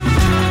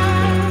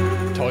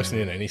Tyson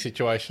in any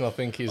situation, I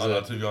think, is.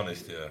 To be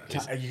honest,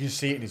 yeah. You can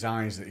see it in his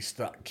eyes that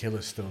that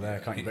killer's still there,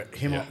 can't you? But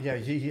him,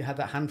 he had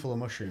that handful of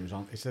mushrooms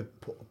on. It's a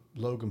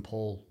Logan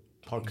Paul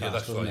podcast, Yeah,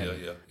 that's wasn't right,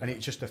 it? yeah. And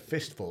it's just a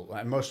fistful.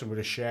 Like most of them would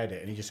have shared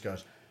it, and he just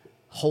goes,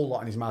 whole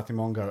lot in his mouth in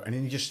one go, and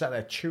then he just sat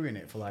there chewing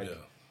it for like,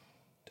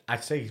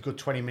 I'd say he's good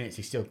 20 minutes.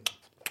 He's still,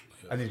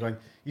 and he's going,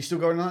 you still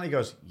going on? And he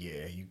goes,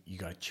 yeah, you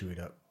got to chew it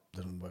up.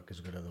 Doesn't work as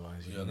good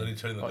otherwise. Yeah, and then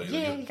he's telling them,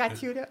 you got to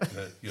chew it up.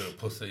 You're a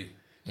pussy.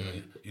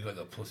 You like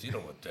a pussy. You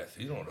don't want death.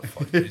 You don't want to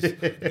fight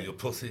this. You're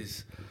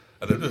pussies.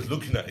 And they're just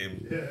looking at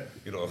him,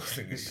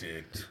 thinking,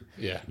 shit.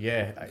 Yeah.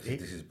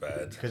 This is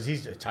bad. Because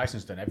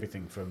Tyson's done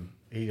everything from,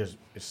 he does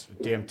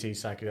DMT,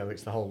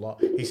 psychedelics, the whole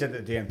lot. He said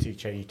that DMT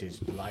changed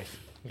his life.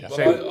 Yeah.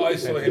 Well, I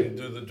saw him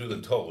do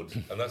the toad,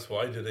 and that's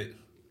why I did it.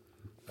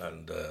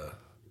 And is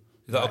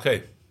that okay?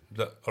 Is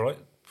that all right?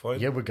 Fine?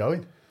 Yeah, we're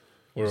going.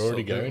 We're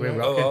already going. We're yeah.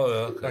 rocking.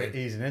 okay. Like,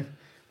 easing in.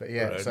 But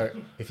yeah, Right. so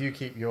if you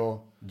keep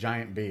your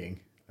giant being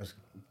as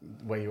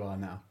where you are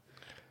now,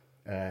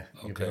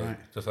 you'll be Okay, right.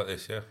 just like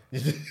this, yeah.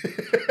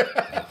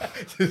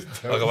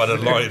 Like I've had a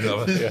line.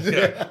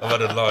 I've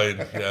had a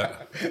line. Yeah.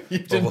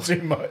 You've done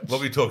too much. What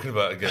are we talking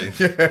about again?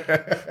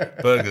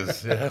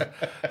 Burgers. Yeah.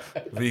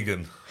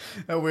 Vegan.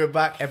 We're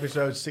back,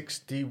 episode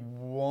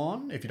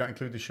 61, if you don't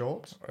include the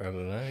shorts. I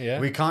don't know, yeah.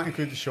 We can't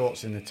include the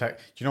shorts in the tech.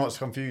 Do you know what's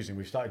confusing?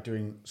 We've started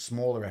doing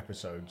smaller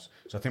episodes,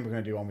 so I think we're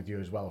going to do one with you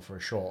as well for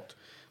a short.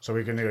 So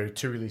we're going to do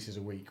 2 releases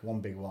a week, one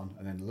big one,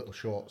 and then little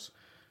shorts.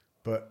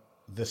 But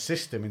the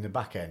system in the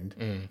back end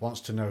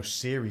wants to know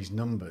series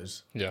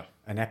numbers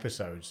and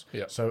episodes.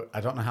 Yeah. So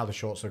I don't know how the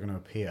shorts are going to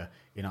appear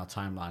in our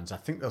timelines. I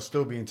think they'll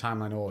still be in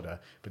timeline order,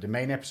 but the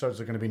main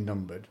episodes are going to be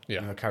numbered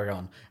and they'll carry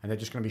on. And they're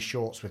just going to be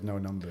shorts with no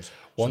numbers.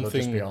 So they'll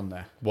just be on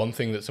there. One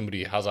thing that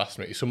somebody has asked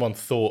me, someone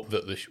thought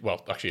that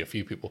actually a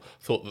few people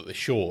thought that the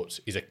shorts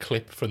is a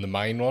clip from the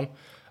main one.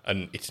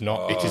 And it's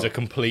not. It is a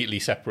completely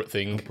separate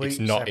thing. It's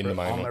not in the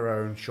main on one. their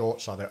own.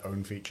 Shorts are their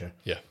own feature.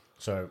 Yeah.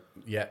 So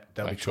yeah,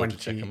 they'll Make be sure to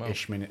check 'em out.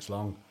 20-ish minutes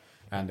long,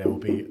 and they will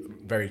be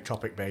very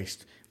topic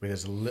based with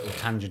as little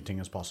tangenting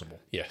as possible.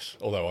 Yes.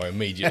 Although I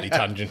immediately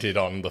tangented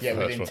on the Yeah,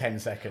 first within one. 10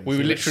 seconds. We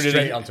were went literally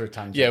straight onto a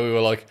tangent. Yeah, we were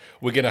like,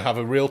 we're going to have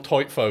a real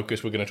tight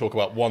focus. We're going to talk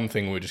about one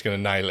thing. We're just going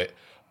to nail it.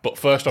 But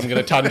first, I'm going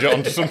to tangent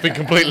onto something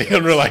completely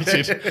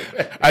unrelated,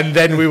 and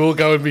then we will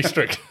go and be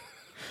strict.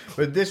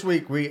 But this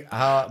week we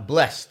are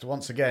blessed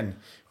once again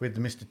with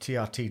Mr.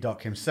 TRT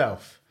Doc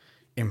himself,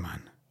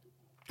 Imran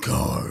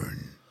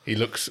Khan. He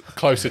looks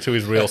closer to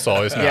his real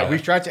size now. Yeah,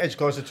 we've tried to edge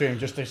closer to him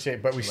just to see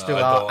it, but we still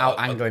are out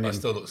angling I him.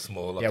 still look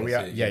small. Yeah, we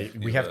are. Yeah,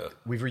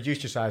 we've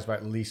reduced your size by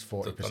at least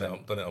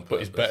 40%. Done it on But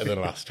purpose. it's better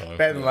than last time.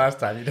 Better than last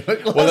time. You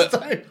don't look last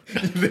time.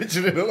 You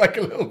literally look like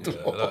a little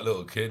dwarf. That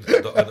little kid,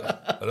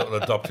 a little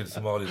adopted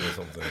Somali or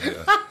something.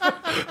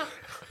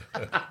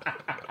 Yeah.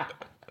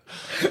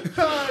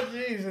 Oh,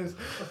 Jesus.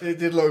 It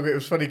did look, it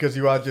was funny because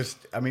you are just,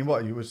 I mean,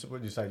 what did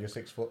you say? You're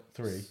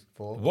 6'3",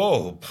 4,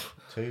 Whoa,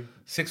 2,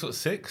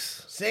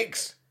 6'6".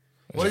 6.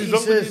 What is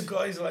wrong with Jesus. you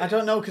guys? Like, I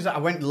don't know because I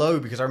went low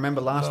because I remember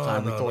last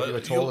time we thought you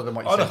were taller than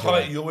what you on said. a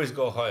height, you always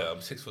go higher. I'm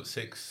 6'6",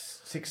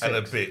 6'6". and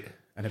a bit.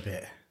 And a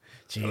bit.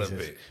 Jesus.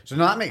 bit. So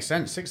no, that makes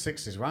sense.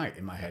 6'6" is right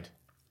in my head.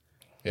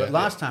 Yeah. But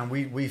last time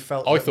we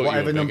felt I that thought you were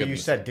whatever number bigger you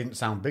than- said didn't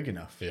sound big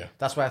enough. Yeah.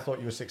 That's why I thought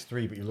you were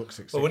 6'3", but you look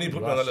 6'6". But when you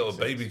put me on are a little 6'6".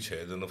 baby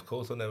chair, then of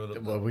course I never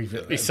look. Well,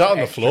 He's sat on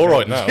the floor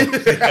right now.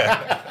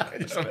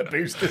 It's on a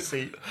booster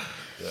seat.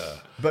 Yeah.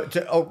 But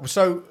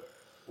so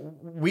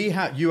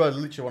you are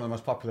literally one of the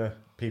most popular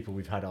people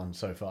we've had on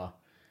so far,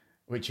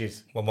 which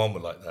is My mum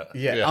would like that.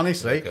 yeah.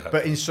 Honestly,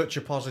 but in such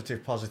a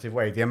positive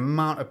way. The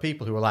amount of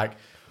people who are like,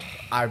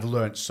 I've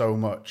learned so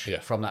much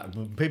from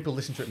that. People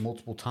listen to it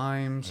multiple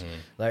times.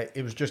 Like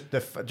it was just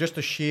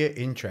the sheer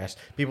interest.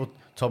 People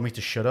told me to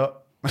shut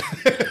up.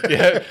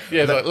 Yeah.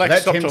 Like,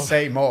 Let stop him talking.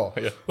 say more.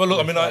 Yeah. Well, look,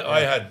 I mean,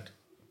 I had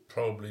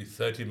probably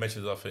 30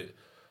 messages off it,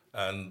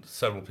 and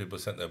several people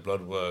sent their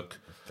blood work.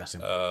 That's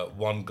him.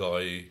 One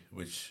guy,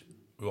 which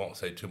we won't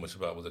say too much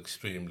about, was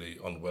extremely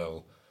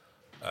unwell,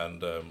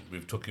 and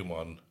we've took him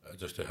on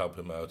just to help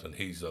him out, and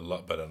he's a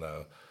lot better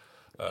now.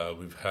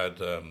 We've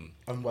had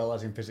Unwell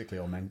as in physically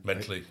or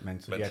mentally.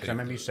 Mentally. Yeah, because I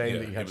remember you saying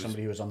that you had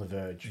somebody who was on the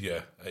verge.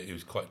 Yeah, it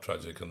was quite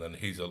tragic, and then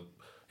he's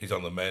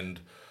on the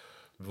mend.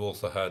 We've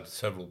also had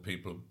several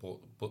people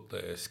put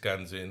their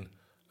scans in,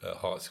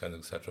 heart scans,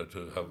 etc.,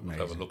 to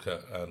have a look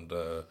at, and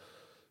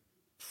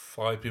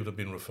 5 people have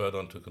been referred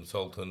on to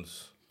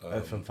consultants.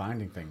 From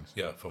finding things.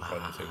 Yeah, from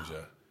finding things.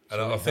 Yeah,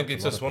 and I think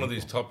it's just one of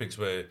these topics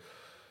where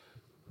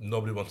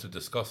nobody wants to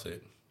discuss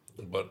it,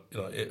 but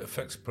it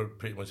affects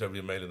pretty much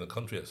every male in the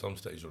country at some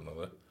stage or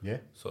another. Yeah.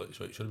 So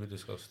it should be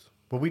discussed.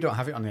 Well, we don't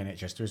have it on the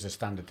NHS. There is a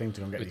standard thing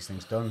to go and get these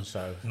things done.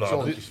 So No, it's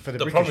all the, for the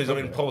British problem is, I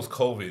mean, public.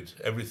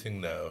 post-COVID,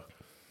 everything now,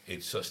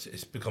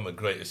 it's become a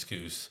great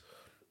excuse.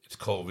 It's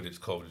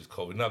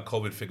COVID. Now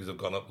COVID figures have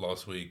gone up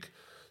last week,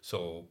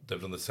 so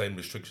they've done the same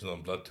restrictions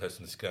on blood tests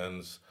and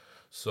scans.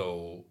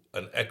 So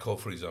an echo,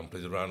 for example,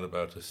 is around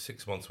about a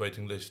 6 months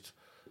waiting list.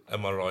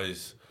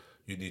 MRIs,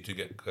 you need to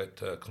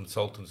get a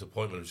consultant's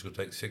appointment, which could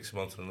take 6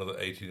 months and another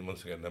 18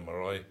 months to get an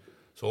MRI.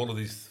 So all of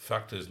these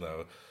factors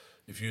now,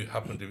 if you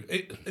happen to...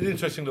 An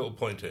interesting little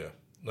point here,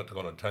 not to go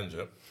on a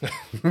tangent.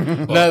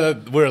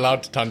 No, we're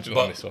allowed to tangent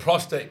on But this one.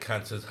 prostate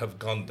cancers have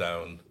gone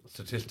down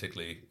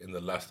statistically in the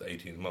last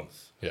 18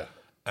 months. Yeah.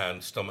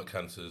 And stomach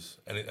cancers,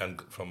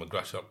 and from a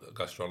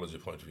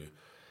gastrology point of view.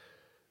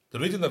 The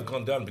reason they've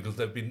gone down because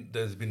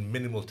there's been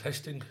minimal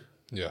testing.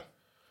 Yeah.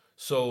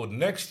 So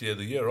next year,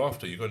 the year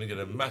after, you're going to get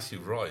a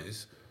massive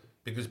rise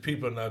because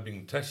people are now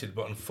being tested.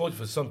 But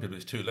unfortunately, for some people,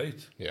 it's too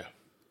late. Yeah.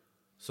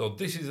 So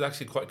this is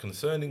actually quite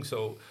concerning.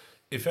 So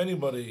if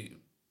anybody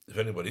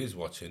is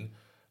watching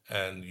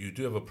and you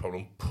do have a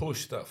problem,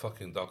 push that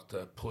fucking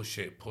doctor, push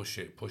it.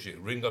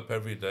 Ring up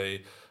every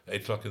day,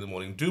 8 o'clock in the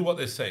morning. Do what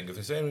they're saying. If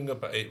they're saying ring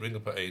up at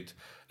 8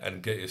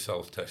 and get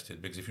yourself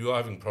tested. Because if you are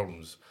having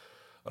problems,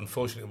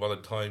 unfortunately, by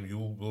the time you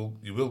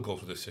will go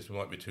through this system, it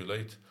might be too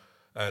late.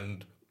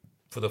 And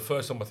for the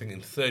first time, I think,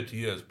 in 30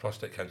 years,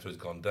 prostate cancer has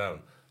gone down.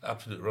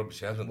 Absolute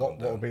rubbish. It hasn't gone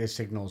down. What would be the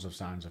signals of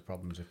signs of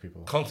problems if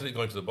people... Constantly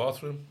going to the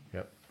bathroom.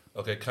 Yep.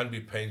 Okay, can be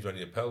pains around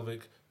your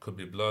pelvic, could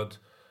be blood,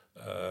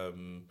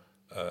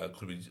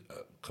 could be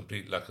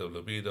complete lack of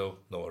libido,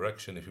 no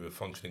erection if you were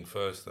functioning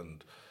first,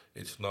 and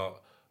it's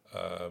not.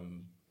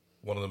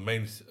 One of the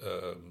main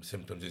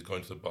symptoms is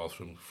going to the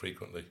bathroom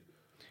frequently.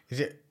 Is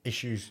it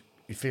issues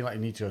you feel like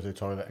you need to go to the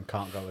toilet and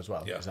can't go as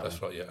well? Yeah,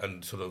 that's right, yeah.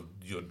 And sort of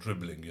you're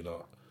dribbling, you're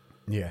not.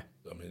 Yeah.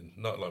 I mean,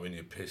 not like when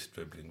you're pissed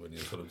dribbling, when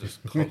you're sort of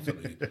just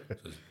constantly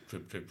just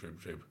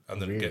drip. And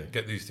then Really?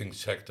 get these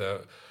things checked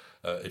out.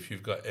 If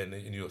you've got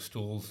any in your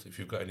stools, if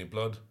you've got any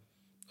blood,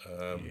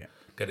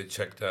 get it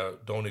checked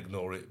out. Don't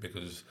ignore it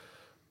because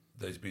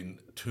there's been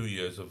 2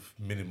 years of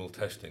minimal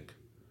testing.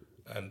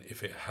 And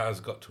if it has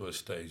got to a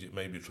stage, it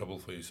may be trouble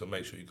for you. So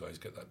make sure you guys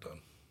get that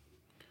done.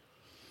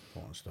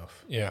 Important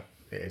stuff. Yeah.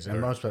 It is.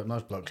 And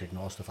most blokes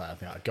ignore stuff like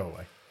that. I think, go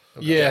away.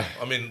 Yeah.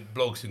 I mean,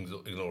 blokes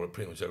ignore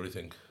pretty much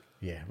everything.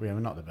 Yeah, we're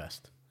not the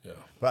best. Yeah.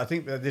 But I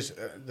think that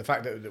the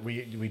fact that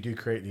we do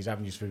create these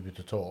avenues for people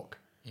to talk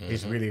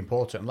is really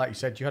important. And like you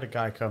said, you had a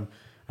guy come,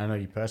 I know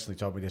you personally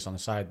told me this on the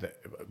side, that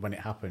when it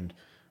happened,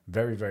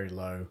 very, very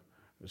low,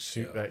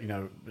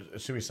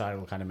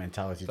 suicidal kind of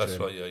mentality That's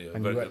to him. right, yeah.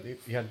 And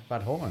he had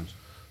bad hormones.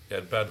 He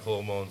had bad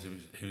hormones.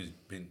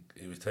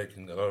 He was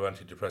taking a lot of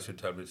antidepressant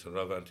tablets and a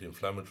lot of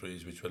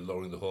anti-inflammatories, which were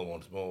lowering the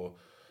hormones more.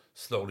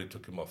 Slowly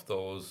took him off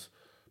those.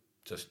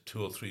 Just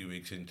 2 or 3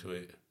 weeks into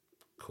it,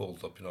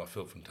 called up, I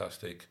feel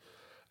fantastic.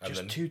 And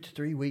Just then, 2 to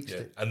 3 weeks.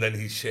 Yeah, and then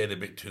he shared a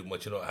bit too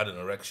much, I had an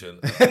erection.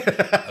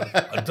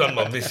 I'd done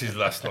my missus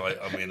last night.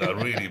 I mean, I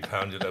really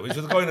pounded her, which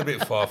was going a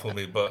bit far for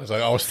me, but...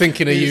 I was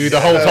thinking of you the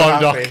whole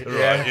time, Doc. Right,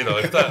 Yeah.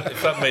 if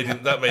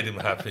that made him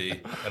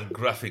happy, and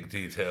graphic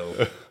detail.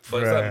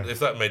 But if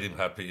that made him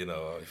happy,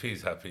 if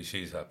he's happy,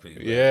 she's happy.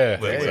 Yeah,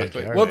 we're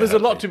exactly. happy. Well, there's a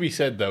lot happy. to be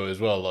said though as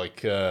well.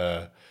 Like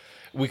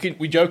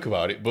we joke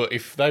about it, but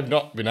if they've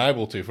not been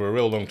able to for a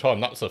real long time,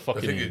 that's a The thing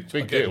fucking is,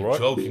 big again, deal, right?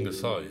 joking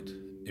aside,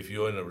 if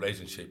you're in a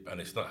relationship and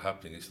it's not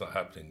happening, it's not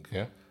happening.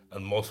 Yeah.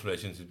 And most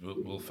relationships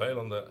will fail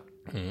on that.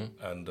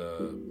 Mm-hmm. And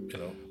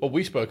Well,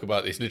 we spoke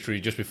about this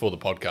literally just before the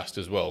podcast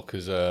as well,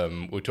 because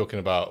we're talking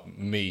about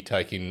me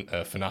taking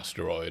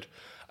finasteride,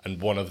 and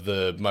one of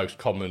the most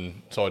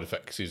common side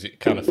effects is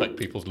it can affect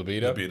people's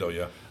libido.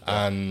 yeah.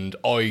 And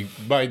I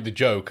made the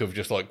joke of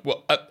just like,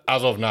 well,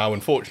 as of now,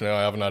 unfortunately,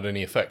 I haven't had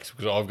any effects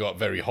because I've got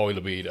very high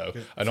libido,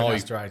 and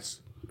Finasteride's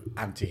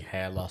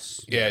anti-hair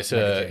loss. Yeah, it's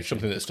medication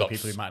something that for stops.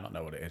 people who might not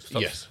know what it is.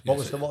 Yes. What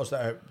was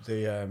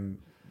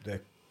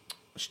the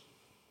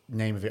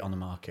name of it on the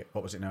market?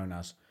 What was it known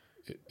as?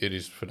 It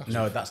is finasteride.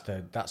 No, that's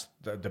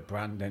the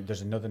brand name.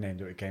 There's another name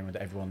that it came with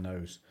that everyone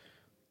knows.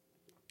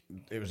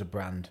 It was a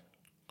brand.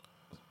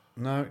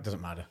 No, it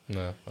doesn't matter.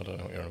 No, I don't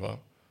know what you're on about.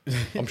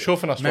 I'm sure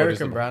finasteride is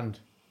American the brand.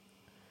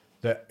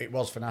 That it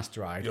was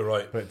finasteride. You're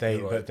right. But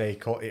they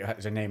caught it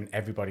as a name, and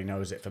everybody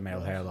knows it for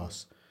male hair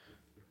loss.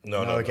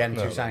 No,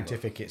 Too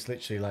scientific. It's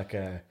literally like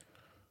a.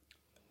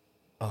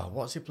 Oh,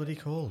 what's it bloody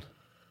called?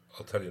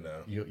 I'll tell you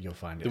now. You'll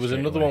find it. There was straight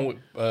another away. one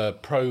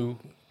with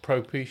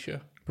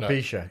Propecia. No.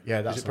 Propecia.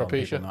 Yeah, that's Is it the one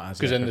people Propecia? know as,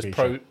 Because yeah, then there's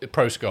Propecia.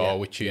 Proscar, Yeah,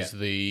 which is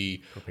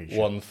the Propecia.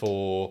 one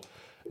for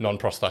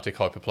non-prostatic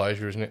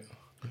hyperplasia, isn't it?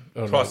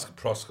 Oh, no.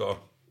 Proscar.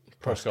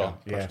 Proscar.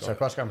 Yeah, so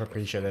Proscar and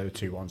Propecia, they're the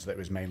two ones that it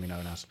was mainly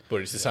known as.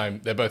 But it's the same.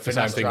 They're both the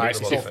same thing. But it's,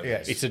 Finasteride, different.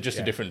 yeah, It's just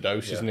a different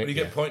dose, Yeah. isn't it? When you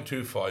get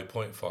 0.25,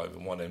 0.5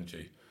 and 1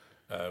 mg,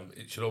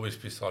 it should always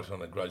be started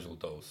on a gradual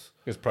dose.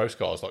 Because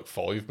Proscar is like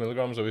 5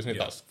 milligrams, though, isn't it?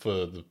 Yeah. That's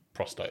for the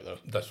prostate, though.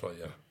 That's right,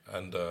 yeah.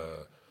 And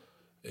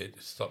it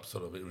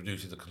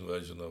reduces the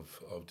conversion of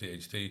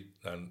DHT,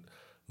 and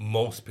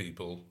most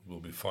people will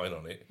be fine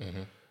on it.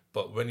 Mm-hmm.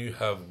 But when you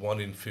have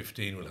 1 in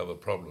 15 will have a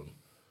problem.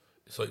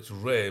 So it's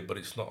rare, but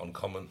it's not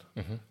uncommon.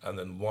 Mm-hmm. And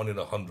then 1 in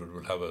 100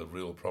 will have a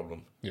real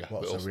problem. Yeah.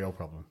 What's but a also- real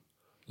problem?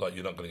 Like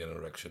you're not going to get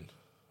an erection.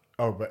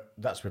 Oh, but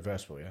that's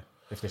reversible, yeah?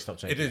 If they stop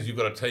taking It is. You've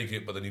got to take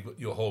it, but then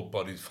your whole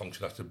body's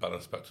function has to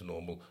balance back to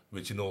normal.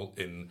 Which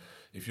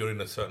if you're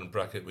in a certain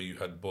bracket where you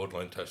had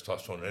borderline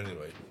testosterone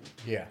anyway,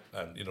 Yeah.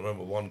 and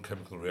remember one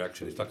chemical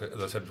reaction. It's like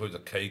as I said before, it's a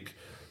cake.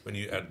 when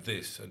you add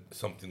this and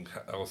something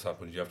else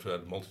happens, you have to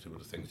add a multitude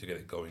of things to get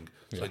it going.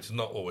 So it's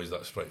not always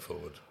that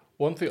straightforward.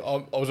 One thing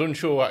I was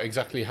unsure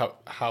exactly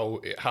how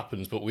it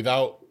happens, but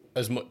without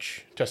as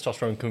much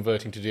testosterone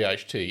converting to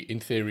DHT, in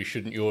theory,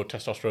 shouldn't your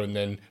testosterone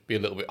then be a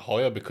little bit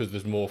higher because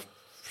there's more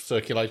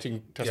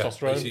circulating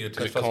testosterone? Yeah, your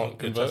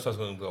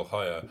testosterone will go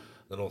higher,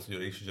 then also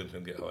your estrogen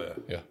can get higher.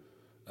 Yeah.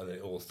 And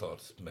it all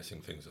starts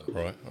messing things up.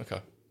 Right,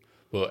 okay.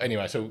 Well,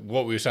 anyway, so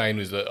what we were saying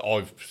is that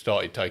I've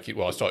started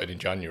taking, I started in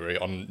January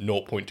on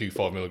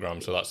 0.25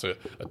 milligrams, so that's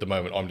at the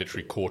moment I'm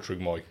literally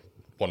quartering my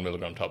 1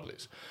 milligram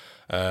tablets.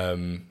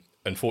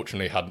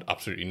 Unfortunately, had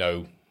absolutely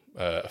no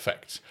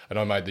effects. And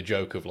I made the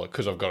joke of, like,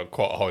 because I've got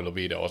quite a high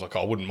libido, I was like,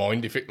 I wouldn't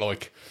mind if it,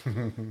 like,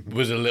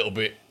 was a little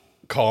bit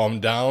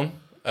calmed down.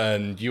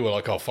 And you were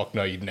like, oh, fuck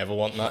no, you'd never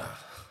want that.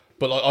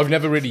 But like, I've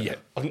never really,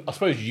 I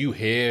suppose you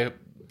hear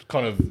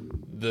kind of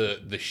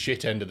the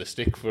shit end of the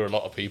stick for a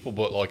lot of people,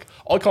 but like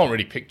I can't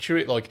really picture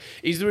it. Like,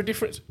 is there a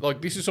difference?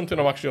 Like, this is something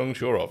I'm actually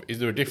unsure of. Is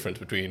there a difference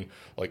between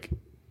like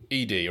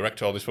ED,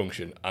 erectile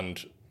dysfunction,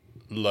 and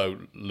low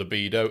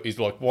libido? Is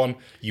like one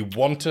you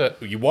want to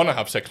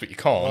have sex but you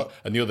can't,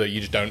 and the other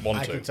you just don't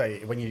want to? I can tell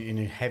you, when you're in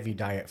a heavy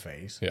diet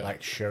phase,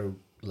 like show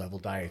level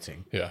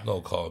dieting,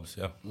 low carbs,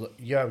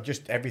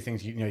 just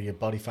everything's, you know, your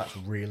body fat's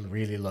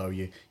really low.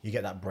 You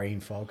get that brain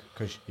fog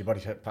because your body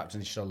fat's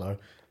is so low.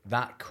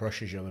 That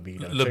crushes your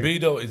libido.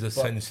 Libido is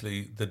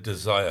essentially the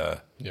desire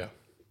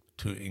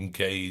to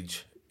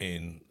engage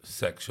in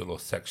sexual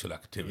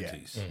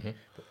activities. Yeah.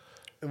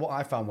 Mm-hmm. What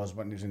I found was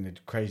when it was in the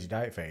crazy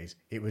diet phase,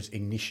 it was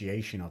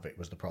initiation of it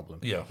was the problem.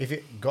 Yeah. If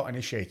it got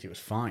initiated, it was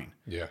fine.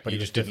 Yeah. But you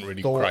it just was didn't the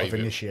really thought crave of it.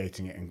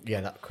 initiating it,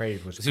 and that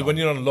crave was. See, when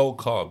you're on low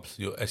carbs,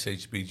 your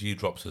SHBG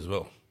drops as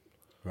well.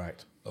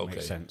 Right. Okay.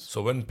 Makes sense.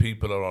 So when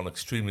people are on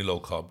extremely low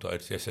carb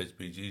diets, the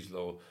SHBG is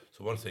low.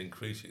 So once they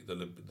increase it,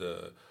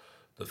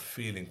 the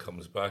feeling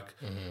comes back.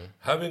 Mm-hmm.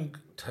 Having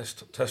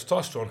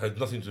testosterone has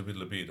nothing to do with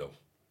libido,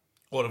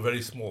 or a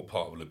very small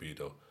part of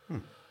libido.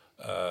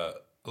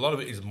 A lot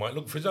of it is mind.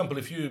 Look, for example,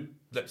 if you,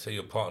 let's say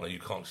your partner, you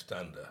can't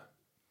stand her.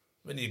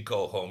 When you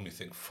go home, you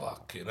think,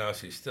 fuck, you know,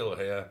 she's still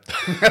here.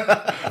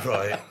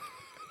 Right.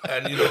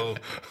 And, you know,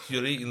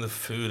 you're eating the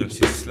food and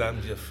she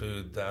slams your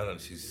food down and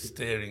she's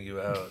staring you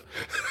out.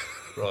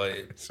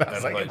 Right.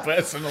 Sounds and like a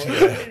personal.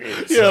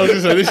 Yeah, I was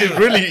just saying, this is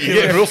really,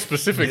 you're getting real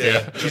specific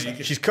here.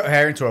 She's cut her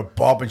hair into a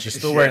bob and she's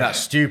still wearing that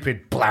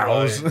stupid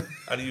blouse. Right.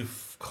 And you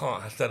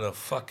can't stand her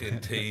fucking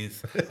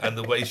teeth and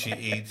the way she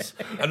eats.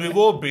 And we've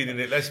all been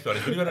in it, let's be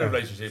honest. When you're in a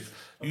relationship,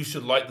 you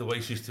should like the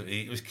way she used to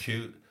eat. It was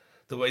cute.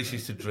 The way she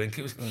used to drink,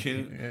 it was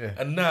cute. Yeah.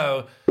 And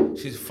now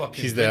she's fucking...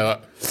 She's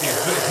there.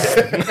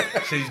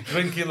 She's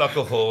drinking like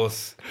a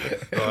horse.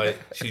 Right?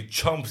 She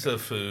chomps her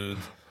food.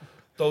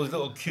 Those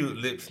little cute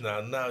lips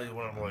now you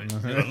want to, like,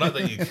 you know, not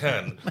that you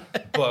can,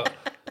 but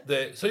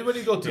so when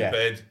you go to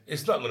bed,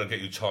 it's not going to get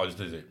you charged,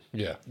 is it?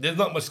 Yeah. There's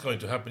not much going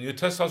to happen. Your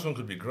testosterone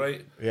could be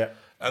great. Yeah.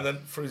 And then,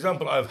 for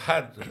example, I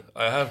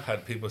have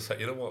had people say,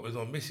 you know what, with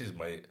my missus,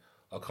 mate,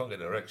 I can't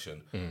get an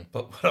erection,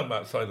 but when I'm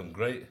outside, I'm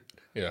great.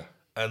 Yeah.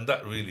 And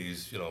that really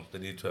is, you know, they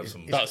need to have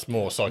some... That's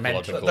more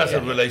psychological. That's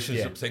a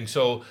relationship thing.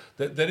 So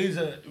there is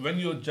when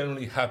you're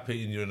generally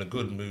happy and you're in a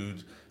good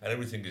mood and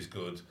everything is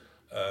good,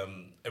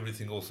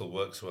 everything also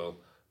works well.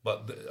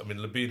 But, I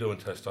mean, libido and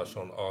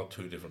testosterone are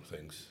two different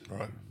things.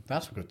 Right.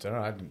 That's good to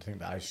know. I didn't think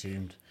that. I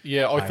assumed.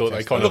 Yeah, I thought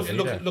they kind of...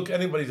 Look,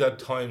 anybody's had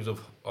times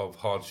of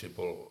hardship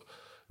or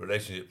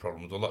relationship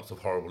problems or lots of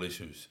horrible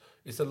issues.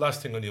 It's the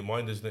last thing on your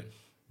mind, isn't it?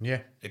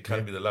 Yeah. It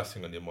can be the last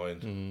thing on your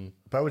mind. Mm.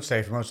 But I would say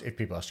if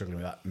people are struggling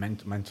with that,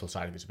 mental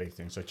side of it's a big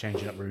thing. So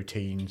changing up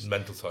routines.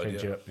 Mental side,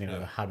 changing up,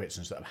 the habits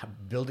and stuff.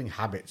 Building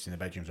habits in the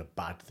bedroom is a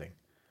bad thing.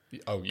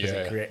 Oh, yeah.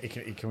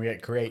 It can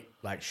create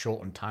like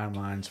shortened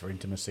timelines for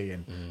intimacy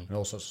and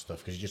all sorts of stuff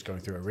because you're just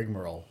going through a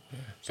rigmarole. Yeah.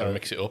 So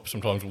mix it up.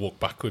 Sometimes walk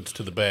backwards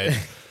to the bed.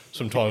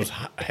 Sometimes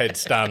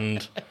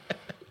headstand.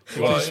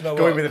 Well, you know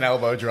going with an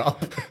elbow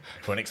drop.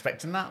 Weren't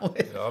expecting that.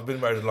 Yeah, I've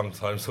been married a long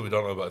time, so we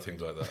don't know about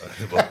things like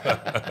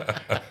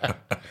that.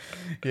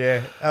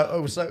 Yeah.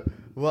 So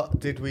what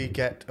did we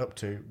get up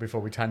to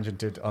before we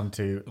tangented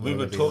onto? We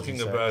were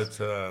talking about.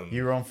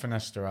 You were on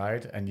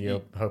finasteride, and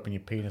you're hoping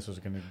your penis was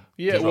going to.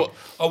 Yeah. Well,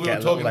 we were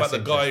talking about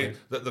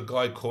the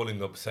guy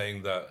calling up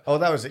saying that. Oh,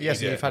 that was it.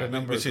 Yes, you've had a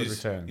number of good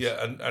returns.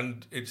 Yeah,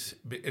 and it's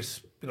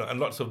you know,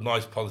 and lots of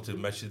nice positive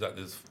messages that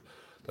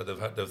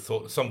they've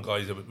thought. Some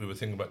guys we were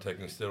thinking about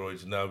taking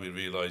steroids. Now we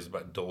realise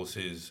about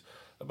doses,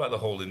 about the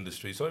whole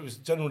industry. So it was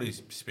generally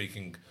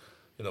speaking,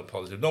 you know,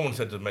 positive. No one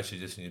sent a message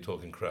this and you're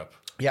talking crap.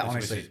 Yeah,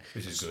 honestly,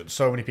 which is good.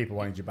 So many people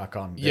wanted you back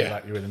on. Yeah,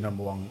 like you were the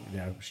number one, you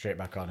know, straight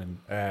back on,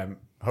 and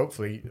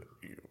hopefully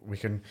we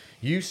can.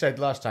 You said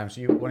last time,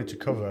 so you wanted to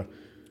cover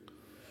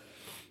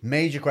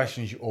major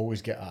questions you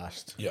always get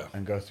asked. Yeah,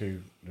 and go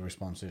through the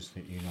responses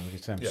that you normally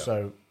give them. Yeah.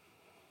 So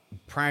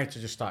prior to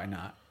just starting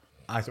that,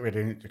 I thought we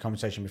had a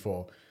conversation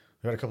before.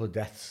 We had a couple of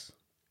deaths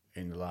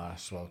in the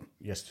last,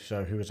 yes.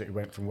 So who was it who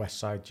went from West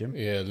Side, Jim?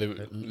 Yeah,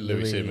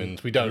 Louis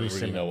Simmons. We don't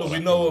really know what we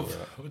know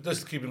of.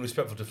 Just keeping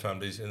respectful to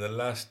families, in the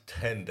last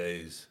 10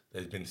 days,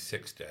 there's been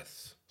 6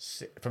 deaths.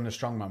 from the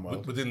strongman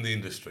world. Within the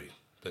industry,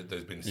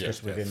 there's been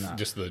Just within that.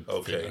 Just the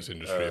fitness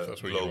industry, if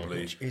that's what you want.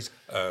 globally. Which is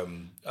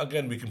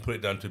Again, we can put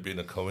it down to being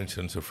a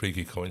coincidence, a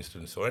freaky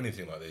coincidence, or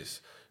anything like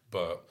this.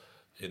 But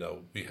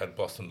we had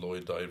Boston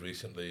Lloyd died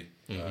recently.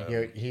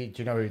 do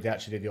you know who they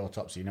actually did the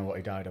autopsy? You know what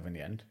he died of in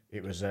the end?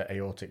 It was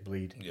aortic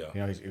bleed. Yeah.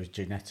 It was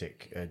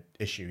genetic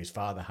issue. His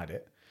father had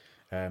it,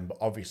 but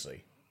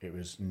obviously it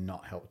was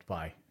not helped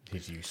by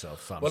his use of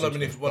pharmaceuticals. Well, I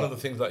mean, if one of the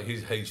things like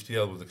his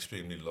HDL was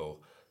extremely low,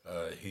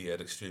 he had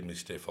extremely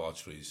stiff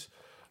arteries.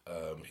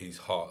 His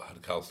heart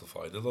had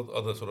calcified. There's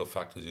other sort of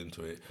factors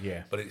into it.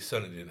 Yeah. But it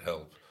certainly didn't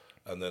help.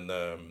 And then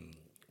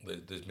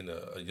there's been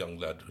a young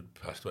lad who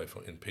passed away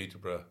in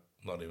Peterborough,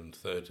 not even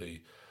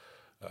 30.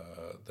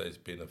 There's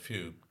been a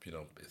few,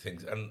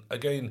 things. And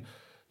again,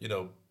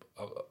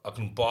 I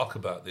can bark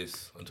about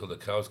this until the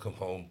cows come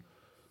home.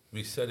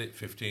 We said it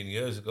 15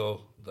 years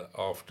ago that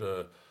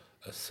after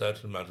a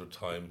certain amount of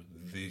time,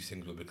 these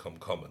things will become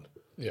common.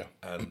 Yeah.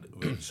 And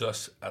we're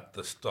just at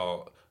the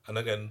start. And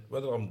again,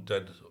 whether I'm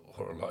dead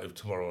or alive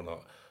tomorrow or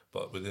not,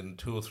 but within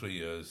 2 or 3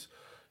 years,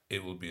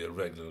 it will be a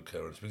regular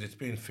occurrence. Because it's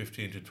been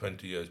 15 to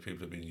 20 years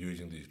people have been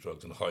using these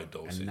drugs in high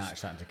doses. And now it's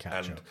starting to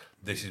catch and up.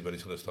 this is when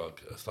it's going to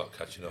start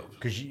catching up.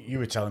 Because you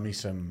were telling me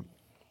some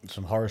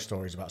horror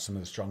stories about some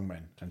of the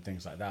strongmen and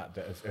things like that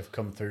have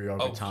come through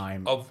over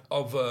time.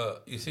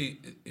 You see,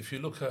 if you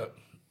look at,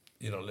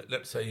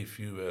 let's say if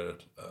you were,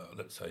 I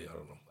don't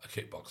know, a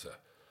kickboxer,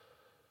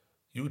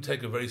 you would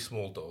take a very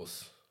small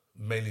dose,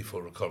 mainly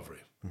for recovery.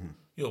 Mm-hmm.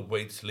 Your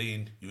weight's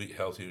lean, you eat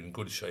healthy, you're in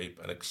good shape,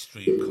 and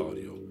extreme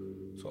cardio.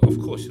 So of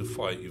course you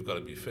fight, you've got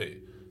to be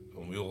fit.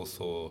 And we all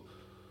saw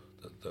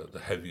the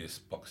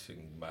heaviest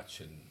boxing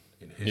match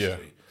in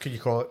history. Can we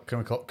call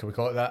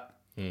it that?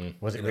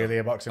 Was it really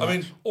a boxing I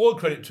match? mean, all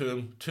credit to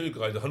him. 2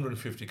 guys,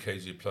 150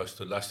 kg plus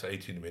to last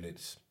 18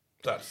 minutes.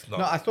 That's not.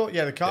 No, I thought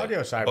the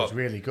cardio side was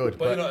really good.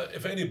 But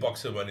if any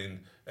boxer went in,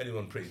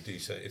 anyone pretty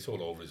decent, it's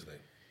all over, isn't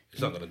it?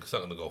 It's not going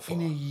to go far.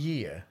 in a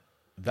year,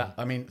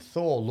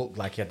 Thor looked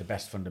like he had the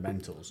best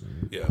fundamentals.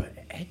 Yeah. But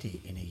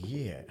Eddie, in a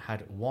year,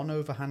 had one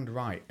overhand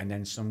right and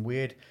then some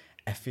weird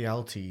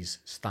Ephialtes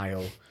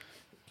style,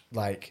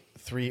 like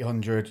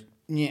 300.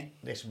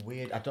 This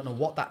weird. I don't know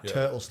what that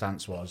turtle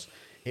stance was.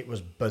 It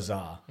was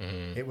bizarre.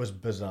 It was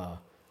bizarre.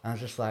 And I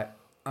was just like,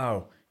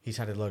 oh, he's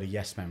had a load of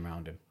yes men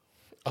around him.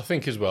 I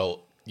think as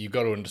well, you've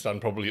got to understand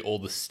probably all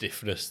the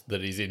stiffness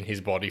that is in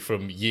his body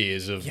from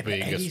years of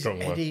being a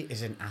strongman. Eddie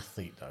is an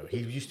athlete, though. He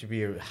used to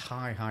be a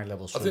high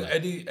level I swimmer.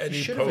 think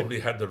Eddie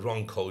probably had the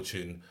wrong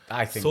coaching.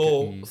 I think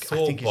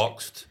Thor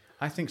boxed.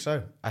 I think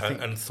so.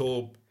 And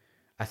Thor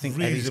I think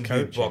Eddie's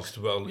reasonably coaches. boxed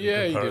well.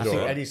 Yeah, he in did I comparison.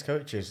 think Eddie's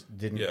coaches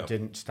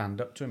didn't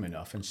stand up to him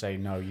enough and say,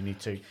 no, you need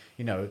to,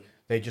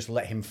 they just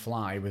let him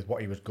fly with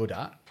what he was good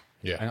at.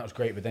 Yeah. And that was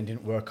great, but then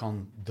didn't work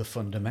on the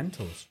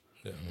fundamentals.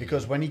 Yeah.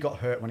 Because when he got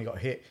hurt, when he got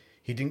hit,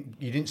 you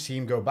didn't see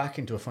him go back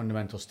into a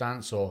fundamental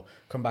stance or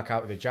come back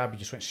out with a jab. He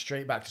just went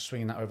straight back to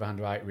swinging that overhand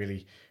right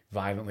really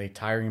violently,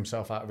 tiring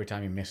himself out every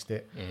time he missed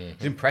it.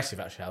 It's impressive,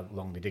 actually, how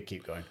long they did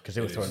keep going because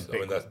they were throwing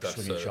big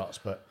swinging shots.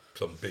 But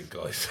some big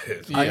guys.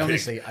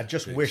 I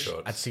just wish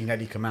shots. I'd seen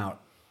Eddie come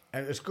out.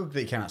 And it's good that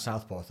he came out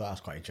Southpaw. I thought that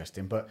was quite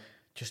interesting. But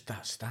just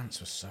that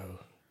stance was so...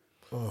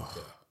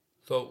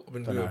 So, I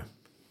mean, we're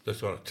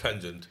just on a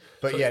tangent.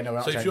 But so, yeah, no, we're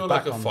not so if tangent. you're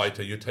like Back a on-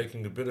 fighter, you're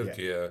taking a bit of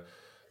gear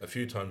a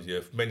few times a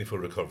year, mainly for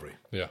recovery.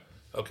 Yeah.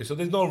 Okay, so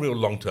there's no real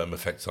long-term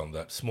effects on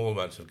that. Small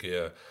amounts of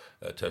gear,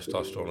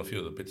 testosterone, a few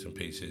other bits and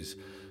pieces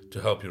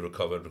to help you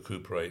recover,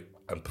 recuperate,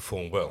 and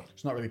perform well.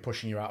 It's not really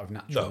pushing you out of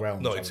natural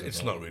realms. No,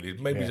 it's not really.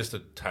 Maybe just a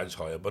tad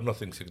higher, but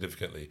nothing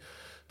significantly.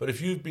 But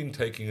if you've been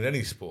taking in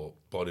any sport,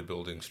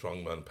 bodybuilding,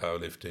 strongman,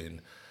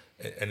 powerlifting,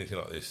 anything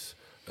like this,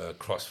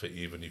 CrossFit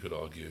even, you could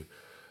argue,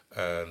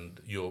 and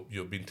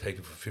you've been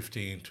taking for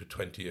 15 to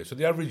 20 years. So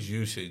the average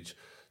usage,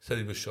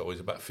 study will show,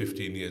 is about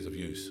 15 years of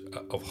use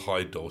of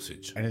high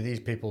dosage. And are these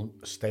people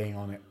staying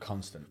on it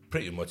constant?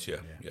 Pretty much, yeah.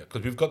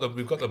 Because we've got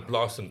the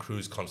blast and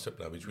cruise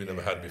concept now, which we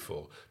never had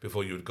before.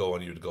 Before you would go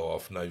on, you would go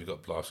off. Now you've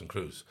got blast and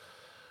cruise.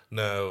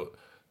 Now,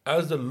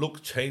 as the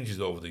look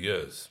changes over the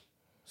years,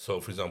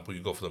 so for example, you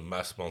go from the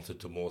mass monster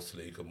to more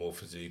sleek or more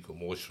physique or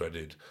more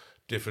shredded,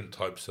 different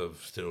types of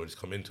steroids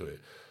come into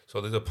it.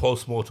 So there's a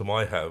post-mortem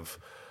I have.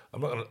 I'm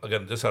not gonna,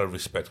 again, just out of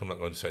respect, I'm not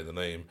going to say the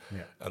name.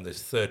 Yeah. And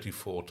there's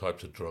 34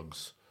 types of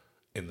drugs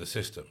in the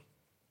system.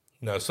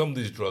 Now, some of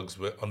these drugs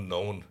were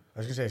unknown. I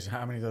was going to say, so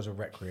how many of those are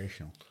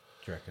recreational,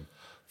 do you reckon?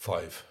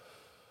 5.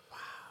 Wow.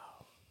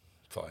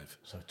 5.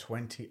 So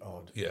 20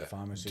 odd Yeah.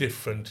 pharmacies.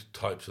 Different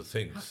types of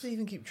things. How do they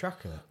even keep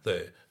track of that?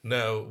 There.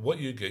 Now, what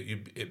you get,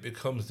 it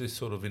becomes this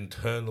sort of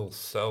internal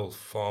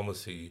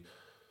self-pharmacy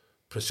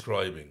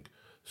prescribing.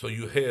 So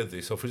you hear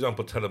this. So, for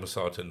example,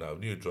 telmisartan now,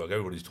 new drug,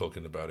 everybody's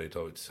talking about it.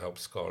 Oh, it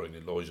helps scarring,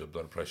 it lowers your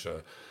blood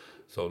pressure.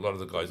 So a lot of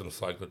the guys on the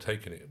cycle are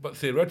taking it. But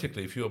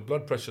theoretically, if your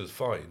blood pressure is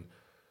fine,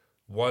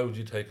 why would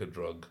you take a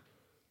drug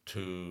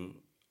to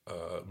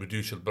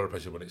reduce your blood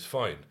pressure when it's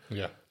fine?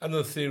 Yeah. And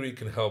the theory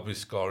can help with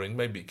scarring.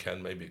 Maybe it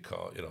can, maybe it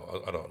can't.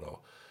 I don't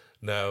know.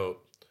 Now,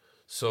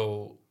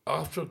 so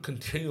after a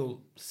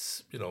continual,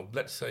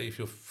 let's say if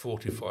you're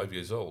 45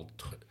 years old,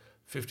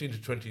 15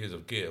 to 20 years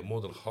of gear,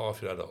 more than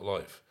half your adult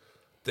life,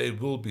 there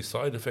will be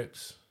side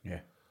effects. Yeah.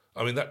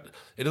 I mean, that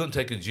it doesn't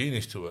take a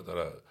genius to work that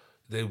out.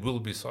 There will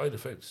be side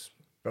effects.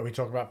 But we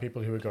talk about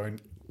people who are going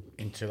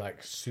into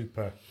like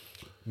super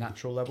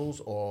natural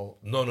levels, or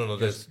No.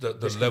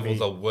 The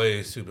levels are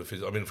way super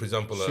physical. I mean, for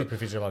example, super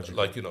physiological.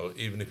 like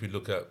even if you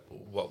look at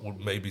what would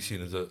maybe be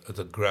seen as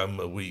a gram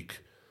a week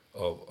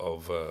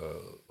of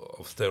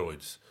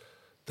steroids,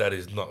 that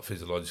is not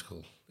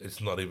physiological. It's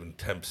not even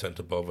 10%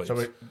 above it.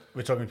 So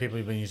we're talking people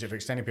who've been using it for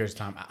extended periods of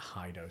time at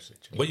high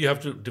dosage. What you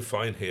have to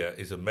define here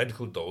is a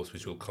medical dose,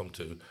 which we'll come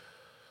to.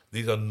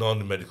 These are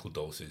non-medical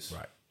doses.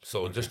 Right.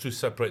 So just to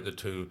separate the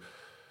two,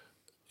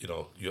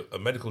 a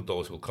medical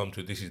dose will come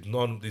to.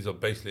 These are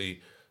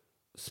basically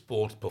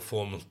sports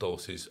performance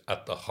doses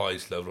at the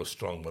highest level of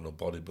strongman or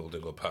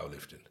bodybuilding or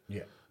powerlifting.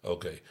 Yeah.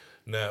 Okay.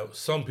 Now,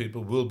 some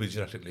people will be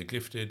genetically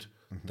gifted.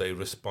 Mm-hmm. They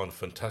respond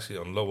fantastically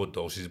on lower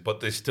doses, but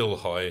they're still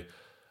high,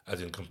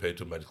 as in compared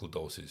to medical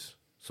doses.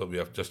 So we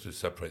have just to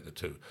separate the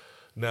two.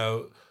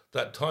 Now,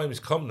 that time has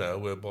come now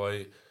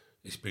whereby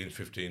it's been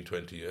 15,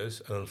 20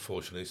 years, and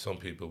unfortunately some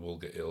people will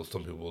get ill,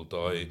 some people will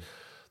die.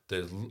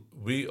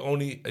 We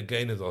only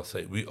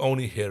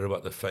hear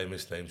about the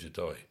famous names who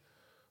die.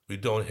 We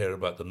don't hear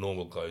about the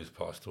normal guy who's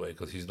passed away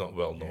because he's not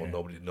well known.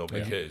 Yeah.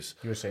 Nobody cares.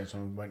 You were saying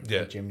someone went to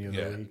the gym the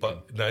other week.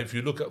 But now if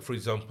you look at, for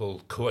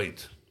example,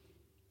 Kuwait,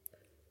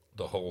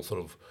 the whole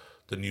sort of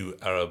the new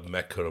Arab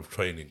Mecca of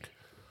training,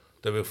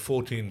 there were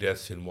 14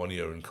 deaths in 1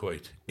 year in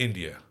Kuwait.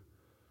 India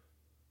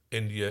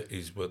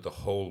is where the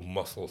whole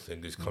muscle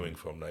thing is coming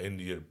from. Now,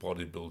 India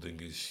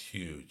bodybuilding is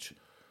huge.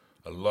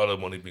 A lot of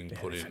money being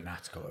put in.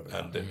 Fanatical over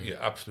And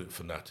that. absolute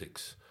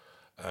fanatics.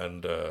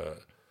 And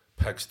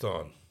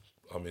Pakistan,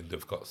 I mean,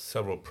 they've got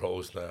several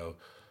pros now.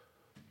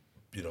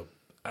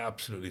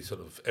 Absolutely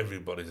sort of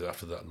everybody's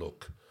after that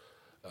look.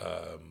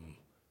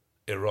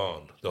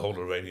 Iran, the whole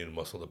Iranian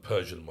muscle, the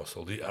Persian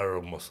muscle, the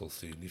Arab muscle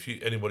scene. If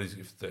anyone's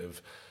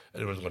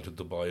gone to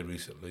Dubai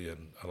recently,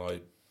 and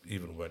I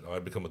even went, I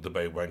become a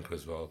Dubai wanker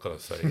as well, I've got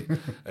to say.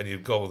 And you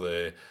go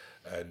there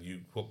and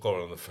you go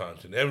around the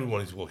fountain, everyone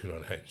is walking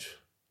around hench.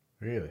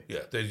 Really?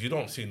 Yeah, you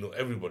don't see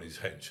everybody's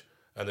hench.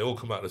 And they all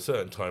come out at a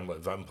certain time like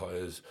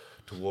vampires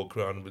to walk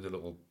around with the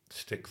little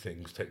stick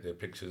things, take their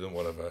pictures and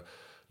whatever.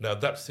 Now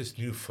that's this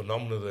new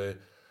phenomenon there.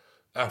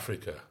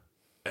 Africa,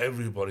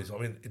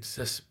 it's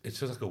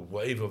just like a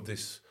wave of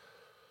this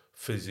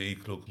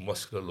physique look,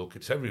 muscular look,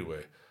 it's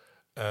everywhere.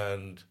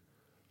 And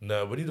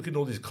now when you look in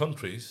all these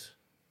countries,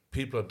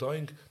 people are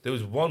dying. There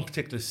was one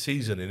particular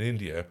season in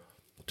India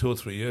 2 or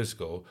 3 years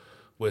ago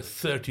where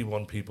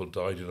 31 people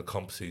died in a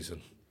comp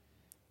season.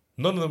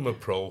 None of them were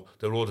pro.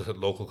 They were all just at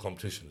local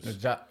competitions.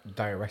 Is that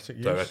diuretic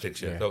use?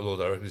 Diuretics, yeah. That was all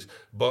diuretics.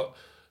 But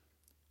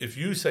if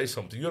you say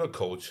something, you're a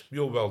coach,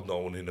 you're well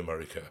known in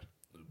America.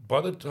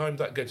 By the time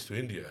that gets to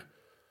India,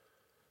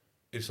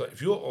 it's like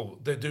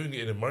they're doing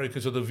it in America,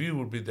 so the view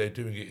would be they're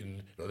doing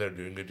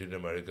it in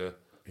America.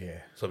 Yeah.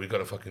 So we got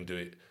to fucking do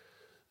it.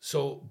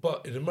 So,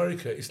 but in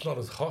America, it's not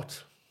as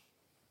hot.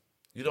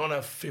 You don't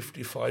have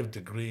 55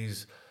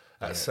 degrees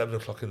at 7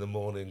 o'clock in the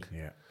morning.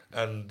 Yeah.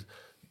 And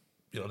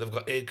they've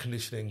got air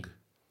conditioning.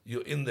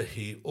 You're in the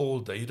heat all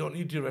day. You don't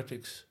need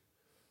diuretics.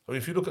 I mean,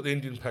 if you look at the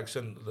Indian packs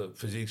and the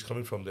physiques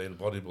coming from there in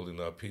bodybuilding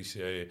now,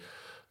 PCA,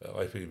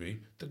 IPB,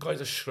 the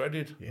guys are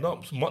shredded. Yeah.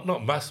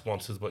 Not mass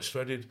monsters, but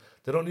shredded.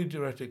 They don't need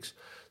diuretics.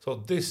 So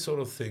this sort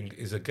of thing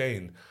is,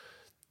 again,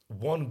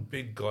 one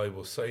big guy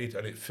will say it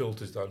and it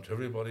filters down to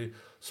everybody.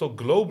 So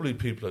globally,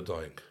 people are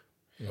dying.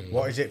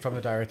 What is it from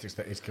the diuretics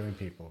that is killing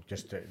people?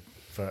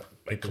 For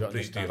people to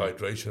complete understand.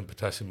 dehydration,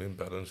 potassium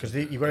imbalance. Because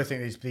you've got to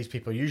think these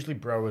people are usually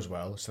bro as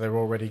well, so they're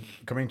already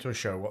coming to a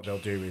show. What they'll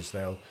do is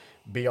they'll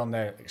be on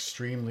their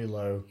extremely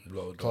low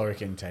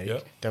caloric intake.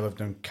 Yep. They'll have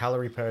done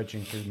calorie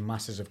purging through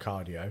masses of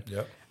cardio.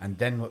 Yep. And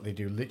then what they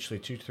do, literally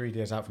 2 to 3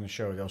 days out from the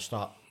show, they'll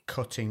start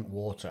cutting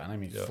water, and I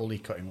mean fully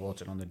cutting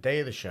water. And on the day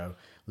of the show,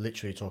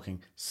 literally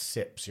talking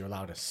sips. You're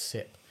allowed to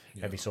sip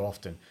every so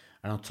often.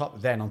 And on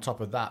top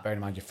of that, bear in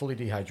mind, you're fully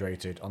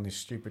dehydrated on this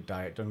stupid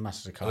diet, done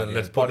masses of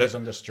cardio.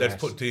 Under stress.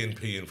 Let's put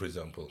D&P in, for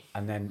example.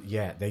 And then,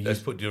 let's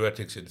put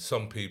diuretics in.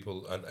 Some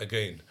people, and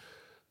again,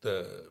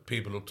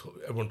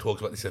 everyone talks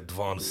about this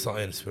advanced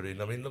science for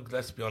it. I mean, look,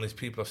 let's be honest,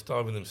 people are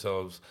starving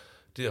themselves,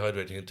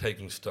 dehydrating and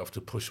taking stuff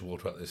to push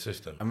water out of their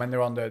system. And when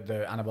they're on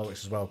the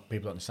anabolics as well,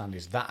 people don't understand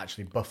is that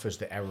actually buffers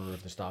the error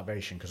of the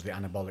starvation because the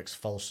anabolics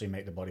falsely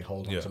make the body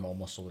hold on to more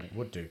muscle than it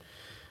would do.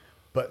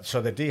 But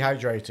so they're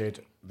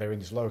dehydrated, they're in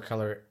this low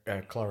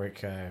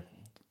caloric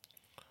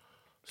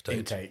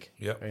intake,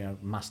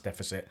 mass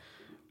deficit.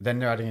 Then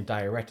they're adding a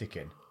diuretic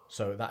in.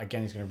 So that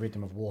again is going to rid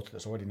them of water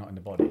that's already not in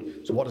the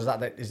body. So what does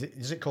that? Is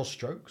it called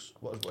strokes?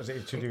 What is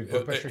it to do with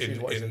blood pressure issues?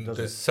 What is it?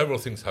 There's several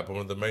things happen.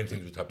 One of the main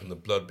things which happen: the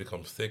blood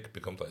becomes thick,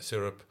 becomes like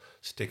syrup,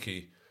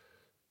 sticky,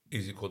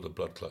 easy called the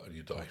blood clot, and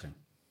you die.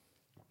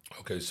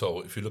 Okay,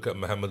 so if you look at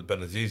Mohammed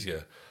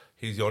Benazizia,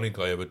 he's the only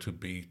guy ever to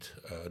beat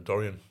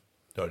Dorian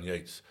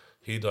Yates.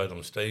 He died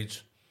on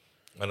stage,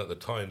 and at the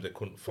time they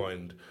couldn't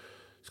find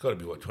It's got to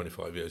be,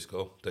 25 years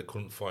ago. They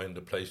couldn't find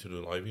a place to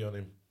do an IV on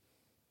him.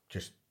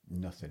 Just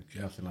nothing.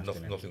 Nothing left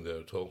in him. Nothing there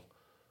at all.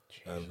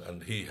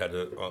 And he had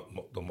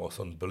the most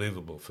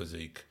unbelievable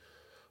physique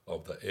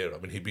of that era. I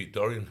mean, he beat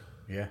Dorian.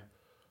 Yeah.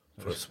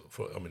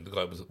 The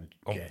guy was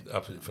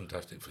absolutely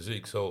fantastic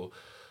physique. So,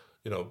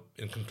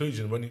 in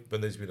conclusion,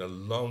 when there's been a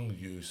long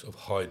use of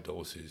high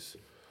doses,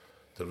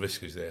 the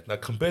risk is there. Now,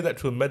 compare that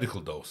to a medical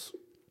dose.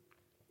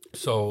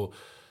 So,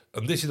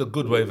 and this is a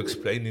good way of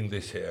explaining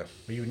this here.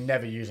 But you would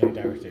never use any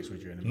diuretics,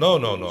 would you? No,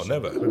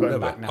 never. We're going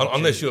back now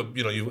Unless you're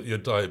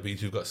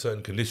diabetes, you've got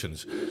certain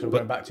conditions. So we're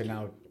going back to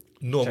now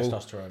normal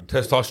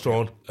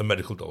testosterone and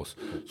medical dose.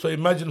 So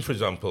imagine, for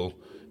example,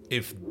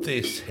 if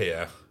this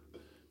here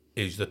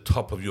is the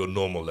top of your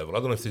normal level. I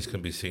don't know if this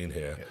can be seen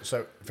here. Yeah.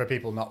 So for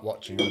people not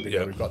watching the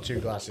video, we've got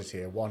two glasses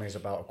here. One is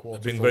about a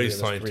quarter being full. Very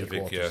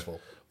scientific, full.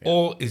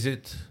 Or is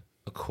it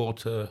a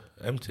quarter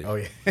empty? Oh,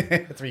 yeah.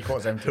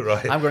 3/4 empty.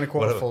 Right. I'm going a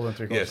quarter full and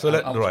 3/4. Yeah, so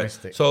I'm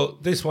optimistic. So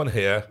this one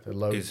here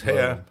is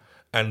here,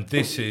 and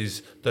this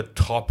is the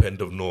top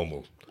end of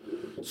normal.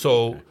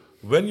 So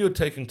when you're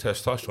taking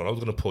testosterone, I was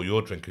going to pour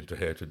your drink into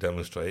here to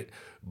demonstrate,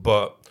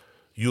 but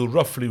you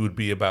roughly would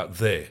be about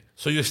there.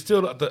 So you're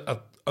still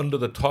under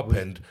the top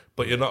end,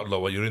 but you're not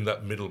lower. You're in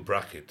that middle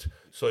bracket.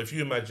 So if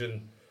you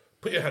imagine,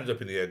 put your hands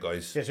up in the air,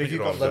 guys. Yeah, so if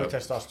you've got low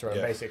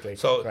testosterone, basically.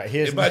 So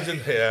imagine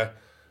here,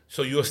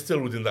 so you're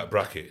still within that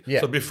bracket. Yeah.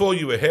 So before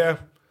you were here,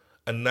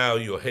 and now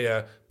you're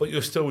here, but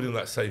you're still within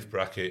that safe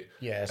bracket.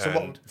 Yeah,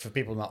 so for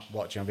people not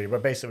watching on video,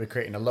 we're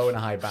creating a low and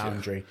a high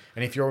boundary.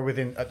 And if you're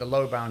at the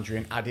low boundary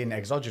and add in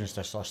exogenous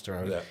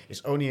testosterone,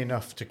 it's only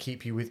enough to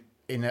keep you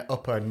in an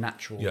upper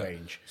natural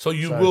range. So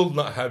you will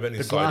not have any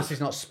the glass is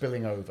not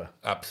spilling over.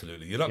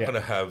 Absolutely. You're not going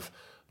to have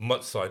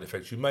much side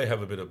effects. You may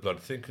have a bit of blood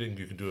thickening.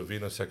 You can do a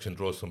venous section,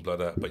 draw some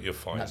blood out, but you're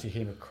fine. And that's your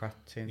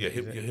hemocratin. Yeah,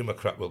 your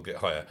hemocrat will get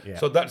higher. Yeah.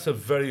 So that's a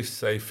very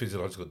safe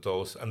physiological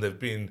dose. And they've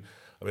been,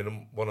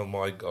 one of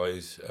my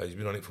guys, he's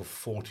been on it for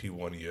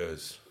 41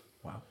 years.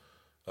 Wow.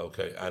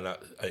 Okay, and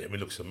it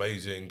looks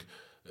amazing.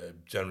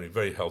 Generally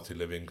very healthy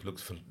living,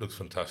 looks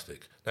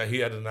fantastic. Now, he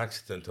had an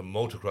accident, a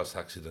motocross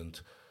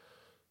accident,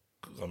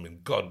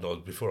 God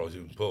knows, before I was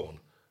even born,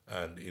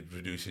 and it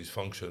reduced his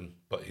function,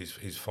 but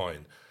he's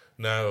fine.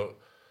 Now,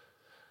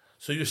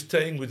 so you're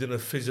staying within a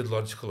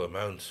physiological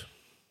amount,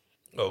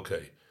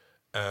 okay,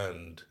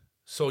 and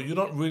so you're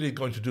not really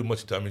going to do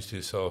much damage to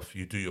yourself.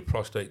 You do your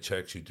prostate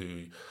checks, you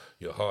do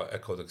your heart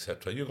echoes,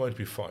 etc. You're going to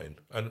be fine,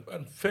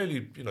 and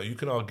fairly, you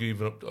can argue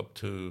even up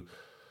to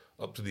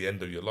the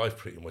end of your life,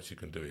 pretty much you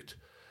can do it.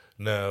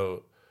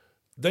 Now,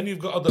 then you've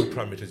got other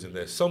parameters in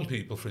there. Some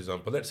people, for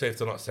example, let's say if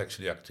they're not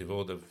sexually active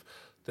or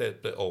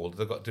they're old,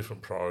 they've got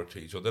different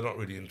priorities, or they're not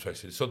really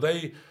interested. So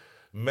they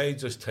may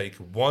just take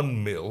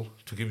 1 mil,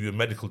 to give you a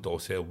medical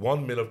dose here,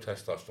 1 mil of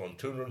testosterone,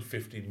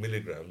 250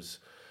 milligrams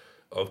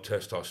of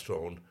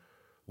testosterone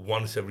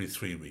once every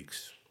 3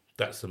 weeks.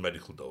 That's the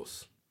medical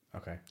dose.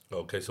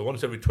 Okay, so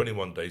once every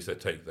 21 days they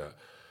take that.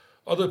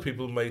 Other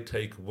people may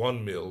take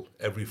 1 mil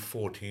every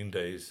 14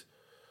 days,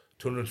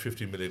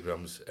 250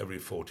 milligrams every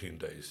 14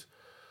 days.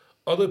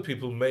 Other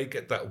people may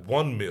get that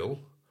 1 mil,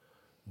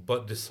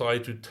 but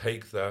decide to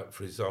take that,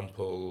 for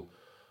example,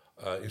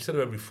 instead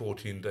of every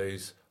 14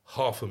 days,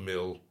 0.5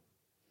 mil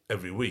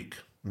every week,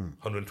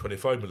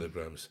 125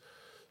 milligrams.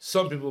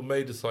 Some people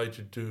may decide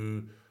to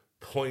do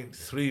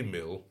 0.3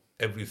 mil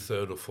every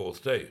third or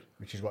fourth day.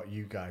 Which is what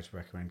you guys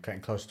recommend,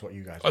 getting close to what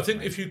you guys I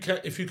think if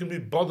you can be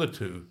bothered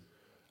to,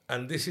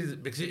 and this is,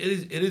 because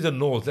it is a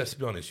north, let's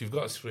be honest, you've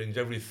got a syringe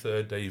every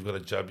third day, you've got to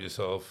jab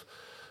yourself,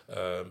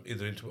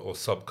 either into or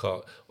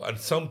subcut, and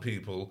some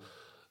people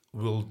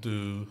will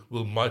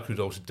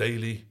microdose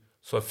daily.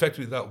 So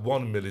effectively, that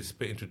 1 mil is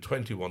split into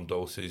 21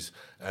 doses,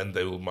 and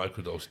they will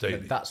microdose daily.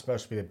 But that's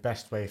supposed to be the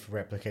best way for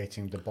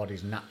replicating the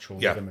body's natural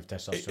rhythm of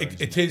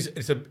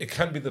testosterone. It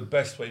can be the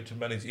best way to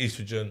manage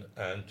estrogen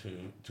and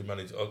to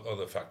manage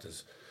other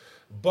factors,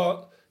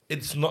 but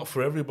it's not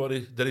for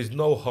everybody. There is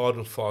no hard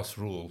and fast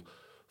rule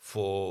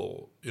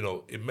for,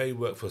 it may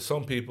work for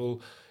some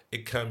people.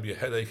 It can be a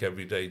headache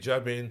every day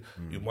jabbing.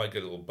 You might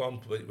get a little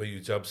bump where you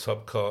jab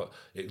subcut.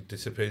 It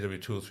dissipates every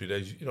 2 or 3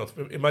 days.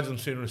 Imagine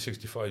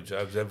 365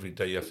 jabs every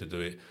day. You have to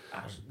do it.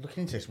 I was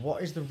looking into this.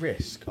 What is the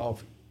risk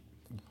of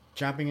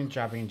jabbing and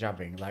jabbing and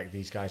jabbing like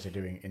these guys are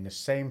doing in the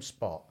same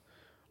spot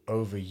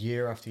over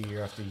year after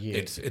year after year?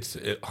 It's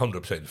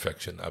 100%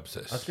 infection,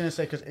 abscess. I was going to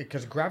say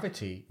because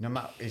gravity, no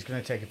matter, is going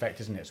to take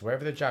effect, isn't it? So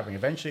wherever they're jabbing,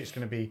 eventually it's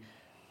going to be,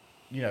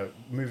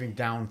 moving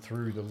down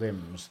through the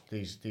limbs,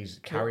 these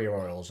carrier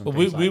oils and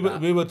things like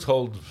that. We were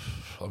told,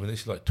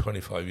 this is like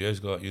 25 years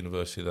ago at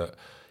university, that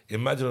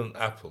imagine an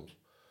apple,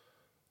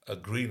 a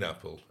green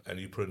apple, and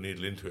you put a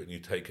needle into it and you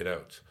take it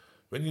out.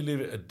 When you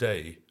leave it a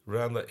day,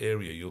 around that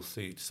area, you'll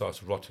see it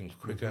starts rotting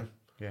quicker.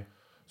 Mm-hmm. Yeah.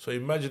 So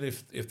imagine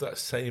if that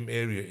same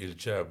area is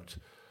jabbed,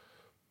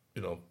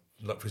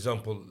 like for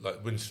example,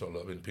 like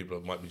Winstrol,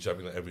 people might be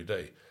jabbing that every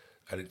day,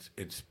 and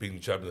it's being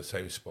jabbed in the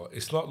same spot.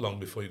 It's not long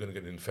before you're going to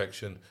get an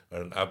infection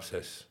and an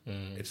abscess.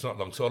 It's not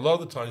long. So a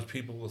lot of the times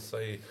people will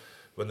say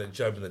when they're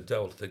jabbing the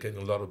delt, they're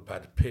getting a lot of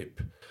bad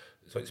pip.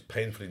 So it's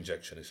painful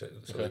injection. So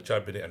they're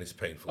jabbing it and it's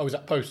painful. Oh, is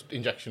that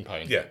post-injection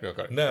pain? Yeah.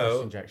 Okay. Now,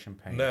 Injection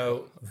pain.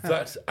 now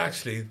that's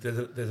actually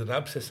there's an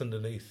abscess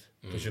underneath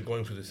because you're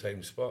going through the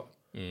same spot.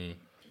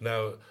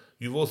 Now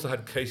you've also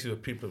had cases where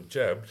people have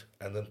jabbed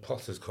and then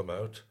pus has come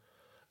out,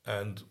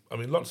 and I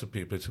mean lots of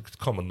people. It's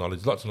common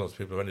knowledge. Lots of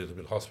people have ended up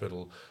in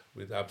hospital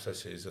with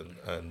abscesses and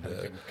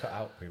Cut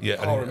out. Pretty yeah.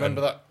 much. Oh, and-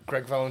 remember that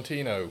Greg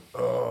Valentino?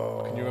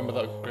 Oh, can you remember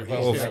that Greg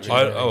Oh, Valentino?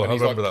 I And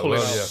he's, remember that pulling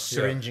well, out- yeah.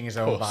 Syringing his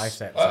own Pus.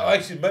 biceps. I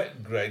actually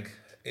met Greg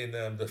in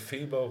the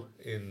FIBO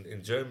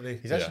in Germany.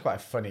 He's actually quite a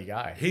funny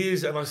guy. He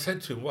is, and I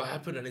said to him, "What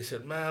happened?" And he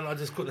said, "Man, I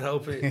just couldn't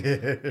help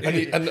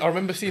it." And I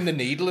remember seeing the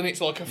needle, and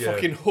it's like a Yeah.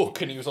 fucking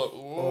hook, and he was like,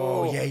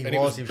 "Whoa!" Oh yeah, he and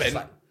was. He was bent. just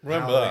like,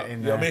 Remember pounding that? it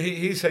in Yeah, I there. mean,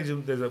 he says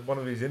there's one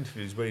of his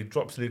interviews where he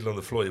drops the needle on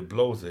the floor, he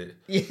blows it.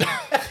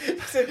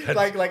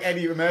 like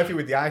Eddie Murphy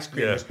with the ice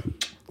cream. Yeah. just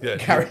Yeah,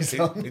 carries he,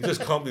 on. He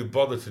just can't be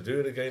bothered to do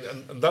it again,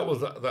 and that was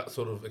that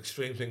sort of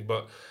extreme thing.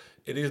 But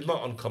it is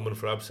not uncommon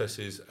for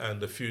abscesses,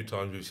 and a few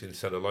times we've seen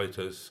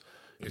cellulitis.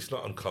 It's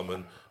not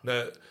uncommon.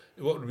 Now,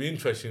 what would be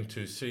interesting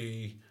to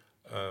see,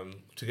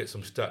 to get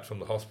some stats from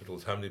the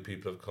hospitals, how many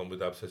people have come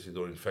with abscesses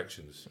or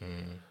infections.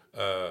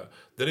 There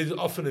is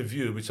often a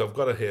view, which I've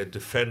got to hear,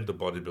 defend the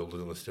bodybuilders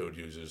and the steroid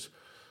users.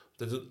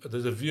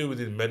 There's a view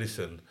within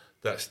medicine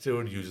that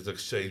steroid users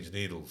exchange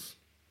needles.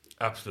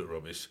 Absolute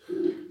rubbish.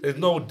 There's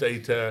no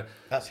data.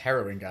 That's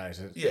heroin,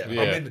 guys. Yeah,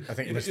 Yeah. I mean, I think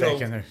you're you know,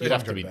 mistaken there. You'd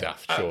have to be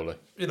daft, surely.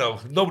 You know,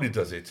 nobody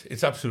does it.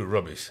 It's absolute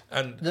rubbish.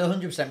 And There'll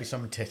 100% be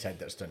some tithead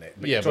that's done it.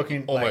 But Yeah, you're but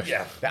talking almost.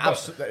 like, Yeah,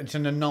 it's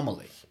an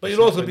anomaly. but It's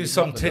you'll also not be the-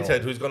 some not the norm.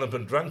 tithead who's gone up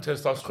and drank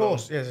testosterone. Of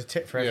course, yeah, there's a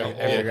tit for every, Yeah.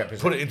 every Or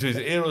episode. put it into his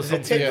ear or There's a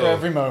something. tit for or-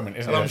 every moment,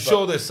 isn't And I'm there?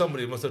 sure there's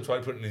somebody who must have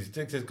tried putting in his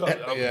dick. There's got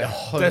Yeah.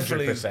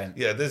 definitely. 100%.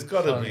 Yeah, there's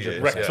got to be it.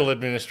 Rectal yeah.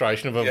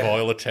 administration of a Yeah.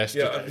 vial of test.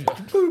 Yeah,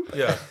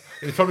 yeah.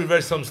 He's probably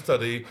read some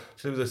study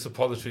to do with the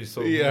suppository.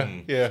 So yeah.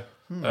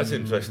 that's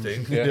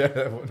interesting. Yeah.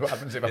 What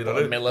happens if I You put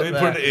know, a mill let up me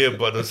put there? an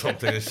earbud or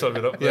something and shove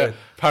it up Yeah, there.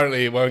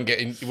 apparently it won't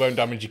it won't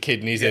damage your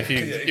kidneys if you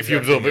yeah, if you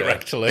exactly, absorb it yeah.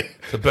 rectally.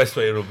 The best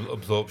way of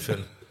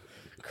absorption.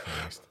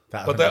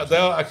 That But they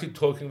are actually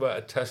talking about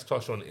a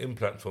testosterone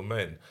implant for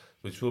men,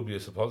 which will be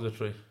a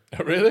suppository.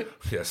 Really?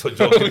 Yeah, so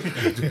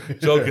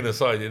joking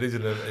aside, it is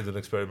in an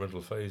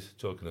experimental phase,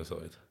 joking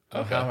aside.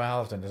 How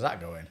often does that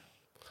go in?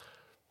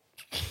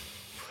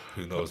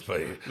 Who knows,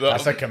 mate?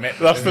 That's a commitment.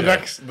 That's the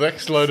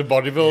next load of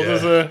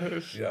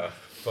bodybuilders. Yeah,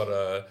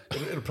 but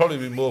it'll probably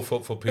be more for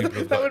people.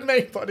 who've That got- would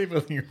make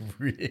bodybuilding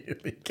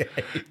really gay.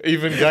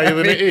 Even gayer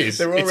than it is.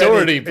 They're It's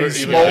already in pretty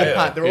small bad.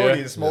 pants. They're already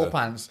Yeah. in small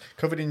pants,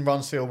 covered in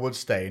Ron Seal wood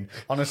stain,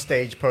 on a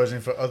stage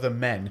posing for other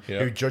men Yeah.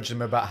 who judge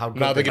them about how good.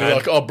 Now they're they going to be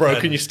like, "Oh, bro,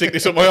 can you stick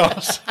this up my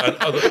ass?" and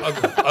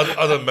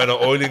other men are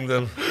oiling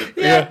them.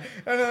 Yeah,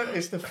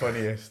 it's the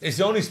funniest. It's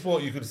the only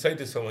sport you could say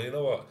to someone, you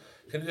know what?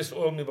 Can you just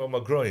oil me by my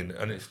groin?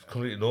 And it's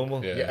completely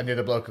normal. Yeah. Yeah, and the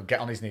other bloke would get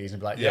on his knees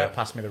and be like, Yeah. "Yeah,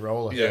 pass me the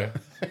roller." Yeah.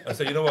 I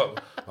say, you know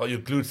what? Oh, your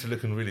glutes are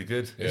looking really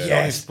good. It's the only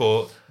Yes.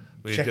 sport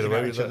where you Checking get away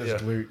out with each that. other's Yeah.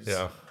 glutes.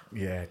 Yeah.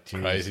 Yeah,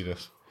 geez.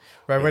 Craziness.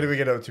 Right, where do we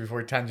get up to before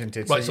we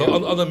tangented? Right, so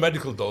you- on the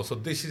medical dose, so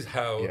this is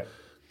how. Yeah.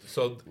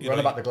 So you run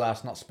know, about the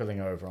glass not spilling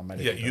over on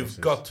medical yeah, you've doses.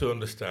 got to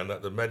understand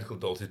that the medical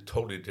dose is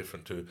totally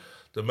different to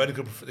the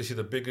medical. This is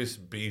the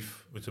biggest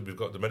beef which we've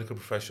got. The medical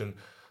profession,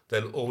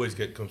 they'll always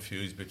get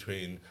confused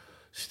between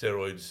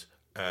steroids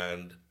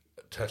and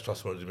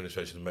testosterone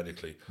administration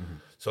medically.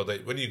 So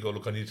when you go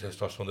look, I need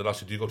testosterone. They'll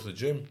ask you, do you go to the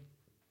gym?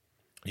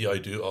 Yeah, I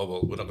do. Oh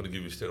well, we're not going to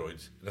give you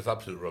steroids. That's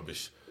absolute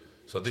rubbish.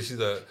 So this is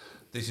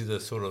a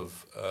sort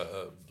of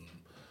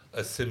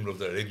a symbol of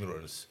their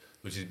ignorance,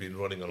 which has been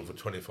running on for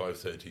 25,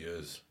 30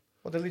 years.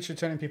 Well, they're literally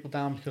turning people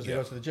down because they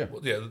go to the gym.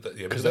 Well, yeah,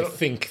 Because they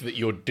think that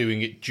you're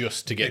doing it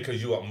just to get.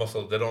 because you are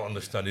muscle, they don't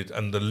understand it.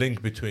 And the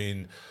link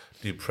between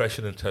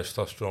depression and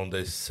testosterone,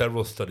 there's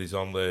several studies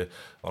on there,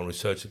 on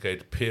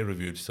ResearchGate,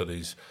 peer-reviewed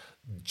studies,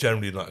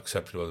 generally not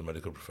accepted by the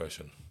medical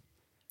profession.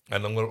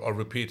 And I'll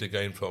repeat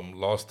again from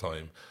last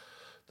time,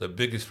 the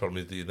biggest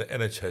problem is the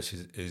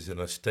NHS is in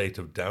a state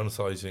of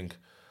downsizing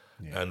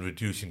and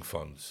reducing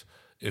funds.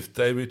 If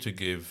they were to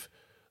give,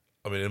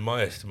 I mean, in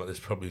my estimate, there's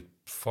probably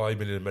 5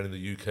 million men in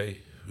the UK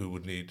who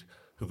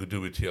could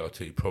do with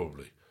TRT,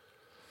 probably.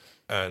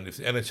 And if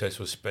the NHS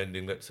was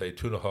spending, let's say,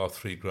 2.5,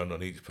 3 grand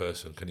on each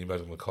person, can you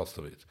imagine the cost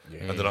of it? Yeah.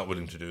 And they're not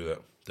willing to do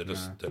that. They're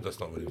just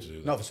not willing to do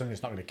that. Not for something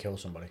that's not going to kill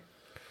somebody.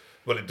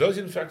 Well, it does.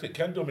 In fact, it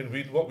can do. I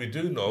mean, what we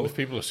do know, If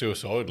people are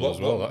suicidal what,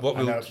 as well. what, that. what I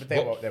we'll, know, but they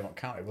what- won't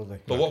count it, will they?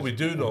 but what we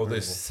do know, Unprovable.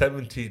 there's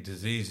 70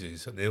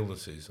 diseases and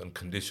illnesses and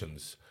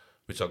conditions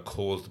which are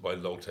caused by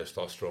low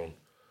testosterone.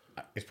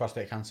 Is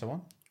prostate cancer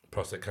one?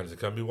 Prostate cancer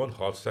can be one.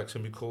 Heart attack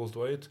can be caused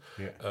by it.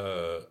 Yeah.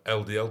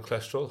 LDL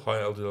cholesterol, high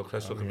LDL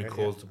cholesterol can be yeah,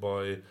 caused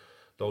by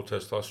low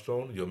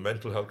testosterone. Your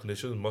mental health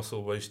conditions,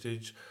 muscle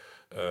wastage,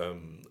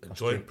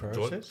 joint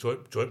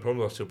Osteoporosis? joint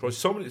problems,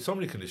 osteoporosis. So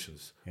many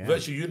conditions. Yeah.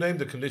 Virtually, you name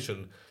the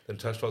condition, then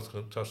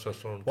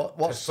testosterone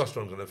What's-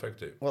 testosterone can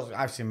affect it. Well,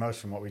 I've seen most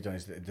from what we've done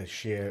is the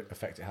sheer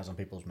effect it has on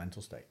people's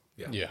mental state.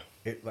 Yeah.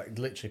 It like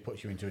literally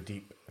puts you into a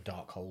deep,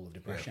 dark hole of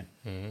depression,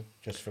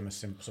 just from a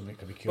simple something that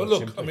could be But cured. look,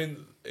 simply. I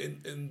mean,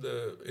 in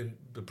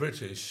the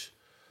British,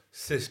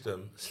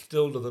 system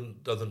still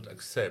doesn't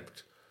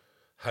accept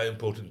how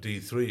important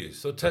D3 is.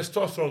 So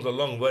testosterone's a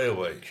long way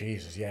away.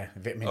 Jesus, yeah,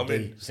 vitamin I D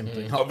mean,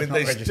 simply I not. mean, not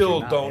they registering still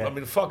that, don't. yeah. I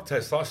mean, fuck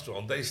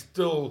testosterone. They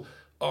still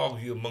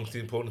argue amongst the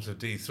importance of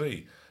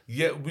D3.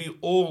 Yet we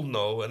all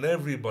know, and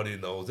everybody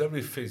knows,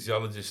 every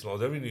physiologist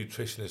knows, every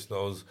nutritionist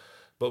knows.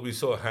 But we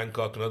saw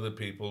Hancock and other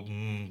people.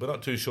 We're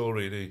not too sure,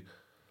 really.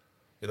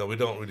 You know, we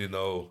don't really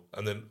know.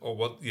 And then, oh,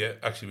 well, yeah,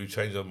 actually, we've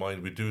changed our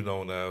mind. We do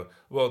know now.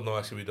 Well, no,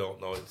 actually, we don't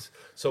know.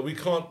 So we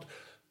can't,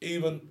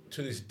 even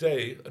to this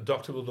day, a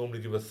doctor will normally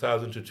give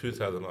 1,000 to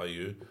 2,000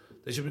 IU.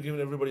 They should be giving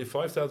everybody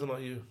 5,000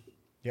 IU.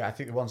 Yeah, I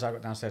think the ones I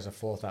got downstairs are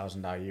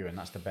 4,000 IU, and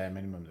that's the bare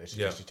minimum that they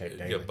suggest you take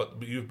daily. Yeah, but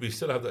we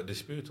still have that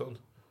dispute on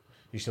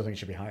You still think it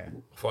should be higher?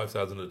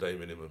 5,000 a day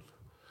minimum.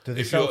 Do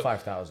they If sell you're-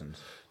 5,000?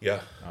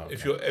 Yeah, Oh, okay.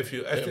 if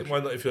you're ethnic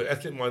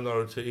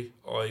minority,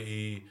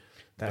 i.e.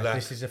 black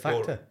This is a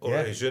factor. or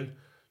yeah. Asian,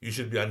 you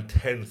should be on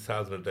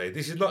 10,000 a day.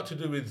 This is not to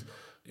do with,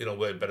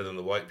 we're better than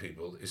the white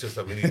people. It's just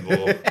that we need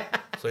more.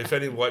 So if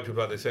any white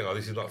people out there saying, "Oh,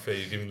 this is not fair,"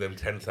 you're giving them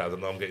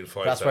 10,000, I'm getting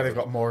 5,000. That's why they've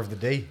got more of the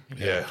D.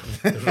 Yeah,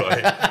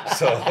 right.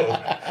 So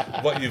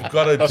what you've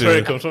got to That's do. where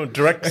it comes from.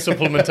 Direct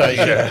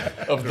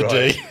supplementation of the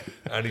Right. D.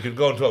 And you can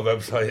go onto our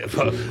website,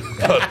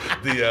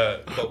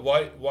 but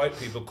white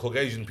people,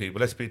 Caucasian people,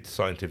 let's be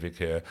scientific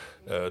here,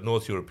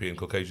 North European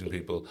Caucasian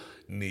people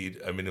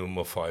need a minimum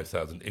of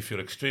 5,000. If you're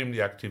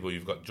extremely active or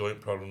you've got joint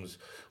problems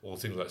or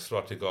things like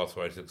psoriatic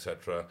arthritis,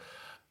 etc.,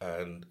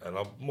 and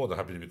I'm more than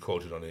happy to be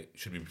quoted on it,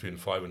 should be between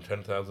 5 and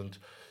 10,000.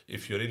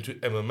 If you're into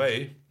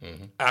MMA,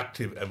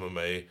 active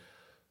MMA,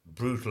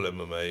 brutal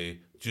MMA,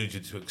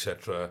 jiu-jitsu,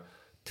 etc.,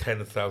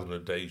 10,000 a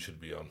day you should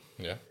be on.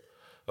 Yeah.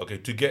 Okay,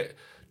 to get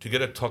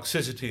a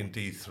toxicity in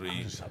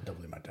D3 Just start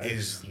doubling my dose.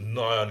 is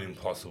nigh on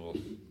impossible.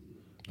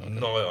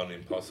 Nigh on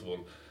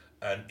impossible.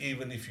 And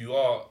even if you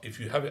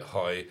have it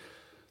high,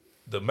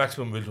 the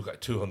maximum we'll look at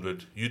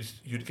 200,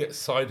 you'd get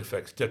side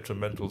effects,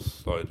 detrimental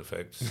side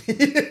effects.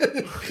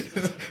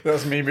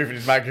 That's me moving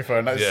his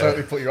microphone. That Yeah.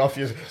 certainly put you off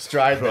your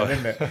stride, then,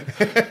 didn't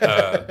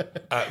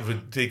it? At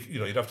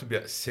you'd have to be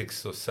at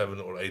 6 or 7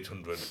 or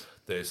 800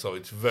 there, so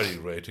it's very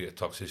rare to get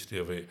toxicity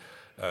of it.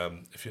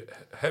 If you're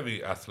a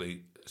heavy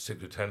athlete,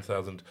 stick to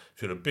 10,000.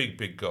 If you're a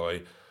big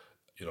guy,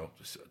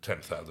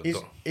 10,000.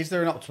 Is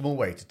there an optimal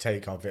way to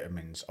take our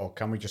vitamins, or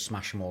can we just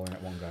smash them all in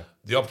at one go?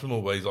 The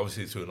optimal way is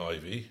obviously through an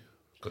IV,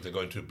 because they're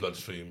going to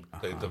bloodstream.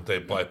 They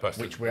bypass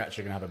Which we're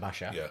actually going to have a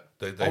bash at. Yeah,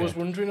 I was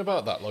wondering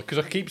about that, like,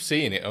 because I keep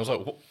seeing it. I was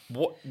like,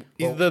 what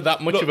is there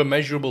that much of a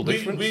measurable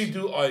difference? We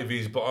do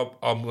IVs, but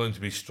I'm going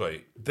to be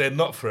straight. They're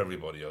not for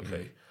everybody,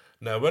 okay?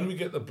 Now, when we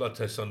get the blood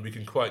test on, we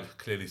can quite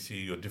clearly see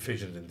you're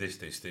deficient in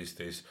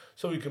this,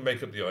 so we can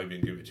make up the IV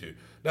and give it to you.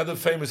 Now, the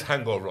famous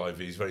hangover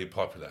IV is very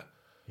popular.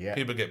 Yeah.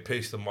 People get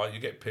pissed, you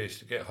get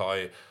pissed, you get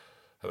high,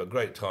 have a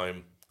great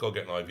time, go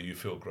get an IV, you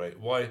feel great.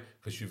 Why?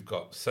 Because you've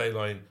got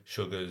saline,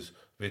 sugars,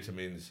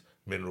 vitamins,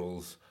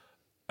 minerals,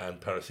 and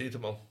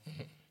paracetamol.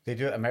 They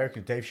do it.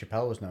 American Dave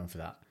Chappelle was known for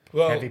that.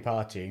 Well- Heavy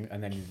partying,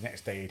 and then the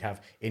next day he'd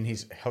have in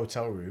his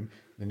hotel room,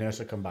 the nurse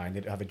would come by and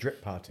they'd have a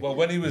drip party. Well,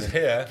 when he was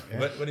here,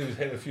 when he was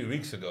here a few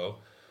weeks ago,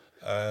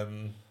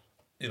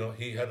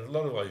 he had a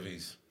lot of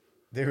IVs.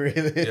 They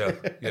really. Yeah,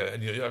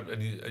 and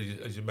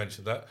as you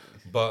mentioned that.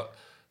 But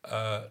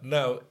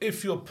now,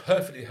 if you're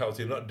perfectly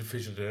healthy, not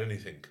deficient in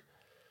anything,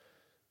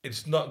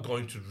 it's not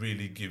going to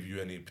really give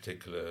you any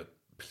particular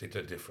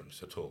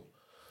difference at all.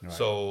 Right.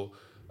 So,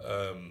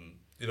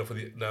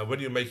 now when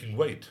you're making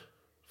weight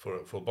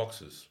for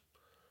boxers,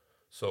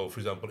 so for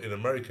example, in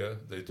America,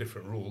 there's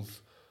different rules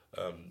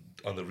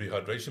on the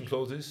rehydration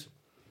clauses.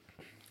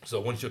 So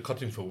once you're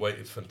cutting for weight,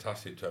 it's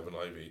fantastic to have an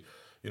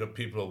IV.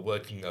 People are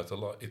working out a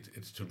lot.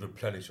 It's to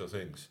replenish your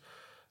things,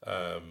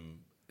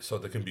 so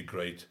they can be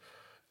great.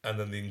 And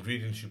then the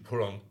ingredients you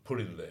put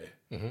in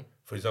there,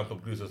 for example,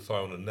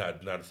 glutathione and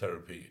NAD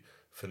therapy,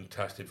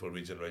 fantastic for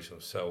regeneration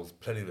of cells.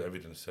 Plenty of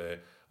evidence there.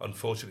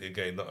 Unfortunately,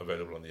 again, not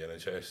available on the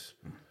NHS.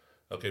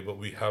 Okay, but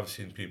we have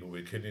seen people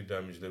with kidney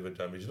damage, liver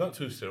damage, not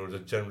through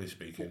steroids, generally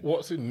speaking.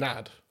 What's in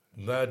NAD?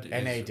 NAD is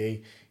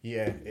NAD,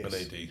 yeah.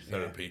 NAD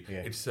therapy. Yeah.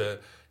 It's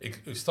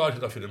it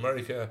started off in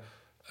America.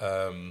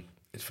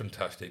 It's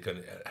fantastic and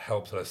it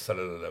helps at a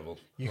cellular level.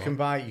 You can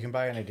buy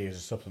NAD as a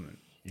supplement.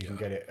 You can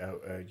get it.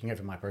 You can get it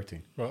from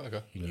MyProtein. Right,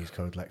 okay. You can use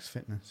code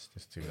LexFitness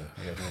just to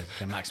get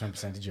the maximum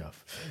percentage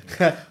off.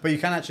 But you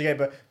can actually get.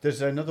 But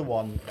there's another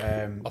one.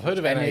 I've heard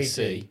of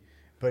NAC.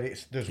 But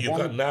there's You've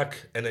one. got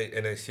NAC,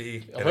 NAC.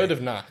 I've heard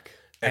of NAC.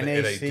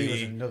 NAC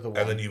was another one.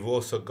 And then you've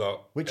also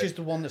got Which is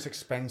the one that's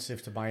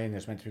expensive to buy in?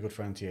 That's meant to be good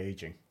for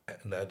anti-aging.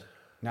 NAD.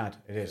 NAD.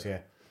 It is. Yeah.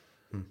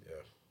 Yeah.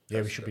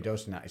 Yeah, we should be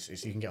dosing that.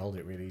 It's you can get hold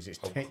of it really easy. It's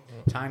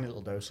tiny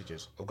little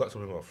dosages. I've got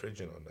some in my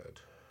fridge on NAD.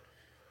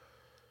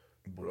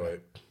 Right.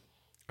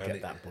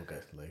 Get that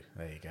bugger, Lou.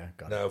 There you go.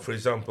 Got it. Now, for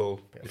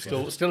example,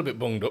 Still a bit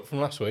bunged up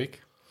from last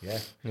week. Yeah.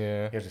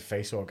 Yeah. He had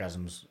face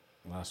orgasms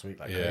last week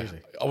like Yeah. crazy.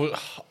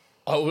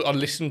 I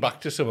listened back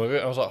to some of it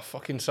and I was like,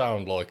 fucking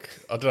sound like,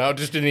 I don't know, it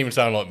just didn't even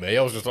sound like me.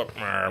 I was just like,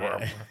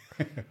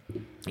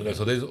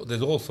 so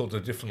there's all sorts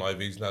of different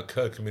IVs. Now,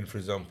 curcumin, for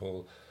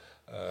example,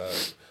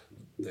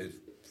 there's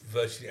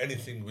virtually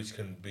anything which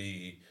can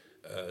be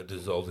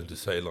dissolved into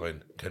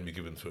saline can be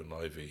given through an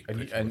IV.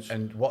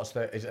 And what's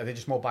are they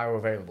just more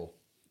bioavailable?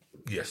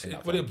 Yes,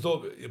 when it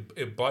absorbs,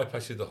 it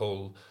bypasses the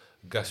whole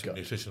gastric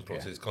nutrition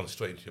process. It's gone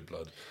straight into your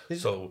blood.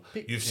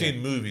 You've seen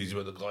movies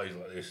where the guy's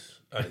like this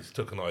and he's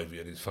took an IV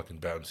and he's fucking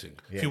bouncing.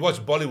 Yeah. If you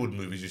watch Bollywood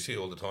movies, you see it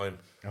all the time.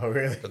 Oh,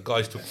 really? The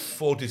guys took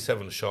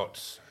 47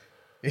 shots,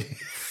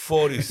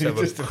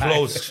 47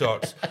 close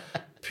shots,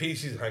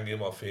 pieces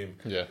hanging off him.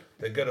 Yeah.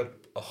 They get a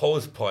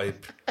hose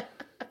pipe,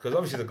 because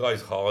obviously the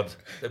guy's hard.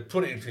 They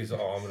put it into his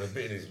arm and a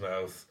bit in his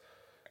mouth.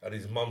 And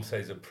his mum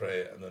says a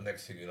prayer, and the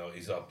next thing you know,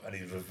 he's up and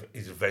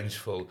he's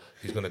vengeful.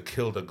 He's going to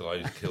kill the guy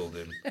who's killed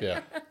him.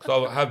 Yeah.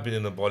 So I have been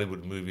in a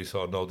Bollywood movie,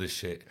 so I know this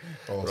shit.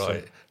 Awesome.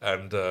 Right.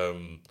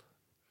 And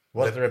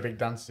was there a big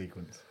dance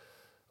sequence?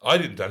 I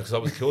didn't dance because I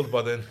was killed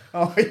by then.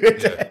 Oh, you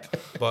did.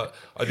 But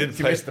I did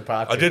play. Missed the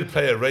party. I did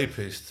play a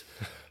rapist.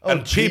 Oh,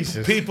 and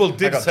people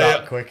did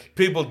say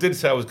people did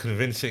say I was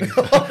convincing.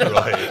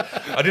 Right.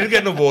 I didn't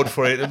get an award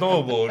for it. There's no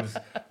awards.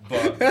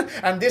 But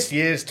and this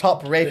year's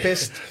top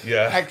rapist.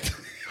 Yeah.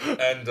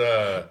 And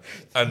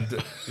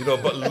you know,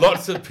 but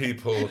lots of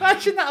people.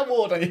 Imagine that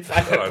award on your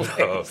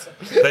fireplace.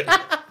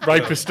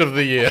 Rapist of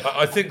the year.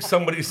 I think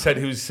somebody said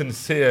he was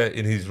sincere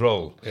in his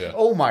role. Yeah.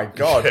 Oh my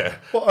God! Yeah.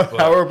 What a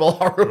horrible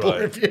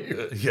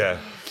review. Yeah,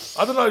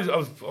 I don't know. I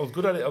was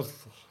good at it. I was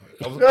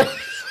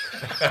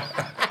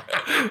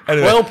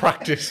anyway. Well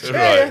practiced.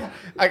 Right.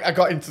 I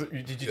got into.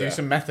 Did you do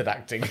some method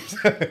acting?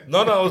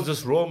 No, I was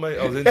just raw, mate.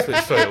 I was into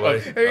it straight away.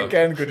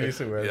 Again, good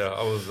use of words. Yeah,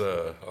 I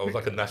was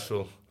like a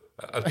natural.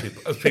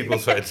 As people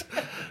said.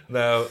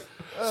 Now,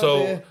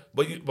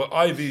 but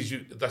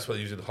IVs, that's what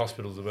they use in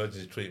hospitals,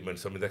 emergency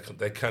treatments. I mean,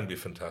 they can be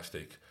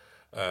fantastic,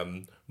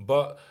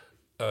 but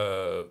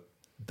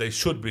they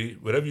should be,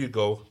 wherever you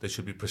go, they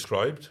should be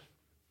prescribed.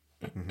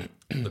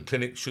 The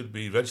clinic should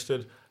be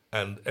registered,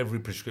 and every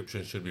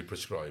prescription should be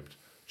prescribed.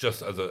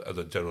 Just as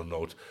a general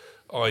note,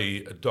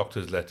 i.e., a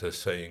doctor's letter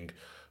saying,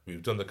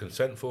 we've done the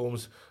consent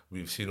forms,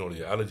 we've seen all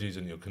your allergies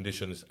and your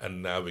conditions,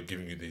 and now we're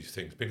giving you these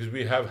things. Because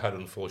we have had,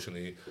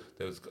 unfortunately,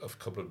 there was a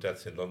couple of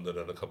deaths in London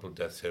and a couple of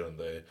deaths here and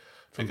there.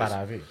 From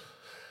bad IVs?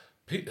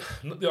 The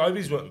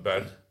IVs weren't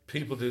bad.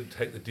 People didn't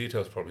take the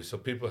details properly, so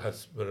people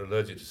were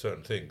allergic to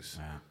certain things.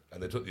 Yeah.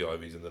 And they took the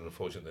IVs, and then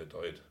unfortunately they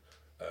died.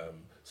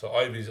 So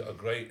IVs are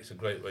great. It's a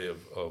great way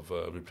of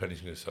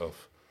replenishing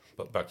yourself.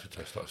 But back to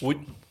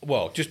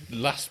testosterone. Just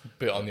last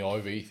bit on the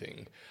IV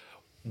thing.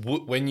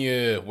 When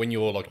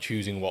you're like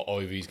choosing what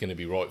IV is going to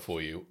be right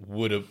for you,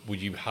 would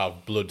you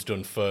have bloods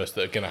done first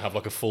that are going to have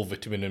like a full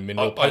vitamin and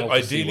mineral panel?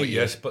 Ideally,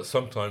 yes, but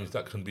sometimes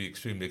that can be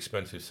extremely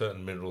expensive.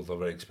 Certain minerals are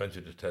very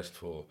expensive to test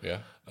for. Yeah.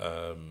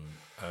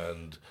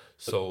 And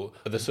so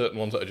are there certain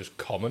ones that are just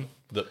common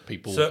that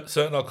people?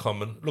 Certain are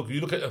common. Look,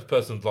 you look at a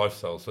person's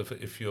lifestyle. So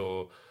if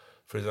you're,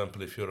 for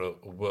example, if you're a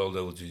world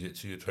level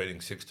jiu-jitsu, you're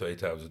training 6 to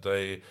 8 hours a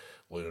day,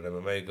 or you're an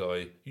MMA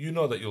guy, you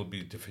know that you'll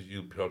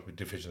probably be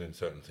deficient in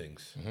certain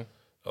things. Mm-hmm.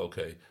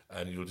 Okay,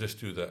 and you'll just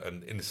do that.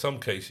 And in some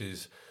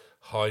cases,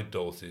 high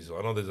doses.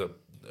 I know there's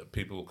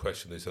people will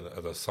question this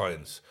as a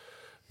science,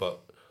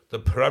 but the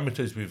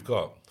parameters we've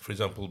got, for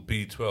example,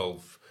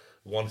 B12,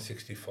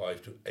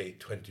 165 to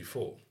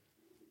 824,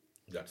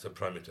 that's a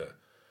parameter.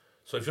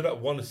 So if you're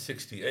at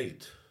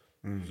 168,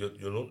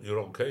 you're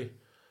okay.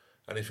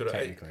 And if you're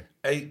at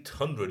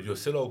 800, you're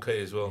still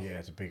okay as well. Yeah,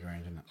 it's a big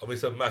range, isn't it? I mean,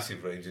 it's a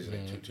massive range, isn't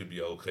it, to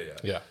be okay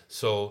at? Yeah.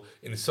 So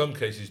in some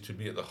cases, to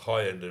be at the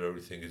high end of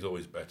everything is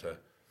always better.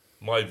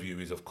 My view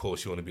is, of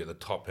course, you want to be at the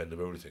top end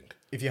of everything.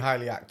 If you're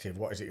highly active,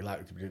 what is it you're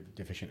likely to be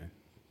deficient in?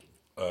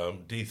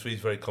 D3 is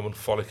very common.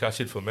 Folic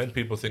acid for men.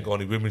 People think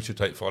only women should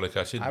take folic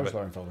acid. I was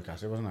low in folic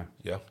acid, wasn't I?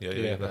 Yeah.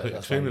 That's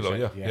extremely low.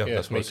 Yeah,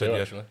 that's what I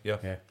said. Actually.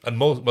 Yeah.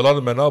 And a lot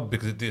of men are,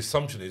 because the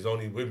assumption is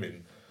only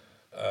women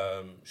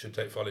should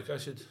take folic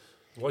acid.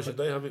 Why should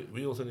they have it?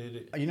 We also need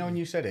it. You know, when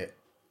you said it,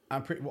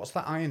 what's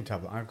that iron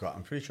tablet I've got?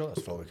 I'm pretty sure that's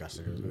folic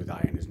acid with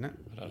iron, isn't it?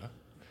 I don't know.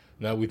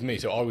 No, with me,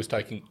 so I was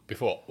taking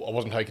before. I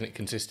wasn't taking it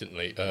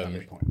consistently.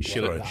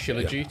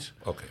 Shilajit.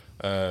 Okay.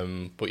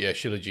 But yeah,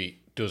 Shilajit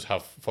does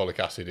have folic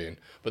acid in.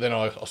 But then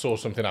I saw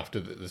something after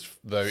that.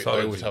 They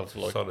always have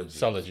like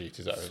Salajit.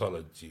 Is that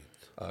Salajit?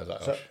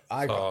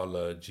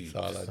 Salajit.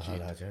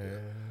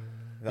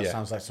 That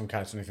sounds like some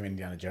kind of something from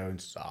Indiana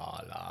Jones.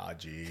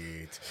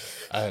 Salajit.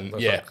 And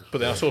but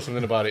then I saw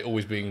something about it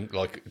always being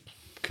like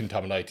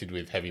contaminated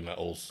with heavy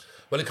metals.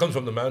 Well, it comes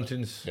from the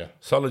mountains. Yeah.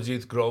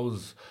 Salajit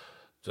grows.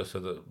 Just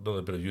as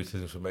another bit of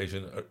useless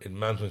information, in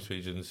mountainous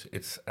regions,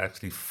 it's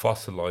actually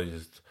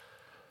fossilized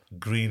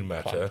green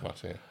matter,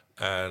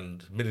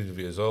 and millions of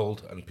years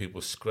old, and people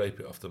scrape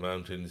it off the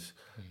mountains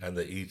and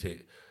they eat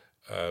it.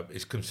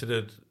 It's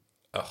considered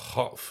a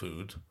hot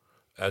food,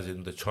 as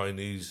in the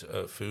Chinese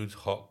foods,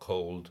 hot,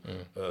 cold,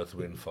 earth,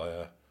 wind,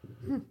 fire.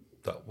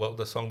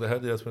 The song they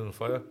had, the Earth, Wind and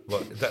Fire.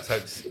 Well, that's how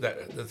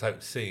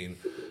it's seen.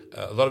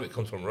 A lot of it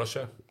comes from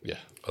Russia. Yeah,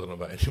 I don't know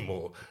about it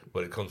anymore,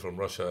 but it comes from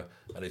Russia,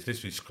 and it's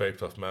literally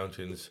scraped off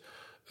mountains,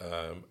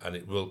 and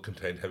it will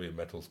contain heavy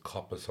metals,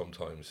 copper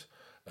sometimes,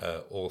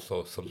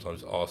 also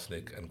sometimes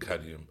arsenic and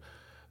cadmium.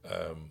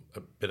 a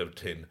bit of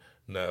tin.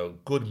 Now,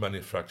 good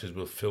manufacturers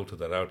will filter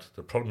that out.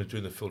 The problem is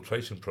during the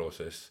filtration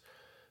process,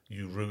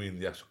 you ruin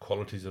the actual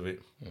qualities of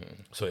it.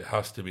 So it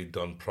has to be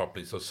done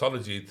properly. So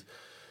Solid,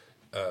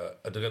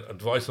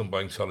 advice on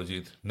buying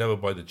Solid, never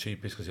buy the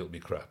cheapest because it'll be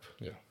crap.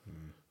 Yeah.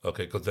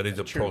 Okay, because there is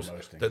a true in process.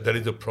 most things. There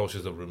is a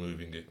process of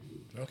removing it.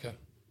 Okay.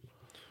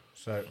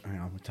 So, hang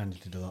on, we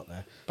tended to do that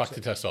there. Back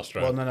to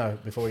testosterone. Well, no.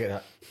 Before we get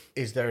that,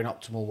 is there an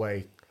optimal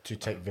way to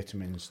take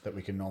vitamins that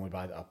we can normally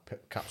buy that are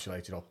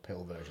capsulated or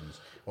pill versions,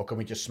 or can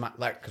we just smash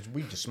because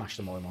we just smash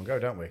them all in one go,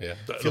 don't we? Yeah.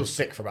 Feel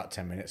sick for about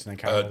 10 minutes and then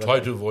carry on with Try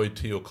it. to avoid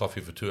tea or coffee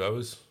for 2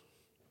 hours,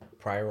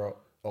 Prior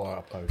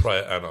or post.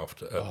 prior and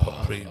after.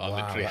 Pre. I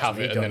literally that's have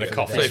me it and then a going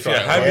coffee for the So day. if you're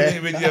straight away. having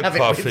it with your Have it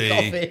with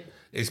coffee,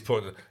 it's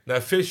pointless. Now,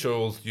 fish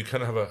oils you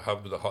can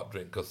have with a hot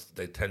drink because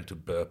they tend to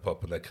burp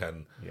up and they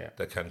can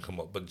come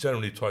up. But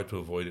generally, try to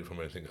avoid it from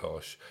anything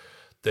harsh.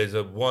 There's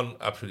one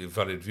absolutely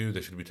valid view: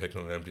 they should be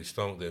taken on an empty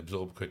stomach. They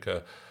absorb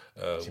quicker.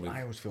 See,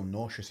 I always feel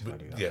nauseous if I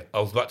do that. Yeah, I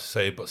was about to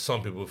say, but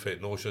some people feel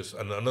nauseous.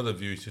 And another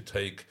view is to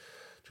drink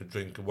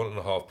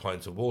 1.5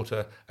 pints of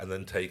water and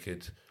then take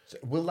it. So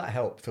will that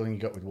help filling your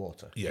gut with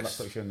water? Yes. That's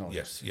what you feel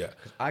nauseous. Yes,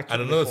 yeah. I took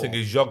And another before. thing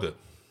is yogurt.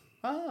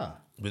 Ah,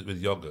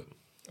 With yogurt.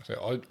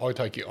 So I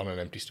take it on an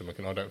empty stomach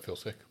and I don't feel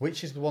sick.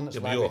 which is the one that's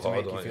Yeah, but likely you're to make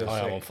hard, you aren't feel you? I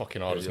am sick? on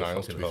fucking hard as you're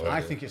nails, to fucking be hard. fair.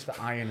 I think it's the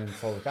iron and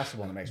folic acid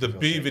one that makes The me feel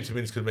B sick.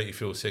 vitamins can make you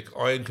feel sick.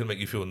 Iron can make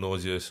you feel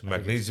nauseous.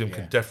 Magnesium yeah.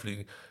 can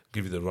definitely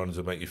give you the runs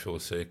and make you feel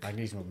sick.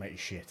 Magnesium will make you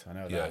shit. I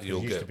know Yeah, that. 'Cause you'll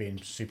it used to get- be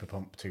in Super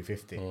Pump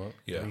 250.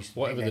 Yeah. We used to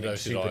Whatever the nickname it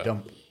dosage Super I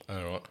Dump. All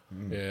right.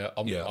 Yeah.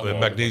 I'm, Yeah, I'm I mean, all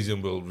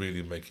magnesium will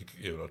really make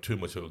you, too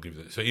much it will give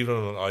you that. So even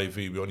on an IV,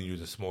 we only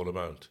use a small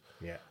amount.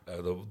 Yeah.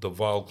 The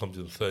vial comes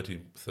in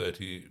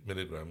 30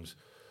 milligrams.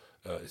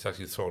 It's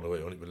actually thrown away.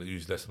 Only will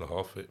use less than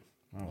half of it.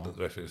 The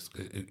rest is,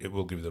 it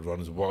will give you the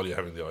runs while you're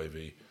having the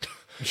IV.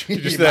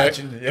 just there,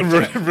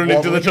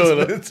 running to the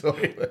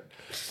toilet.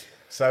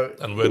 So,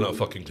 And we're not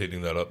fucking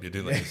cleaning that up. You're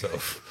doing that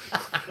yourself.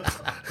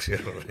 You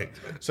know what I mean?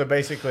 so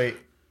basically,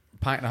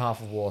 pint and a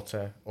half of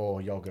water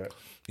or yogurt,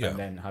 Yeah. and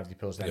then have your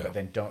pills then, Yeah. but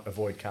then don't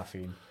avoid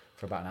caffeine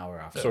for about an hour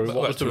after. Sorry, But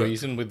what was that's the right.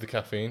 reason with the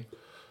caffeine?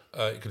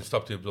 It can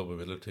stop the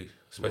absorbability,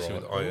 especially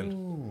with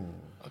iron.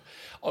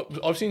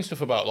 I've seen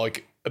stuff about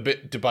like a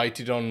bit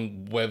debated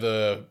on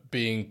whether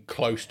being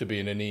close to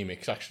being anemic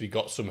has actually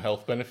got some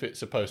health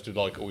benefits opposed to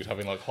like always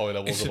having like high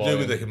levels It's of to do iron.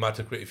 with the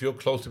hematocrit. If you're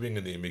close to being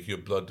anemic, your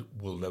blood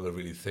will never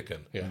really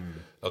thicken. Yeah.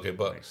 Okay,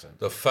 but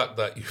the fact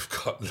that you've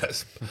got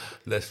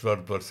less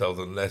red blood cells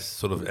and less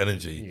sort of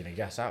energy, You're going to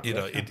gas out. you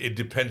know, right? it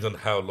depends on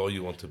how low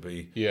you want to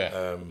be.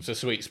 Yeah, it's a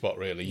sweet spot,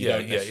 really. You Yeah,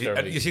 don't yeah. necessarily...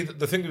 And you see,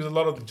 the thing with a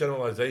lot of the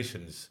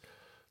generalizations,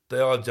 they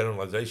are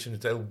generalizations.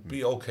 They'll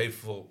be okay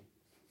for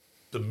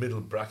the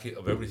middle bracket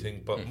of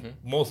everything, but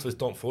most of us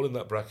don't fall in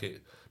that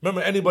bracket.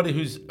 Remember, anybody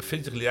who's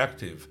physically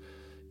active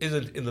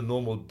isn't in the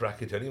normal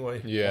bracket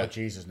anyway. Yeah, Oh,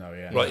 Jesus, no,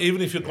 yeah. Right,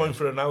 even if you're going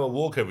for an hour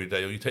walk every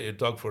day, or you take your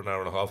dog for an hour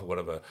and a half or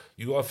whatever,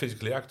 you are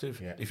physically active.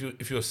 Yeah.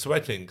 If you're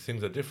sweating,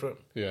 things are different.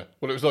 yeah.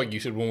 Well, it was like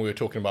you said when we were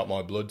talking about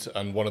my bloods,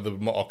 and one of the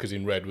markers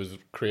in red was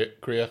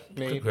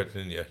creatinine.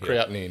 Creatinine, yeah.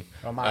 Creatinine,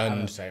 Oh, mine- I'm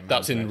and the same,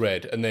 that's mine's in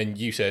red. And then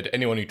you said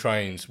anyone who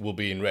trains will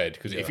be in red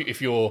because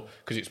if you're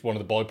because it's one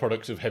of the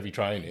byproducts of heavy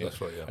training.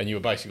 That's right, yeah. And you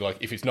were basically like,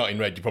 if it's not in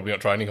red, you're probably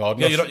not training hard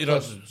Yeah, enough. you're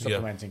not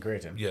Supplementing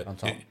creatine yeah, on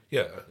top.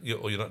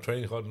 or you're not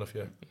training hard enough,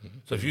 yeah.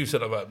 So if you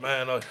said about,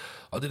 man,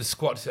 I did a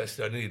squat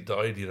yesterday, I nearly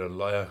died, you're a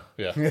liar.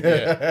 Yeah,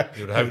 yeah.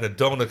 You're having a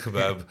doner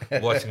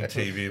kebab, watching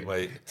TV,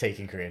 mate.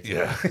 Taking creatine.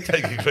 Yeah,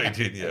 taking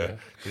creatine, yeah.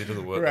 It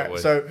doesn't work that way. Right,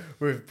 so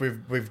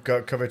we've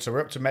got covered. So we're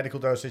up to medical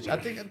dosage. I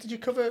think did you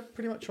cover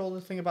pretty much all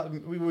the thing about?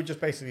 We were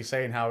just basically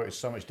saying how it's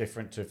so much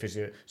different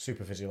to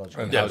super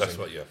physiological. And yeah, housing. that's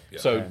right,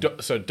 yeah.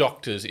 So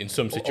doctors in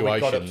some Or we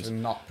got up situations, to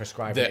not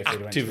prescribing they're it if they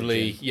went to the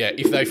actively gym.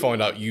 if they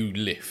find out you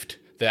lift,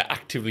 they're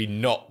actively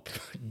not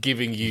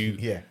giving you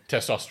Yeah.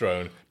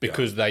 testosterone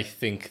because they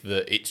think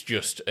that it's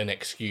just an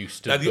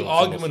excuse to Now, the build some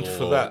argument muscle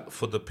for or- that,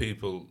 for the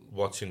people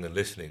watching and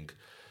listening,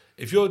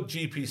 if your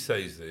GP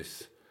says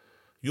this,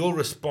 your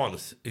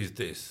response is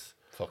this.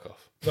 Fuck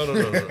off. No,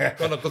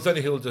 because then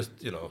he'll just,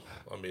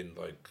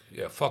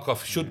 fuck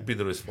off should be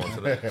the response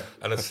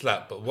and a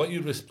slap. But what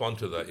you respond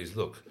to that is,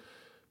 look,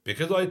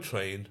 because I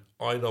train,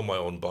 I know my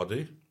own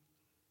body,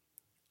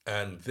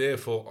 and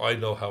therefore I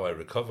know how I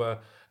recover,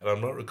 and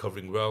I'm not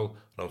recovering well,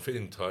 and I'm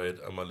feeling tired,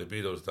 and my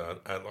libido's down,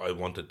 and I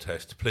want a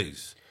test,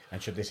 please.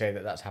 And should they say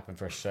that that's happened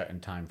for a certain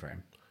time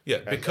frame? Yeah,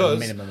 A because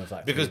minimum of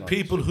like 3 because months.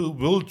 people who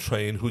will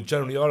train, who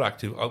generally are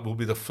active, will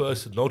be the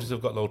first to notice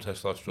they've got low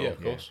testosterone. Yeah,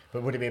 of course.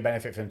 But would it be a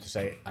benefit for them to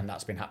say, and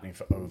that's been happening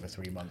for over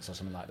 3 months or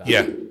something like that?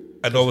 Yeah,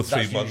 and over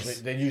That's 3 months.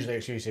 Usually, the usually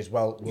excuse is,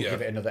 well, we'll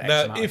give it another X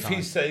Now, amount if of time.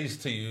 he says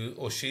to you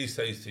or she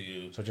says to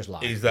you, So just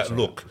lie. is that Say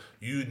look,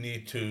 you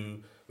need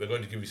to. We're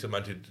going to give you some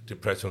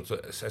antidepressants to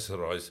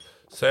SSRIs.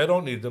 Say I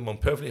don't need them. I'm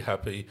perfectly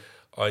happy.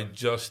 I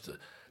just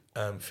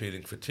am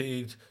feeling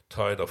fatigued,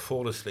 tired. I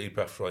fall asleep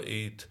after I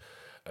eat.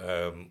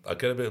 I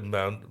get a bit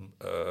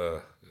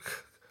I'm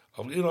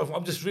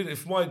just really.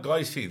 If my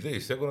guys see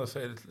this, they're going to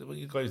say, "What are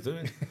you guys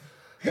doing?"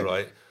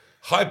 Right?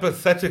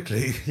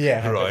 hypothetically,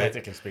 Yeah, right?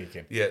 hypothetically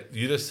speaking. Yeah,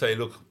 you just say,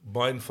 look,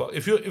 mind fog.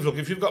 If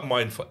you've got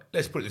mind fog,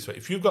 let's put it this way: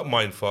 if you've got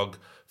mind fog,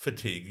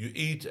 fatigue, you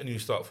eat and you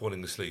start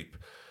falling asleep.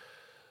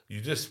 You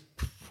just,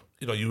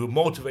 you were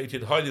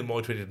motivated, highly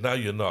motivated. Now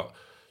you're not.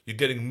 You're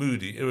getting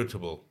moody,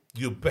 irritable.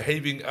 You're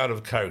behaving out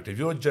of character. If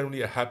you're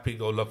generally a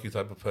happy-go-lucky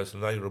type of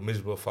person, now you're a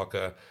miserable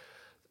fucker.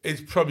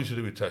 It's probably to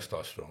do with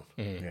testosterone.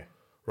 Yeah.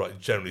 Right,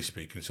 generally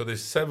speaking. So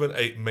there's 7,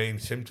 8 main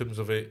symptoms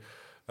of it.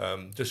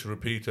 Just to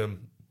repeat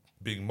them: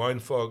 being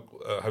mind fog,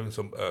 having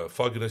some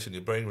fogginess in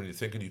your brain when you're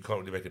thinking, you can't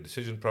really make a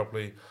decision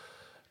properly.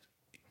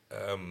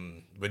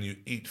 When you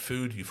eat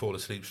food, you fall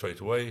asleep straight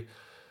away.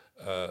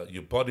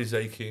 Your body's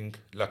aching,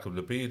 lack of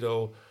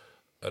libido,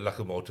 a lack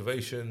of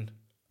motivation,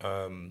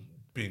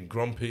 being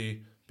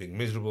grumpy, being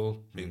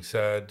miserable, being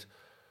sad,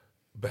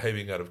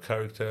 behaving out of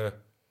character,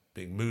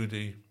 being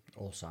moody.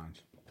 All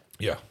signs.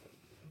 Yeah.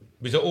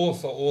 These are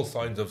also all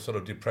signs of sort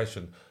of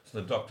depression. So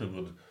the doctor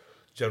would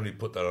generally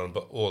put that on,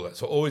 but all that.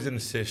 So always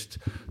insist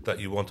that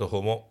you want a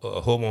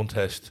hormone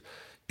test.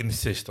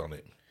 Insist on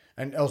it.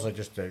 And also,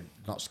 just to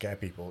not scare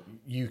people,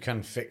 you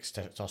can fix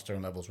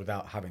testosterone levels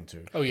without having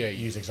to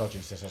use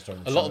exogenous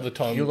testosterone. A lot of the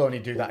time... You'll only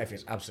do that if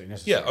it's absolutely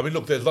necessary. Yeah, I mean,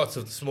 look, there's lots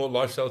of small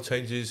lifestyle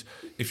changes.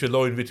 If you're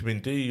low in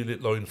vitamin D, you're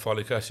low in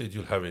folic acid,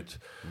 you'll have it.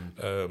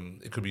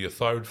 It could be your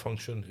thyroid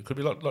function. It could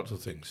be lots of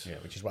things. Yeah,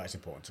 which is why it's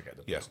important to get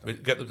the blood. Yeah,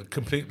 stuff. get the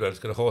complete bloods,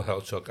 get a whole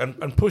health check,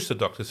 and push the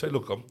doctor. Say,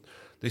 look,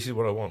 this is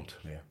what I want.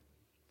 Yeah.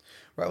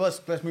 Right,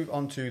 let's move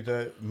on to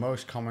the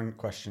most common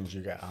questions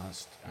you get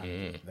asked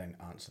and then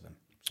answer them.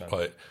 So,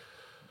 Right.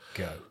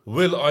 go.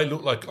 Will I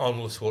look like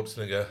Arnold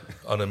Schwarzenegger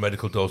on a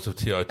medical dose of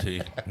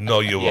TRT? No,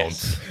 you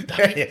won't.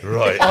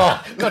 Right.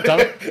 Oh, God damn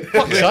it.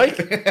 Fuck's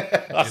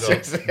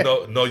sake.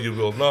 No, you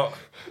will not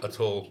at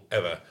all,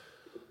 ever.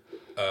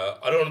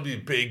 I don't want to be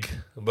big,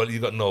 but you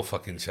got no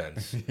fucking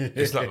chance.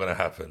 It's not going to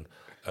happen.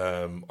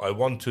 I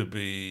want to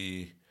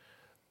be...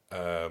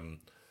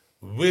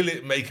 will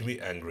it make me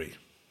angry?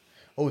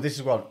 Oh, this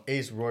is one.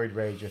 Is roid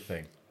rage a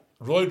thing?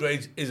 Roid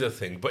rage is a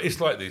thing, but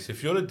it's like this.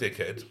 If you're a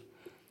dickhead,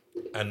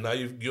 and now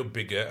you're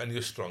bigger and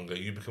you're stronger,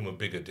 you become a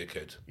bigger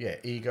dickhead. Yeah,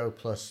 ego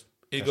plus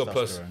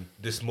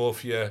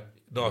dysmorphia,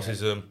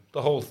 narcissism,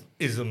 the whole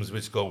isms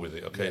which go with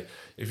it, okay?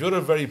 If you're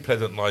a very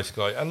pleasant, nice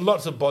guy, and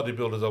lots of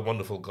bodybuilders are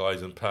wonderful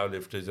guys and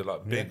powerlifters, they're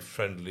like big,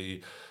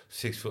 friendly,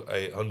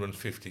 6'8",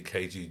 150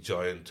 kg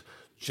giant,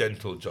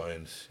 gentle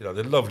giants.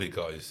 They're lovely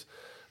guys.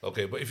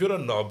 Okay, but if you're a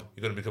knob,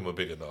 you're going to become a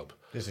bigger knob.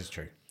 This is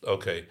true.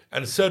 Okay,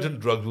 and certain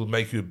drugs will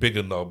make you a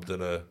bigger knob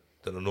than a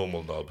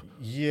normal knob.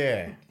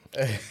 Yeah.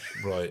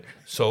 Right.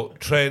 So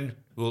tren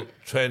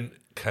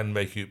can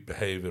make you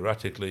behave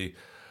erratically.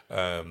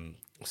 Why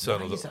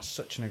is that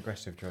such an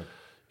aggressive drug?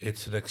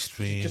 It's an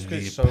extremely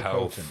it's so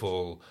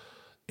powerful. Potent.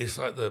 It's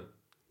like the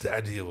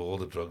daddy of all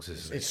the drugs,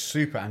 isn't it? It's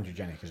super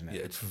androgenic, isn't it?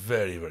 Yeah, it's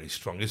very, very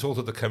strong. It's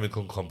also the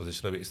chemical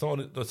composition of it. It's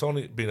not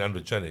only being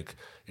androgenic,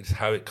 it's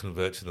how it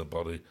converts in the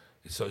body.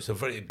 It's a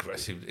very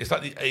aggressive... It's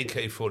like the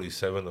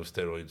AK-47 of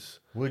steroids.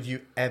 Would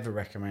you ever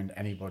recommend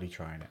anybody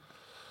trying it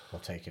or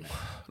taking it?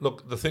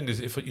 Look, the thing is,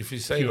 if you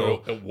say You're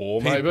no... at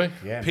war, maybe?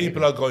 Yeah,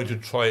 people are going to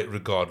try it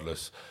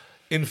regardless.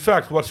 In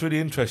fact, what's really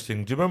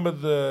interesting, do you remember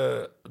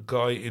the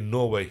guy in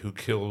Norway who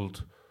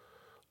killed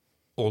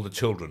all the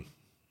children?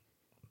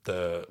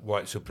 The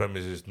white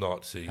supremacist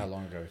Nazi. How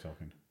long ago are we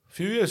talking? A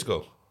few years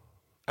ago.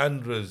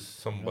 Andres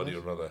somebody or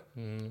another.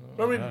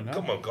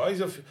 Come on,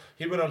 guys.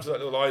 He went onto that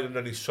little island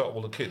and he shot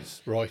all the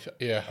kids. Right,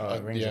 yeah.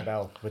 It rings a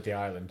bell with the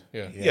island.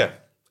 Yeah. Yeah.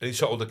 And he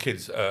shot all the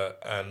kids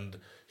and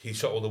he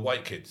shot all the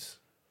white kids.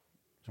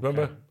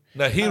 Remember? Okay.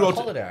 Now, he wrote...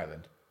 Holiday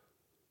Island?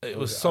 It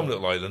was some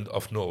little island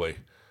off Norway.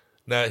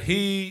 Now,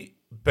 he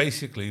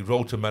basically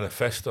wrote a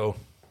manifesto.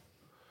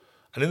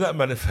 And in that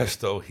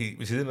manifesto, which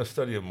is in a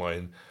study of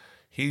mine,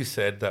 he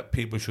said that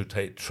people should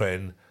take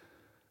tren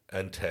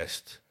and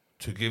test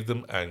to give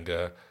them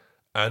anger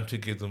and to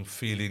give them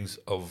feelings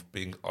of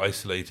being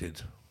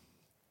isolated.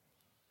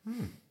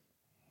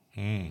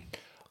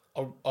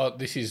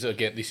 This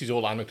is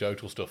all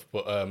anecdotal stuff,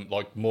 but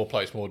like More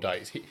Plates, More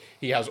Dates,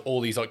 he has all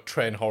these like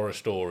Tren horror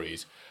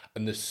stories,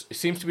 and this it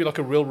seems to be like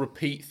a real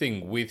repeat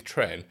thing with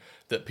Tren,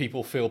 that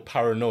people feel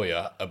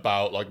paranoia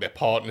about like their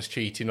partners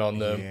cheating on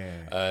them,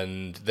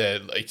 and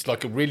it's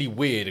like a really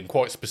weird and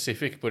quite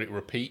specific, but it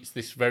repeats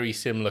this very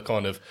similar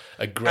kind of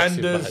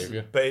aggressive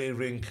behaviour.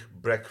 Behring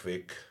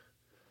Breivik,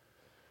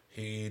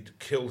 he'd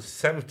killed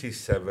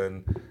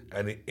 77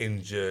 and he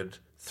injured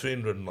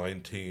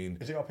 319.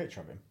 Has it got a picture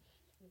of him?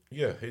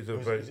 Yeah, he's a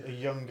very... Is it a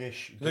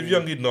youngish... He's a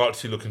youngy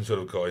Nazi-looking sort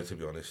of guy, to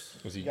be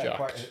honest. Was he Yeah,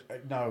 jacked?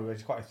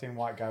 he's quite a thin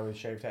white guy with a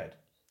shaved head.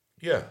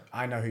 Yeah.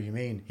 I know who you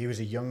mean. He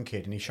was a young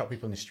kid and he shot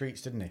people in the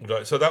streets, didn't he?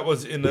 Right, so that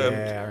was in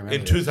remember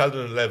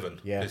 2011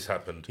 Yeah. this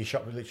happened. He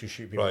literally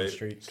shoot people in the Right.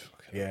 streets.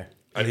 Yeah.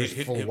 And he was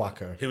full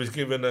wacko. He was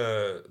given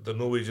the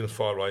Norwegian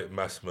far-right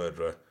mass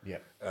murderer. Yeah.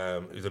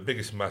 It was the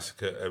biggest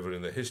massacre ever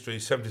in the history.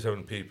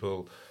 77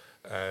 people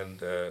and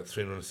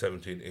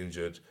 317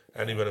 injured.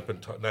 And he went up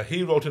and... Now,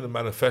 he wrote in a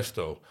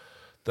manifesto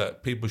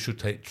that people should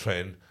take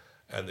tren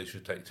and they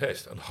should take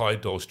tests and high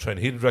dose train.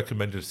 He'd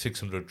recommended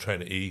 600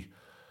 train E.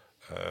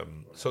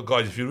 So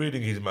guys, if you're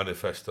reading his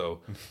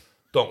manifesto,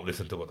 don't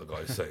listen to what the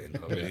guy's saying.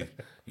 I mean,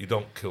 you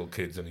don't kill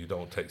kids and you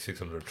don't take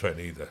 600 train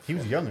either. He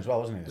was young as well,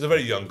 wasn't he? He's a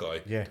very young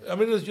guy. Yeah. I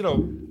mean, there's, you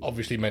know,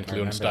 Obviously mentally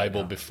remember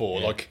unstable that.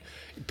 before. Like,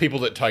 people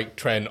that take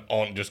Tren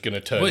aren't just going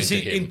to turn well, into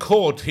see, him. in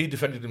court, he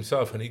defended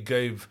himself and he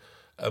gave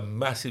a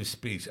massive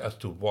speech as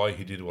to why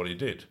he did what he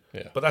did.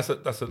 Yeah. But that's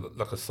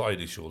like a side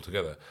issue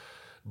altogether.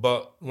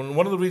 But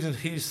one of the reasons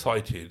he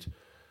cited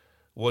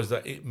was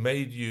that it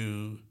made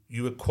you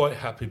were quite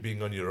happy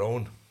being on your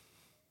own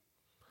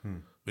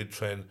with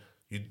Tren.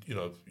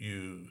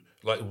 You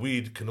like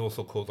weed can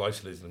also cause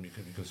isolation. You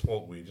can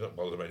smoke weed. You're not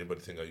bothered about anybody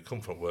thinking, oh, you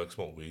come from work,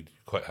 smoke weed.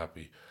 You're quite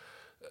happy.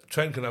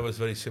 Tren can have a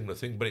very similar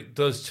thing, but it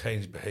does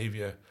change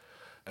behaviour.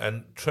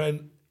 And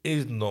Tren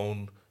is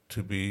known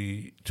to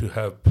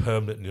have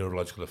permanent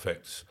neurological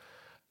effects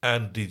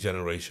and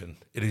degeneration.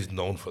 It is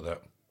known for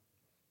that.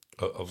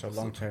 So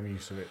long-term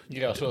use of it.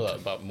 Yeah, I saw that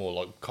about more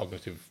like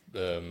cognitive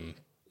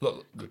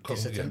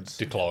Dissonance.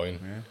 decline.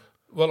 Yeah.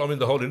 Well, I mean,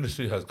 the whole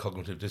industry has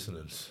cognitive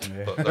dissonance,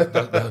 Yeah.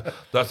 but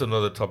that's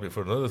another topic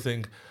for another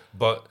thing.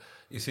 But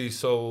you see,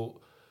 so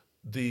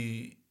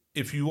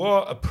if you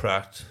are a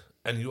prat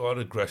and you are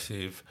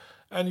aggressive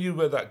and you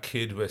were that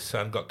kid where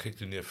sand got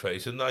kicked in your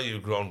face and now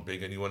you've grown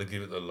big and you want to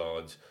give it the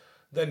large,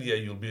 then yeah,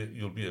 you'll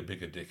be a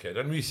bigger dickhead.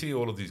 And we see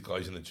all of these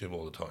guys in the gym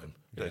all the time.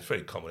 You know, it's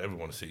very common.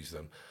 Everyone sees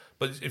them.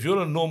 But if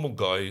you're a normal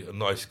guy, a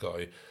nice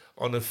guy,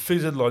 on a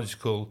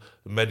physiological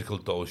medical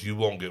dose, you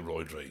won't get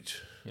roid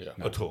rage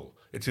at all.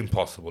 It's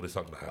impossible. It's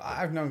not going to happen.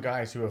 I've known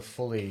guys who are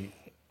fully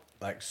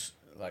like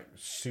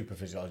super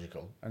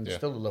physiological and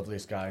still the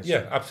loveliest guys.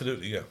 Yeah,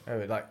 absolutely, yeah.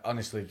 Like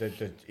honestly,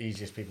 the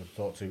easiest people to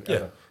talk to Yeah.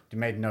 ever. It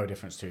made no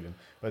difference to them.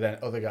 But then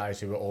other guys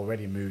who were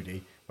already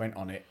moody went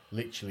on it,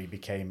 literally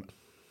became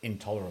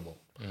intolerable.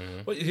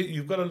 But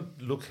you've got to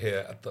look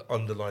here at the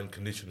underlying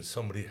conditions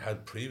somebody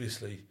had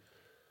previously.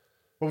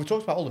 Well, we've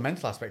talked about all the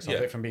mental aspects of Yeah.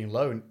 it from being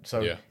low,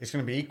 so Yeah. it's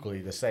going to be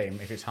equally the same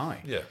if it's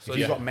high. Yeah, so if you've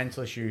yeah. got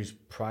mental issues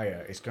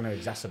prior, it's going to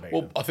exacerbate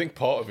Well, them. I think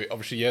part of it,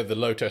 obviously, the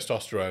low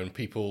testosterone,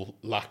 people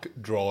lack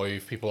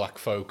drive, people lack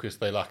focus,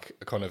 they lack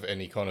kind of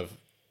any kind of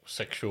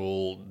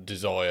sexual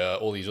desire,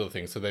 all these other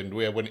things. So then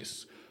when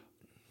it's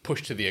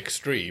pushed to the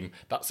extreme,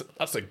 that's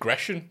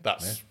aggression.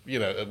 That's,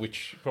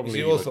 which probably...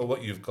 You see, also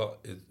what you've got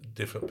is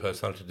different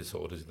personality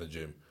disorders in the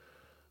gym.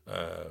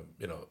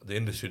 The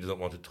industry doesn't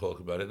want to talk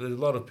about it. There's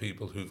a lot of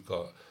people who've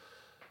got,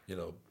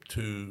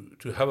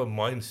 to have a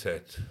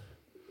mindset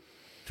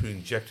to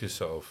inject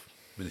yourself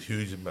with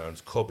huge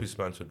amounts, copious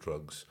amounts of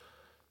drugs,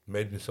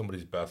 made in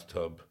somebody's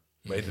bathtub,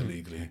 made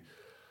illegally.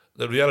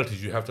 The reality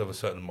is you have to have a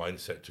certain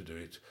mindset to do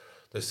it.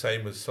 The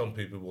same as some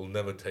people will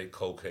never take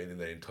cocaine in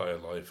their entire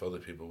life, other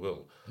people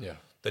will. Yeah.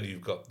 Then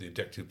you've got the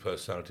addictive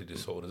personality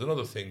disorders and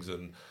other things,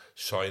 and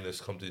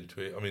shyness comes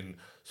into it. I mean,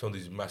 some of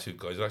these massive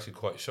guys are actually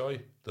quite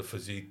shy. The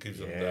physique gives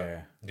them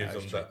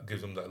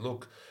gives them that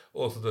look.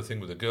 Also, the thing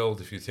with the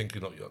girls, if you think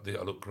they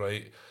look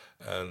great,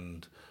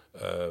 and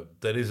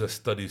there is a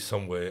study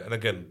somewhere, and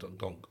again,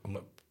 I'm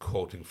not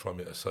quoting from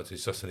it as such.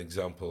 It's just an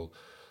example.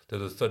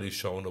 There's a study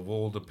shown of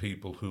all the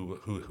people who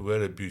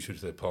were abusive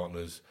to their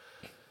partners.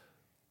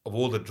 Of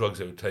all the drugs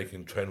they were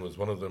taking, Tren was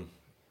one of them.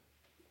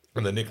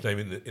 And the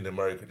nickname in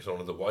America is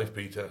known as the wife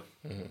beater.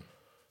 Mm-hmm.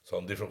 So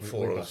on different We've got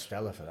forums.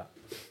 Stella for that.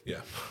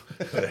 Yeah.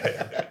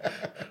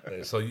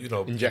 So,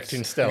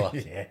 Injecting Stella.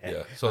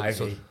 Yeah.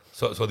 IV.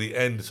 So the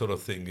end sort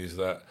of thing is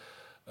that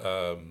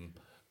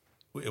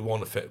it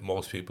won't affect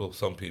most people.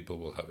 Some people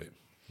will have it.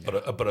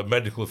 But a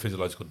medical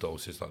physiological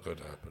dose is not going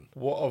to happen.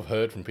 What I've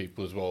heard from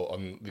people as well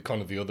on the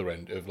kind of the other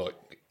end of like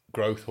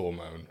growth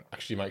hormone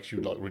actually makes you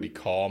like really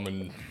calm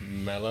and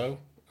mellow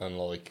and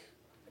like,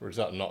 or is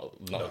that not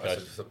No, the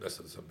case? that's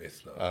just a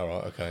myth. No. Oh,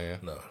 right, okay, yeah.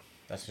 No.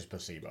 That's just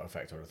placebo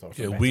effect, I would have thought.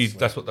 Yeah, for weed.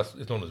 mental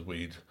It's known as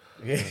weed.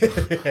 sleep.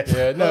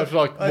 Yeah, no, it's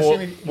like I more,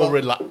 assume more well-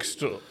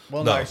 relaxed. Well,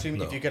 No, no, I assume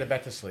no. if you get a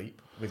better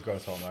sleep with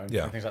growth hormone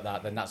Yeah. and things like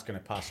that, then that's going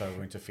to pass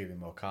over into feeling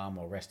more calm,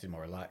 more rested,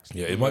 more relaxed.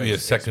 Yeah, it might be a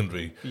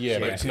secondary. Yeah,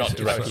 but Yeah, it's not it's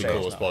directly not-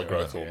 caused by yeah.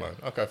 growth hormone.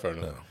 Okay, fair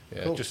enough.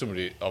 Yeah, Cool. just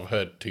somebody, I've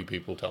heard two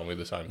people tell me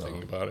the same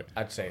thing about it.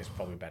 I'd say it's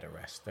probably better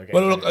rest. They're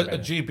Well, getting look,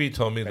 better- a GP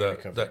told me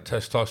better that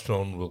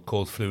testosterone will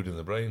cause fluid in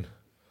the brain.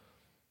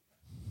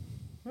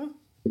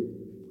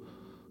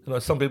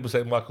 Some people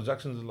say Michael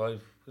Jackson's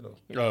alive.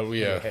 Oh,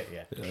 yeah.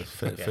 yeah. It's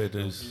fair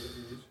dues.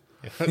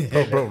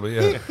 Probably,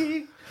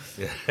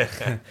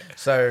 yeah.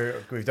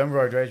 So we've done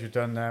roid rage. We've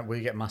done. Will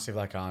you get massive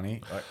like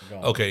Arnie? Right, go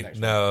on, Okay, next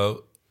one. now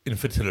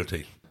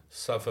infertility.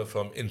 Suffer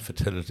from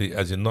infertility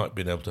as in not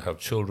being able to have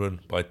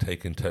children by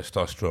taking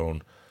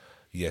testosterone.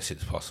 Yes,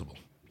 it's possible.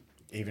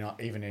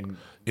 even in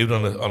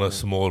Even on a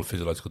small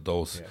physiological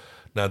dose. Yeah.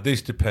 Now,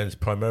 this depends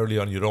primarily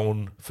on your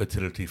own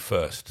fertility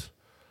first.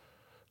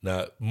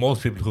 Now,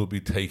 most people who will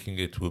be taking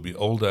it will be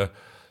older,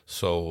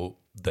 so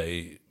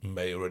they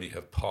may already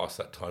have passed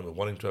that time of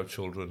wanting to have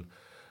children,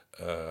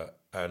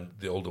 and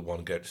the older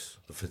one gets,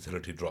 the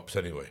fertility drops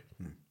anyway.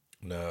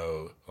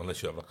 Now,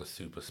 unless you have like a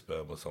super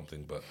sperm or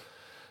something, but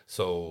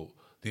so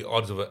the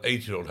odds of an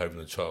 8-year-old having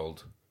a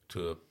child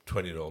to a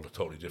 20-year-old are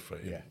totally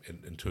different Yeah.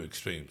 in two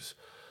extremes.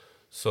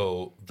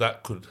 So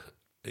that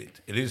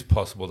it is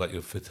possible that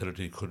your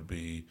fertility could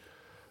be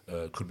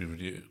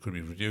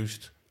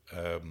reduced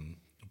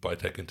by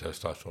taking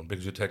testosterone,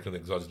 because you're taking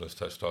exogenous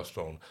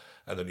testosterone,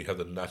 and then you have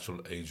the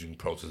natural aging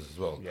process as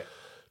well. Yeah.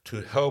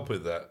 To help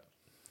with that,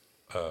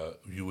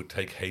 you would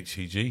take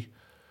HCG.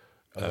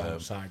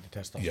 Alongside the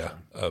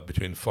testosterone.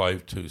 Between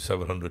 5 to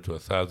 700 to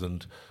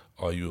 1,000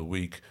 IU a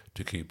week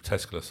to keep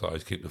testicular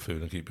size, keep the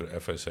fluid, and keep your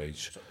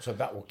FSH. So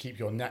that will keep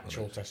your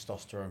natural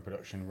testosterone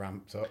production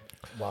ramped up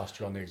whilst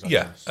you're on the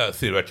exogenous.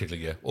 Theoretically,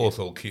 yeah.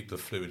 Also, keep the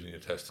fluid in your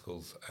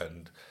testicles,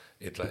 and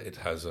it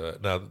has a.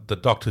 Now, the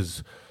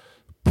doctors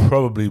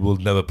probably will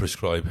never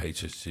prescribe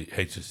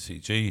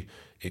HCG.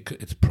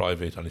 It's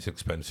private and it's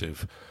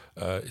expensive.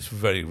 It's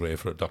very rare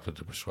for a doctor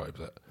to prescribe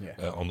that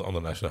on the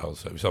National Health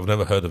Service. I've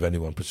never heard of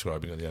anyone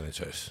prescribing at the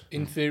NHS.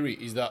 In theory,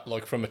 is that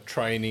like from a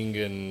training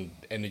and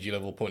energy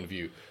level point of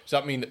view? Does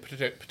that mean that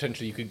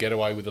potentially you could get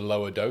away with a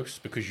lower dose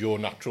because your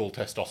natural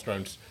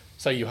testosterone,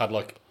 say you had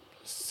like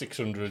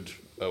 600,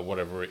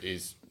 whatever it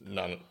is,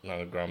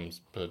 nanograms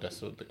per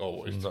deciliter, or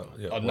what is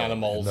it?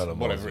 Nanomoles,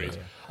 whatever it is.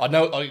 Yeah. I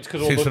know it's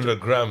because 600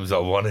 grams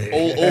are one.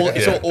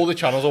 All the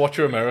channels I watch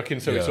are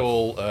American, so it's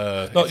all.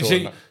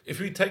 If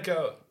we take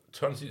out,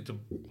 trying to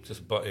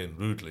just butt in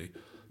rudely,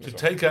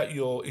 take out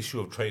your issue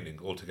of training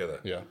altogether.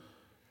 Yeah.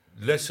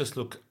 Let's just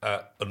look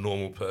at a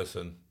normal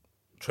person.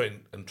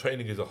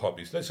 Training is a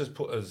hobby. So let's just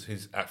put as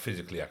he's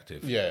physically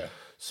active. Yeah.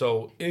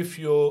 So if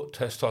your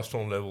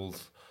testosterone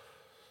levels,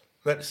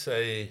 let's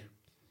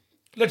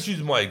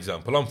use my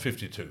example. I'm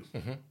 52.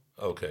 Mm-hmm.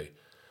 Okay.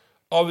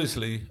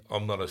 Obviously,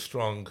 I'm not as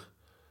strong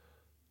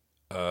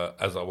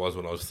as I was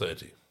when I was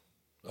 30.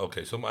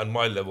 Okay. And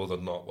my levels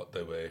are not what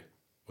they were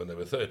when they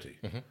were 30.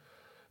 Mm-hmm.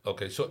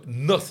 Okay. So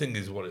nothing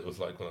is what it was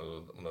like when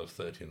I was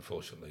 30.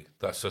 Unfortunately,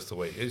 that's just the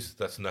way it is.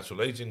 That's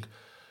natural aging.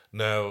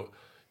 Now,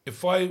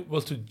 if I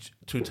was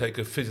to take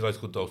a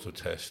physiological dose of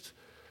test,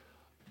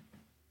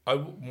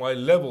 my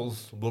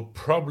levels will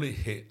probably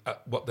hit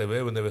at what they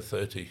were when they were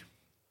 30.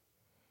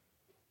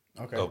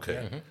 Okay.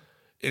 Mm-hmm.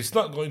 It's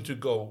not going to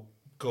go.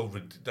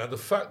 Now, the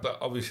fact that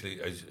obviously,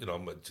 as you know,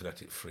 I'm a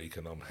genetic freak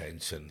and I'm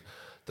hench, and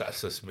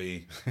that's just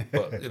me.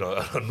 But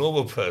a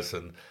normal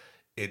person,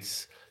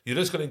 you're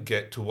just going to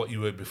get to what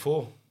you were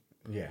before.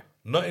 Yeah.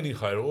 Not any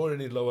higher or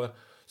any lower.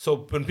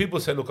 So when people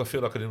say, "Look, I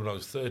feel like I did when I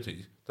was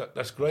 30,"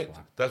 that's great.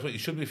 Wow. That's what you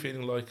should be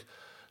feeling like.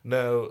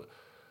 Now,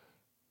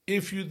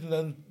 if you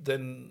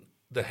then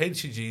the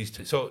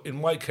HCGs. So in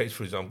my case,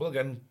 for example,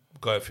 again,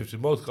 guy at 50,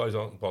 most guys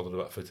aren't bothered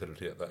about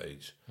fertility at that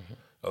age. Mm-hmm.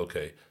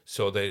 Okay,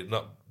 so they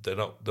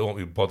won't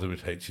be bothered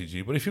with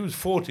HCG. But if you was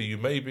 40, you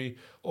may be,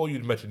 or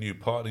you'd met a new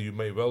partner, you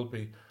may well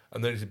be,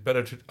 and then it's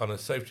better on a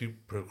safety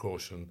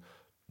precaution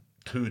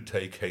to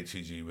take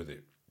HCG with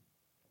it.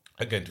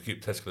 Again, to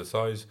keep testicular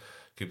size,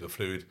 keep the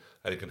fluid,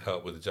 and it can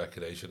help with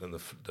ejaculation and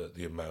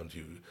the amount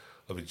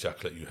of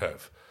ejaculate you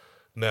have.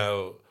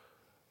 Now,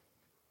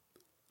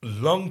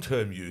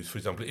 long-term use, for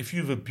example, if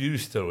you've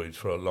abused steroids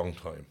for a long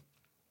time,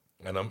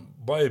 and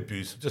by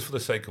abuse, just for the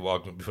sake of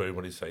argument, before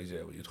everybody says,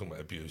 yeah, what you're talking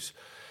about abuse,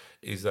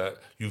 is that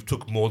you've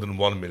took more than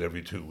 1 mil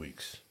every 2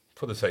 weeks,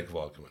 for the sake of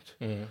argument.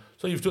 Mm.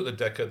 So you've took the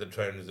Deca, the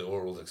trainers, the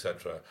orals,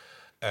 etc.,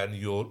 and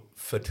your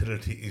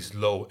fertility is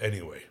low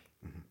anyway.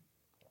 Mm-hmm.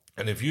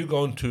 And if you're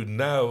going to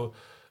now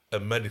a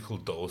medical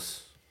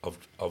dose of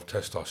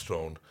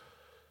testosterone,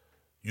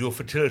 your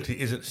fertility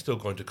isn't still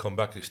going to come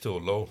back, it's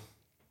still low.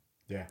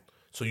 Yeah.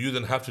 So you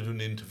then have to do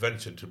an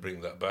intervention to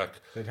bring that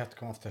back. So you'd have to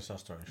come off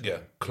testosterone. Yeah,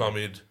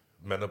 Clomid,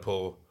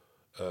 Menopur,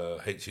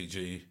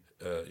 HCG,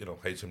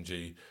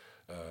 HMG,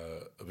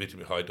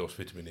 high dose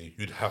vitamin E.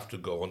 You'd have to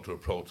go onto a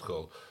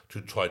protocol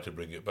to try to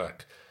bring it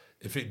back.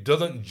 If it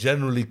doesn't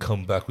generally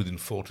come back within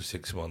 4 to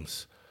 6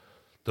 months,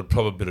 the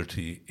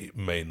probability it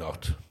may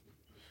not.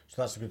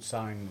 So that's a good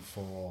sign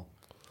for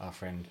our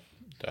friend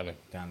Danny,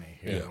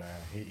 who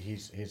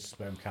his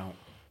sperm count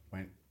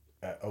went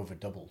over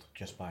doubled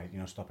just by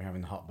stopping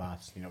having the hot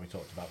baths. We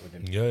talked about with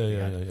him.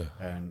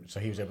 Yeah. So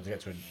he was able to get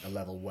to a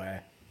level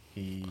where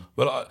he.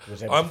 Well,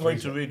 I'm going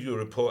to read read you a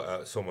report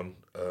out someone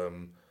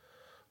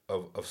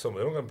of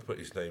someone. I'm going to put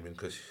his name in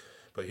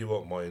but he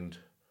won't mind.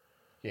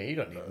 Yeah, you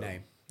don't need a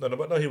name.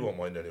 No, he won't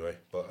mind anyway.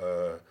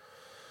 But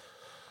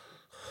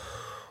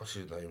what's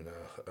his name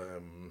now?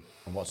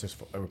 And what's this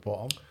a report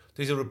on?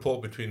 This is a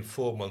report between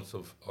 4 months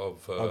of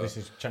this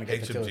is trying to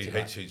get fertility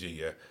back. HCG,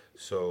 yeah.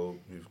 So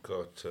we've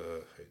got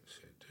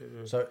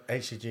HCG. So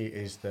HCG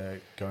is the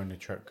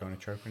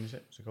gonadotropin, is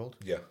it? Is it called?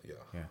 Yeah.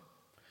 Yeah.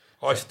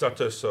 I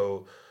stutter,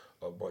 so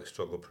I might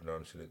struggle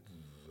pronouncing it.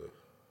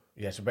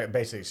 Yeah, so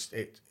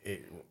basically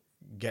it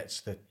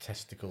gets the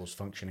testicles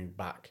functioning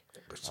back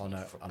on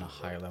a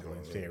higher level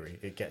in theory.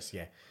 It gets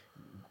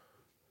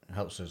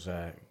helps us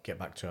get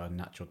back to our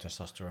natural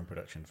testosterone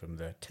production from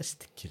the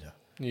testicular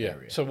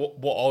area. So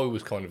what I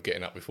was kind of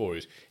getting at before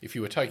is if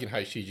you were taking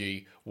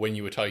HCG when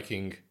you were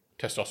taking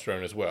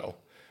testosterone as well,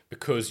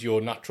 because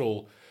your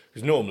natural,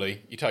 because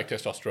normally you take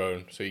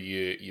testosterone, so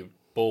you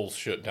balls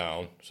shut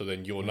down, so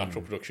then your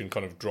natural production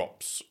kind of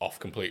drops off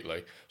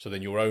completely. So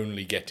then you're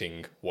only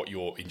getting what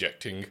you're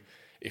injecting.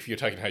 If you're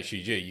taking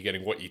HCG, you're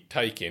getting what you're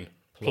taking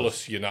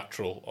plus your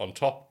natural on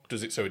top.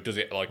 Does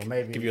it like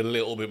maybe give you a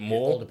little bit It all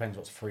more? depends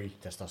what's free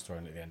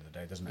testosterone at the end of the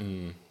day, doesn't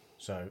it?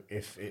 So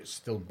if it's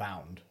still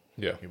bound,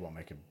 Yeah. it won't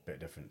make a bit of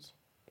difference.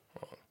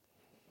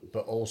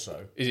 But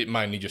also, Is it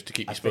mainly just to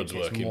keep I your think spuds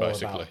it's working, more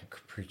basically? about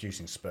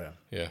producing sperm.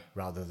 Yeah.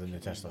 Rather than the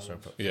testosterone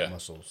for Yeah.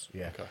 muscles.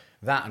 Yeah. Okay.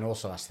 That and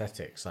also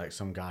aesthetics. Like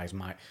some guys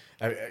might.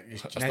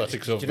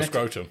 Aesthetics of the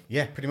scrotum.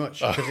 Yeah, pretty much.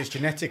 Because it's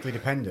genetically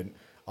dependent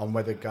on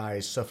whether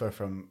guys suffer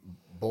from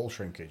ball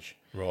shrinkage.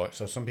 Right.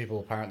 So some people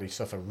apparently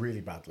suffer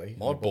really badly.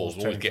 My balls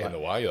always get in the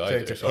way, turn though,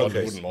 into so I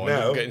Okay, wouldn't mind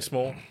now- them getting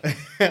small.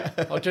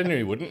 I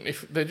genuinely wouldn't.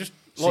 If they're just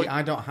like... See,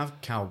 I don't have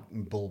cow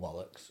bull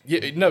bollocks.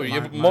 Yeah, no,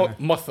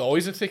 my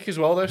thighs are thick as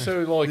well, though.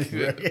 So like,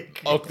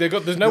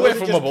 there's nowhere for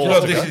my just- You balls.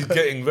 know, to this go. is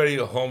getting very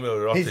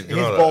homoerotic. His you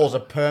know that? balls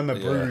are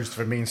perma bruised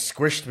from being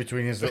squished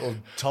between his little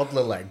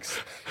toddler legs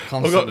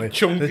constantly.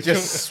 chunk- They're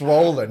just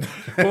swollen.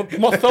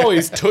 My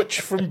thighs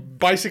touch from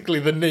basically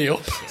the knee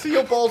up. So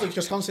your balls are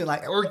just constantly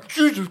like, oh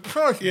Jesus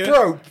Christ,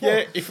 bro.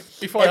 Yeah,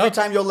 if I Every had,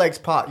 time your legs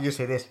part, you just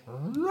hear this.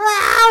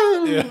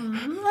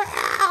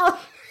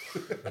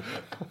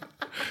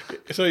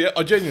 so yeah,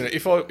 I genuinely,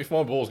 if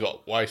my balls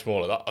got way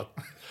smaller,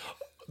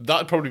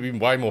 that'd probably be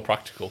way more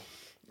practical.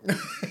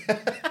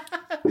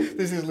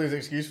 This is Lou's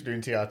excuse for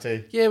doing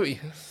TRT. Yeah, but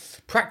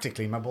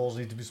Practically, my balls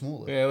need to be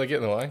smaller. yeah, they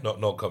get in the way.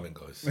 Not coming,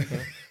 guys.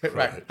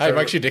 Right. Hey, it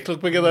makes your dick look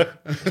bigger though.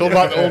 It's all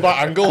about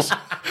angles.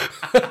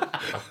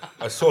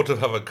 I sort of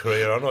have a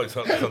career. I know it's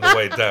on the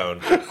way down.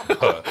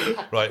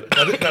 Right.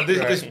 Now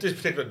this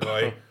particular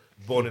guy,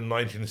 born in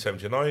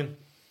 1979.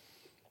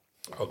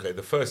 Okay,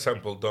 the first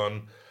sample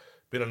done,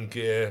 been on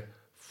gear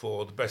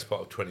for the best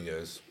part of 20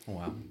 years. Oh,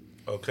 wow.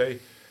 Okay.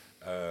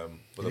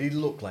 Did he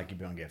look like he'd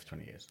been on gear for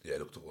 20 years? Yeah, it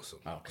looked awesome.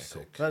 Oh, okay,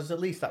 cool. Sick. At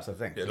least that's the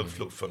thing. Yeah, it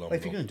looked phenomenal. Well,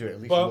 if you're going to do it,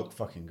 at least But- look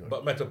fucking good.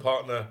 But met a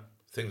partner,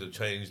 things have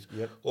changed.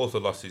 Yep. Also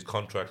lost his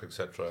contract,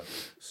 etc.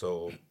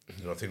 So,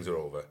 things are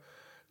over.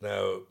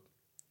 Now,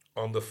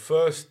 on the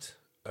first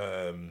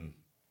the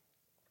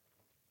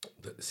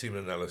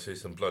semen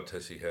analysis and blood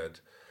test he had,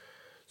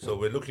 so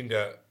we're looking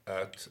at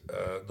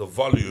the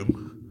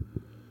volume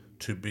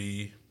to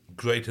be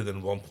greater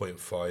than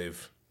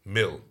 1.5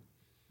 mil.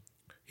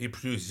 He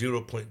produced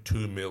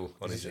 0.2 mil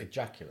on Is his... it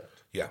ejaculate?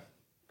 Yeah.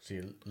 So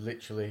you're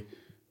literally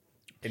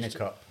in a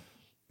cup.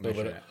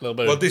 little measuring it. bit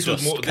Well, of this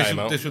was dust more. came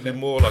out. This would be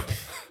more like.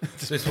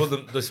 This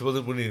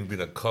wouldn't even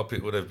been a cup.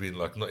 It would have been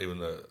like not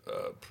even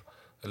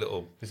a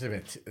little. This would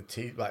have been a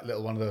tea, like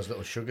little one of those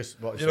little sugars.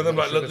 You know them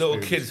like little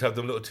kids have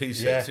them little tea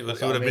sets. Yeah, it that's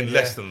would what have I been mean,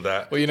 less yeah. than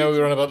that. Well, we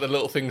were on about the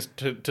little things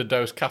to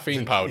dose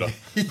caffeine powder.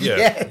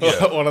 Yeah.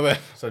 One of them.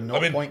 So I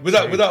mean,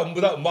 0.2.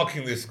 without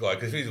mocking this guy,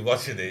 because he's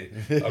watching it.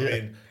 I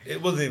mean,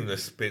 it wasn't even a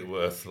spit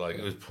worth. Like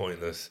it was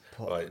pointless.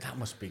 But Like that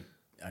must be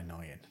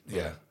annoying.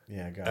 yeah.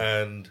 Yeah, go.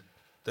 And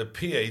the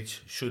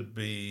pH should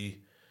be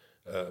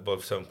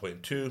above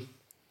 7.2.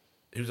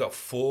 He was at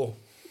 4.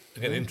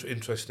 Again,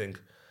 interesting.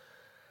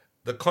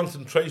 The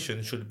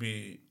concentration should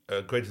be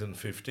greater than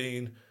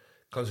 15.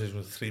 Concentration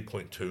was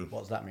 3.2. What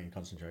does that mean,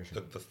 concentration?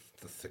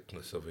 The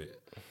thickness of it,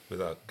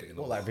 without getting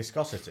What, all... like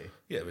viscosity?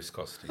 Yeah,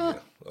 viscosity, yeah.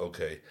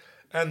 Okay.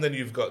 And then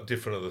you've got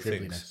different other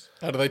things. Dribbliness.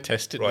 How do they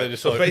test it? Right. They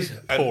just So like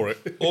basically, pour and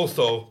it.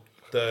 also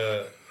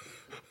the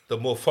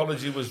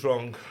morphology was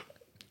wrong,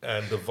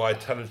 and the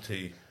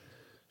vitality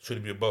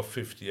should be above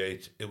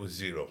 58. It was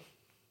 0.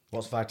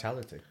 What's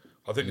vitality?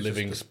 I think it's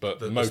Living just sperm.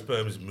 the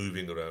sperm is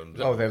moving around.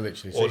 Oh, they're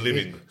literally... Or his-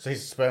 living. So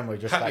his sperm were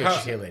just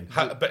like chilling.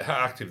 But how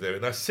active they were.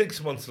 Now,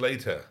 6 months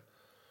later,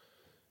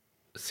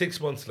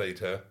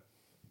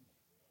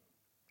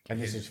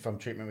 And this is from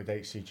treatment with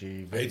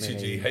HCG, vitamin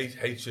HCG, E.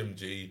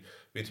 HMG,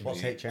 vitamin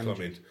What's E, HMG?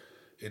 clomid.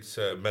 It's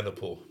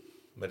menopause,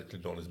 medically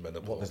known as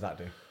menopause. What does that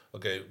do?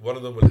 Okay, one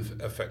of them will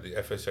affect the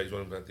FSH,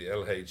 one of them will affect the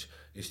LH,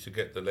 is to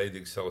get the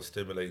Leydig cell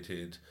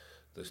stimulated,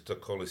 the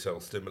Stokoli cell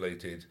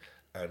stimulated,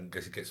 and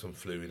get some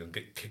fluid and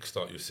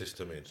kickstart your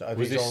system in. So are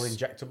Was these this- all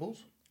injectables?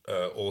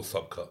 All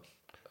subcut.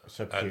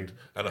 Sub-Q.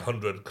 And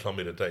 100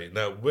 clomid a day.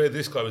 Now, where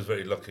this guy was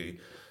very lucky,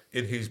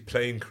 in his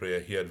playing career,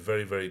 he had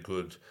very, very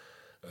good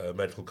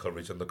medical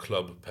coverage, and the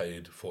club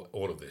paid for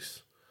all of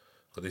this.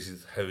 So this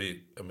is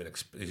heavy. I mean,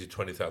 this is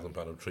 £20,000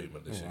 of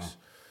treatment. This is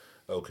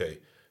okay.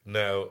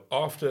 Now,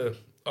 after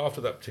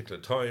that particular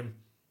time,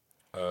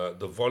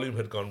 the volume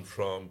had gone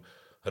to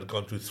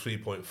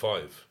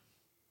 3.5,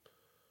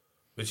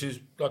 which is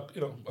like a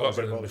lot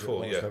better than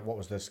before. What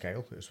was the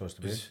scale it was supposed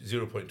to be? It's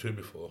 0.2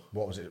 before,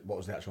 What was it? What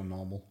was the actual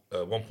normal?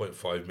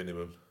 1.5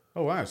 minimum.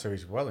 Oh wow! So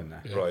he's well in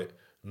there. Right.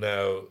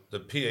 Now, the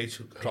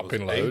pH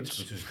Dropping was 8, loads.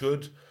 which is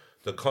good.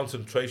 The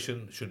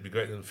concentration should be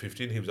greater than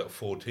 15. He was at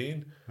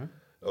 14.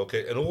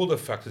 Okay, and all the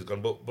factors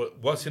gone. But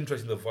what's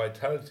interesting, the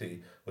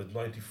vitality was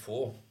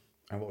 94,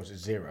 And what was it?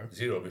 0.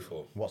 0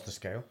 before, What's the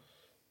scale?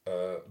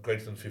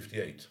 greater than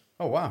 58.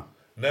 Oh wow!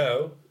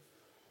 Now,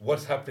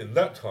 what's happened in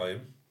that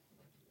time,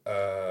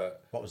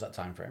 What was that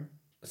time frame?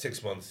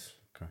 6 months.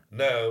 Okay.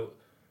 Now,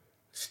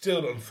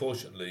 still,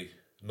 unfortunately,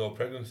 no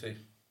pregnancy.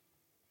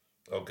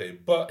 Okay,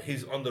 but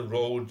he's on the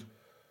road.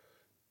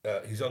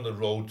 He's on the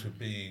road to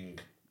being.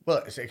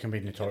 Well, it can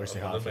be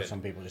notoriously hard for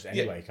some people just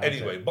anyway. Can't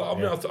anyway, it? but I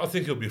mean, I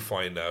think he'll be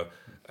fine now,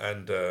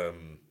 and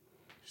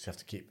just have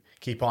to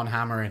keep on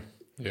hammering.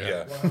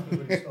 yeah. What happens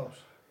when it stops?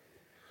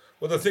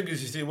 Well, the thing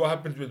is, you see, what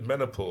happens with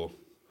menopause?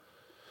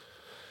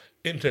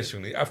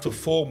 Interestingly, after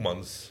 4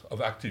 months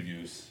of active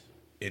use,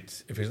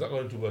 if it's not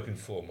going to work in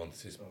 4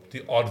 months,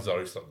 the odds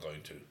are it's not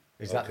going to.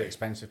 Is that the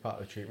expensive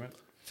part of the treatment?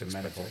 It's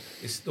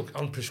expensive. Look,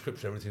 on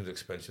prescription, everything's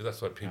expensive.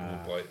 That's why people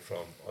will buy it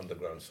from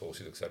underground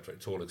sources, etc.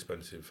 It's all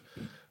expensive,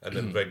 and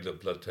then regular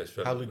blood tests.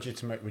 How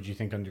legitimate would you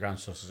think underground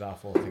sources are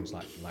for things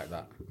like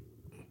that?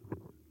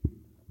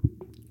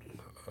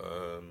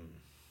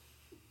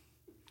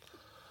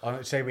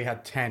 Say we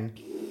had 10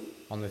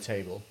 on the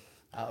table.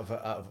 Out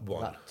of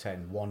One. that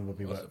 10, one would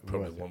be Probably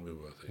worth it. won't be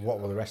worth it. What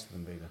will the rest of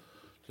them be then?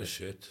 Just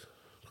shit.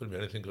 Couldn't be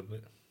anything, couldn't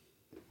it?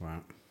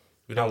 Right.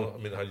 We don't. I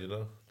mean, how do you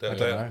know? I don't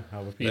know.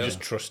 How would You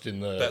just trust in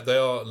the They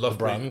are lovely.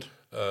 brand.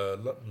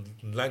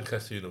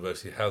 Lancaster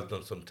University has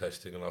done some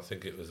testing, and I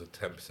think it was a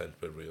 10%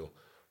 were real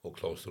or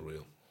close to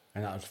real.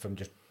 And that was from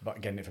just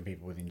getting it from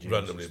people within gyms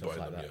Randomly and stuff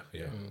buying like them,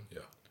 that.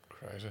 yeah.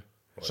 crazy.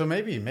 So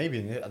maybe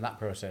in that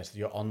process,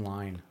 your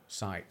online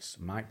sites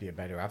might be a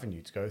better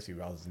avenue to go through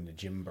rather than the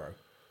gym bro,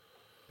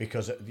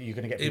 because you're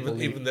going to get people.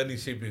 Even then, you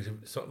see,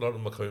 because a lot of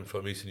them are coming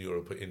from Eastern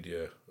Europe or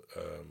India.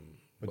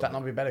 Would that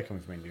not be better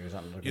coming from India? Is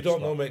that not a You good don't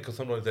spot? know, mate, because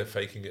sometimes they're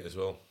faking it as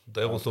well.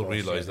 They also course,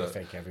 realise yeah, that. they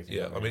fake everything,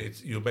 Yeah, don't I they? mean,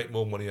 you make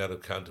more money out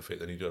of counterfeit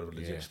than you do out of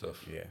legit Yeah,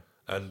 stuff. yeah.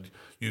 And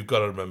you've got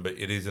to remember,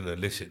 it is an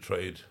illicit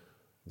trade.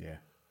 Yeah.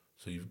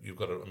 So you've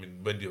got to. I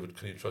mean, can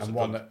you trust And a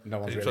one drug? that no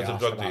one's can you really trust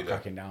asked a drug about dealer?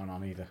 cracking down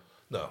on either.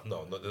 No,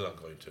 they're not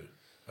going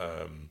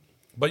to.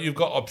 But you've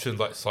got options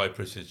like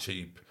Cyprus is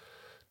cheap,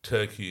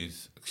 Turkey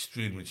is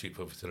extremely cheap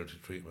for fertility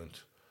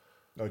treatment.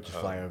 Or just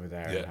fly over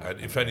there. Yeah, and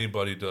if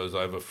anybody does,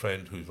 I have a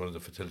friend who runs a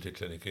fertility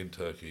clinic in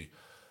Turkey,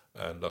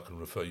 and I can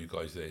refer you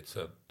guys there. It's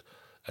a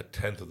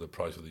tenth of the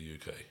price of the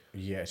UK.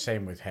 Yeah,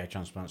 same with hair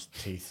transplants,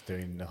 teeth,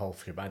 doing the whole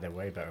shebang. They're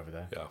way better over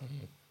there. Yeah,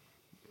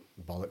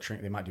 Bollock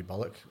shrink. They might do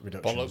bollock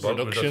reduction.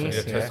 Bollock reductions.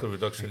 yeah, Tesla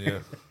reduction, yeah.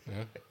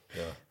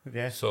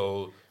 Yeah.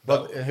 So,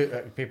 Well,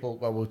 people.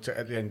 Well,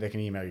 at the end they can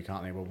email you,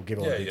 can't they? We'll give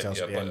all the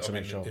details at the but end to I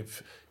make mean, sure.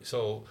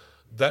 So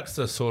that's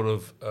the sort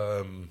of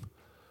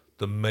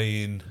the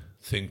main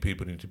thing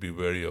people need to be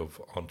wary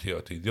of on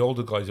TRT. The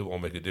older guys, it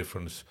won't make a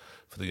difference.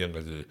 For the young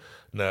guys, it do.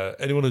 Now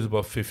anyone who's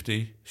above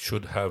 50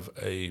 should have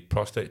a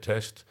prostate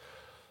test.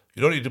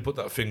 You don't need to put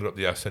that finger up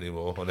the ass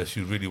anymore unless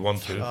you really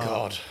want to.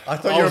 God. I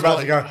thought you were about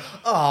to go.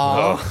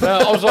 Oh, No,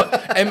 I was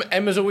like,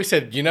 Emma's always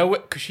said, you know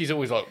what? Because she's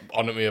always like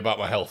on at me about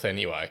my health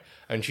anyway,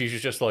 and she's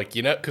just like,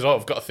 you know, because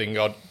I've got a thing.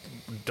 I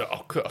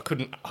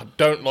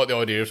don't like the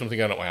idea of something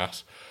going up my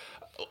ass.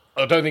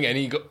 I don't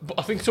think but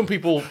I think some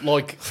people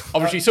like.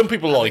 Obviously, some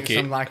people like it.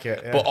 some like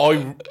it, yeah. But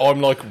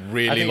I'm like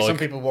really I think like. some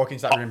people walk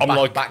into that room I'm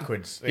like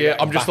backwards. They Yeah,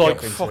 get I'm just back like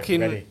up into it,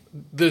 fucking. ready.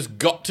 There's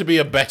got to be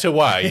a better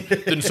way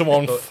than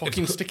someone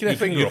fucking sticking their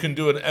finger You up. can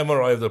do an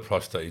MRI of the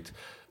prostate.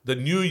 The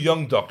new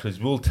young doctors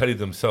will tell you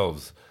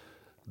themselves.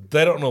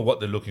 They don't know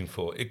what they're looking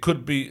for. It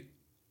could be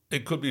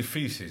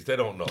feces. They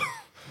don't know.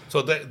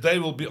 So they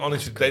will be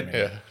honest.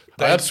 Yeah.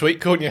 I had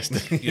sweet corn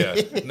yesterday. Yeah.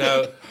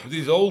 Now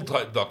these old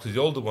type doctors, the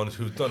older ones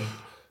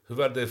who've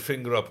had their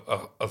finger up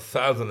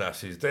 1,000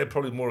 asses, they're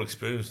probably more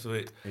experienced with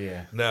it.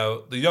 Yeah.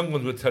 Now the young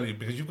ones will tell you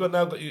because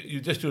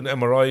you just do an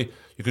MRI.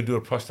 You can do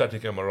a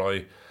prostatic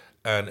MRI,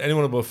 and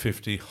anyone above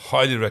 50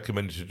 highly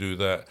recommended to do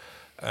that,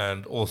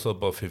 and also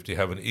above 50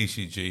 have an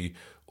ECG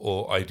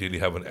or ideally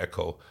have an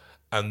echo,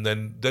 and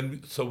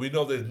then so we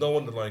know there's no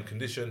underlying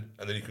condition,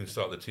 and then you can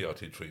start the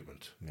TRT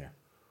treatment. Yeah.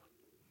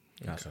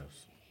 That's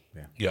us.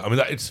 Yeah. Yeah, I mean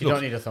it's You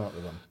don't need a thumb up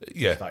the bum.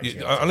 yeah, Start you-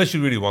 your TRT. unless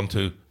you really want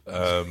to.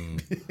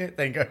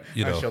 There you go.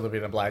 You I'm know. sure there'll be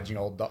an obliging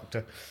old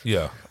doctor.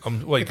 Yeah,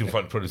 well, you can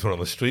find probably someone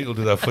on the street who'll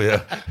do that for you,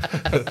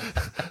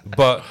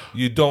 but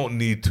you don't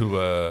need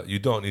to. You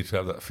don't need to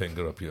have that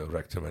finger up your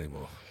rectum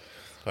anymore.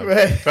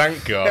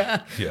 Thank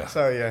God. Yeah.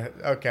 So yeah,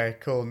 okay,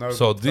 cool. No.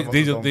 So thumb up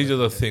these the are bum. these are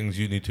the things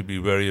you need to be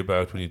wary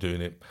about when you're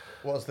doing it.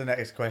 What's the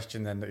next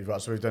question then that you've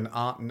got? So we've done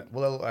art.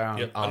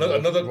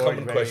 Another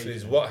common question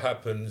is what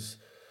happens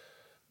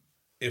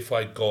if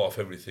I go off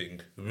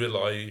everything?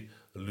 Will I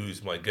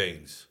lose my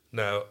gains?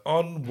 Now,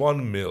 on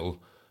 1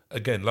 mil,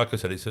 again, like I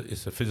said, it's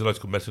a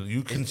physiological medicine.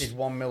 You can Is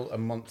 1 mil a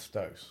month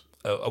dose?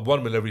 a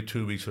 1 mil every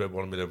 2 weeks or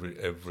 1 mil every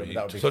So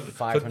that would be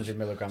 500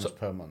 milligrams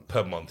per month.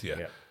 per month. Yeah.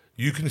 Yeah.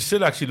 You can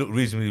still actually look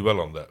reasonably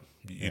well on that.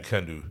 You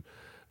can do.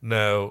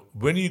 Now,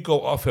 when you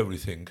go off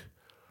everything,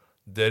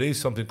 there is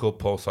something called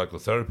pulse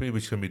psychotherapy,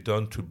 which can be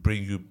done to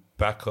bring you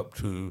back up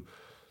to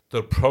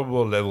the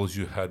probable levels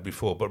you had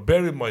before. But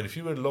bear in mind, if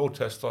you were low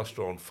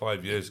testosterone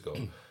 5 years ago,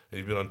 and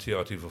you've been on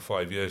TRT for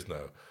 5 years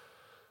now,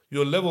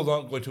 your levels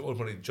aren't going to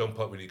automatically jump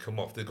up when you come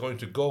off. They're going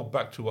to go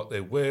back to what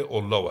they were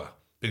or lower,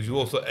 because you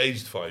also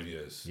aged 5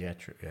 years. Yeah,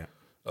 true. Yeah.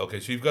 Okay,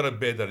 so you've got to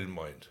bear that in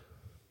mind.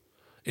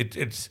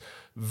 It's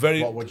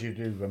very... What would you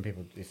do when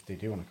if they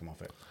do want to come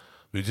off it?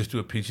 We just do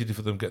a PGD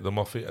for them, get them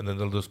off it, and then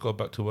they'll just go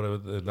back to whatever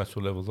the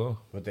natural levels are.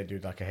 Would they do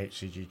like a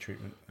HCG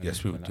treatment?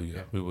 Yes, we would do.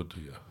 Yeah, we would do.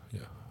 Yeah.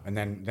 And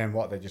then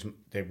what?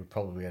 They would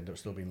probably end up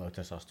still being low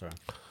testosterone.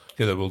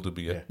 Yeah, they will do.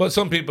 Yeah. But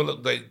some people,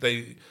 look,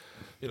 they,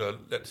 you know,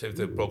 let's say if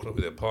they've broken up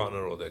with their partner,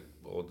 or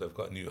they've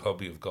got a new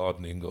hobby of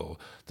gardening, or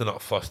they're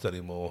not fussed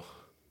anymore,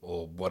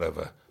 or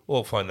whatever,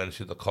 or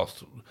financially the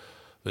cost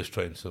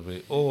restraints of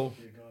it, or.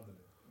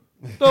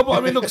 No, but I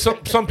mean, look,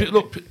 some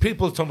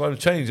people sometimes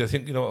change. They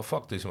think, you know what,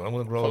 fuck this, man. I'm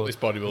going to grow. Fuck this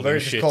bodybuilding They're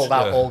shit. just called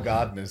out all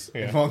gardeners.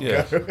 In one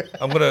Yeah, go.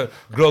 I'm going to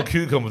grow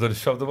cucumbers and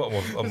shove them up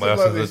on my ass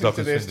Like as the listening to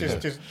doctor's this, finger.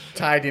 just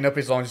tidying up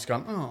his lawn, just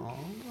going, oh.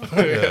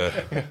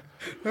 Yeah.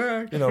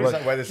 You know, like-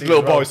 that where the seeds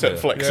Little grow? bicep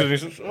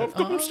flexes.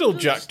 And I'm still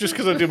jacked just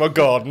because I do my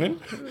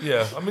gardening.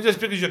 Yeah, I mean, just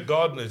because you're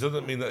gardeners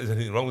doesn't mean that there's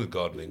anything wrong with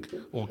gardening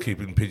or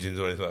keeping pigeons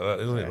or anything like that.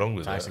 There's nothing wrong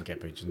with Tyson that.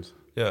 kept pigeons.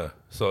 Yeah,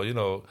 so, you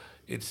know,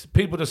 it's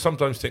people just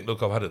sometimes think,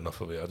 look, I've had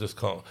enough of it. I just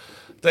can't.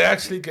 They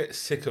actually get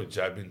sick of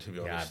jabbing, to be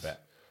honest. Yeah, I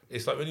bet.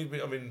 It's like when you've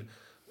been, I mean,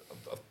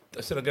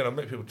 I said again, I've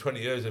met people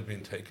 20 years have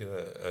been taking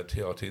a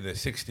TRT in their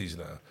 60s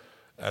now,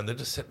 and they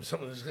just said,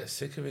 something just get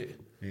sick of it.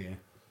 Yeah.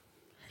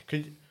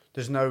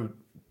 There's no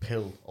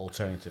pill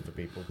alternative for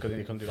people. You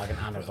couldn't do like an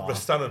Anavar.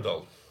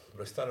 Rastanadol.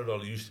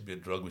 Rastanadol used to be a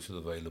drug which was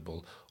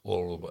available,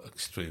 oral, but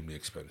extremely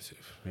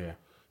expensive. Yeah.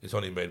 It's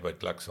only made by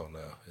Glaxo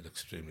now. It's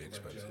extremely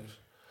expensive.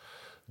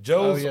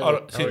 Gels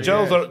are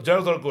gels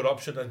are a good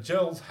option, and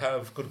gels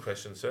have good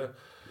question, sir.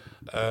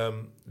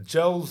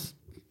 Gels,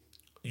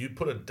 you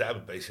put a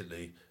dab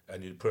basically,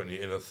 and you put it in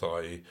your inner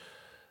thigh.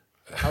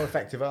 How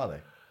effective are they?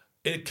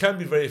 It can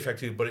be very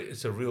effective, but it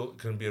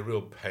can be a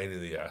real pain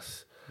in the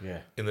ass. Yeah.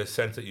 In the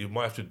sense that you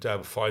might have to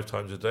dab 5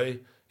 times a day.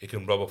 It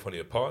can rub off on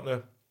your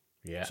partner.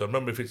 Yeah. So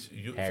remember, if it's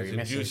Hairy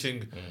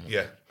inducing,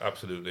 yeah,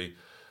 absolutely.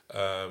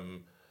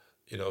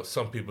 You know,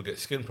 some people get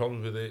skin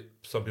problems with it.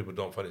 Some people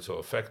don't find it so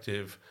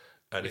effective.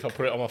 And If I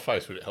put it on my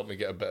face, would it help me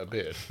get a better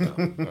beard?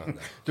 no.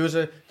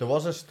 There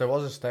was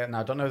a state. Now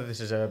I don't know if this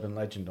is urban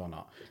legend or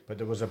not, but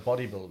there was a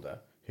bodybuilder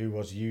who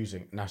was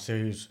using so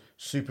who's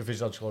super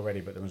physiological already,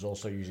 but then was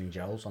also using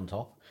gels on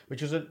top,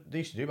 which was they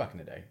used to do back in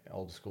the day,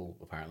 old school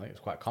apparently. It was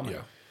quite common.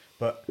 Yeah.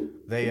 But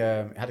they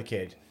had a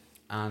kid,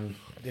 and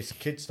this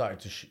kid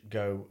started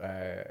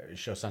to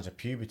show signs of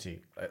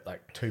puberty at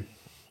like 2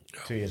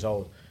 years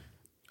old,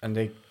 and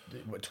they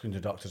took him to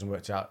doctors and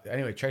worked it out.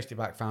 Anyway, traced it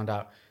back, found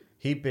out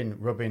he'd been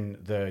rubbing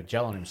the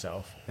gel on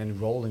himself, then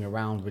rolling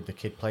around with the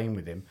kid playing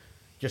with him,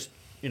 just,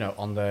 you know,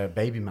 on the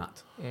baby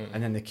mat.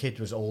 And then the kid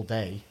was all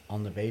day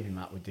on the baby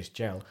mat with this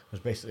gel, was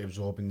basically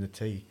absorbing the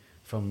tea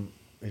from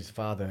his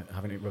father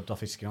having it rubbed off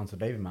his skin onto the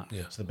baby mat.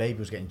 Yeah. So the baby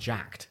was getting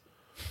jacked.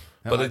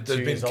 But Like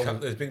 2 years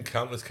old. there's been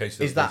countless cases.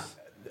 Is of that...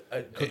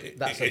 this.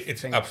 that's a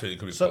It's thing. absolutely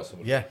could be So,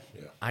 possible. yeah,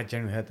 Yeah. I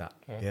genuinely heard that.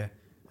 Yeah.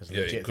 It's a Yeah,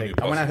 it legit could be thing.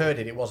 And when I possible. heard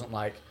it, it wasn't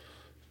like,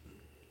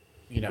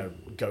 you know,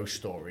 ghost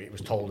story. It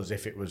was told as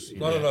if it was.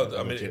 No. a I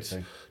mean, legit it's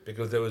thing.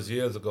 because there was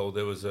years ago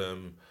there was a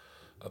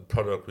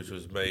product which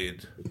was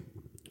made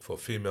for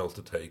females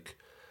to take,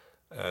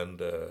 and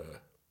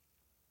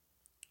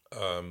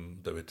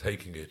they were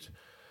taking it,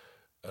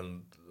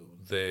 and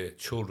their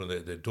children,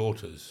 their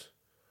daughters,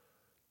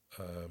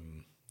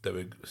 they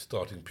were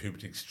starting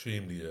puberty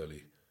extremely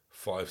early,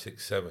 5,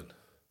 6, 7.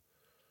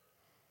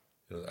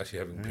 You know, actually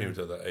having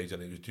puberty at that age,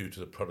 and it was due to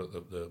the product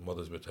that the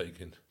mothers were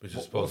taking, which is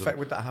What supposed effect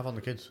would that have on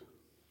the kids?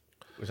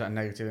 Was that a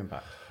negative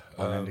impact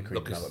on endocrine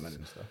look, it's- development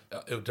and stuff?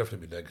 it would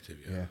definitely be negative.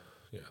 Yeah, Yeah.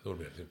 yeah, there wouldn't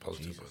be anything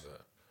positive Jesus. about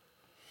that.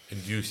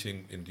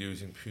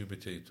 Inducing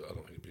puberty, I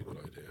don't think it'd be a good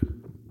idea.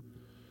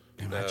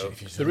 Imagine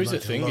if you There is a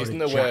load thing, of isn't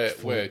there, jacked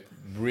full- where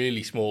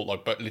really small,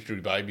 like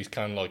literally babies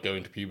can like go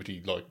into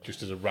puberty like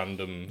just as a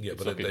random, Yeah,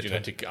 it's but like they a tend-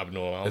 genetic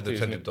abnormality. They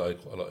tend Isn't to it?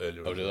 die quite a lot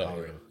earlier. Oh, as do well,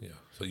 they? Yeah.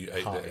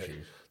 So Heart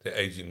issues. they're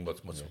aging much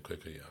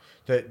quicker. Yeah.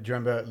 Do you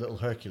remember little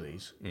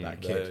Hercules,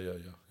 that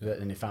kid? Yeah.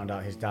 And he found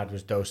out his dad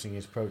was dosing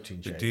his protein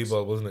The shakes.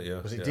 D-ball, wasn't it?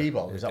 Yeah. Was it yeah.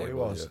 D-ball? Yeah, Is that what it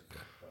D-ball, was? yeah.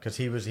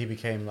 Because he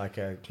became like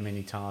a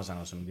mini Tarzan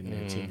or something in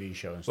a TV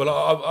show and stuff.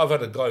 Well, I've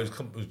had a guy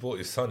who's brought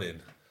his son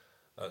in.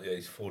 Yeah,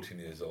 he's 14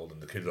 years old,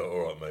 and the kid's like,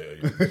 "All right,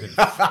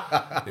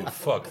 mate,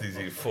 fuck, is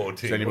he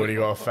 14? Has anybody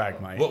got a fag,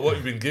 mate? What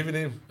have you been giving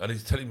him?" And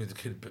he's telling me the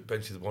kid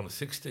benches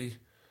 160.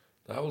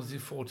 How old is he?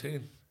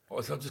 14. Oh,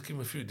 I said, I'll just give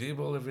him a few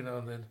D-ball every now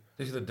and then.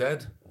 These are the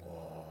dead.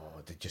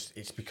 Oh,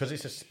 it's because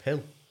it's a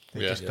pill.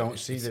 They Yeah. just don't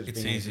see that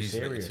it's being easy.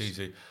 serious. It's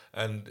easy.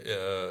 And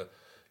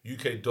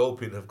UK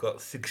doping have got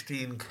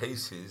 16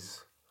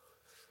 cases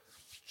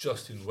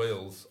just in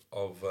Wales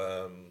of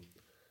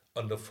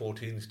under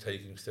 14s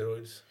taking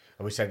steroids.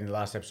 And we said in the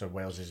last episode,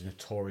 Wales is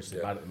notoriously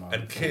bad at the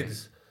moment. And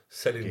kids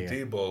selling Yeah.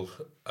 D-ball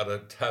at a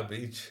tab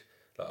each,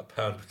 like a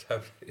pound per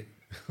tablet.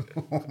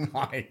 Oh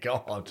my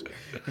god!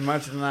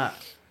 Imagine that.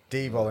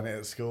 D-balling it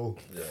at school.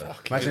 Yeah.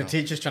 Imagine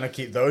teachers trying to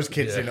keep those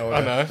kids in order.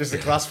 I know. Just a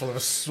class full of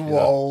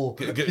swole.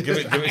 Give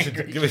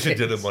us your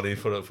dinner money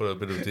for a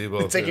bit of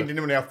D-ball. Taking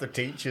dinner money off the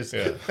teachers.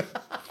 Yeah.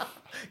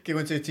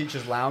 Going to the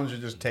teacher's lounge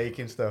and just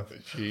taking stuff.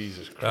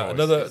 Jesus Christ.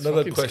 another It's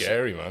fucking question.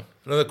 scary, man.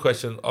 Another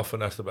question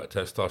often asked about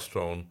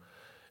testosterone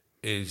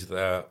is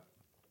that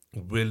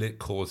will it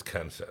cause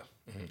cancer?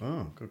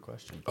 Oh, good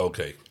question.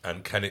 Okay,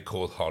 and can it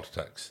cause heart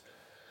attacks?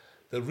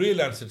 The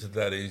real answer to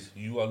that is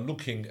you are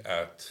looking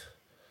at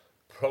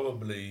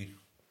probably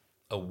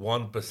a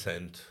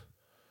 1%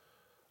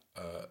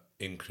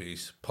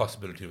 increase,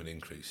 possibility of an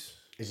increase.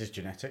 Is this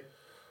genetic?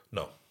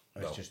 No,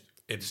 It's no. just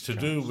It's to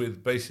do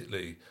with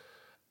basically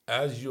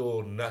as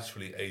you're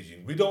naturally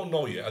aging. We don't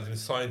know yet, as in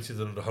science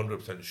isn't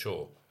 100%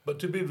 sure. But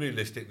to be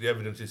realistic, the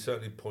evidence is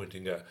certainly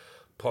pointing at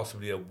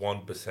possibly a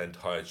 1%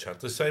 higher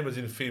chance. The same as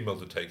in females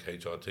who take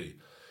HRT.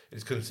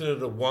 It's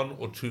considered a 1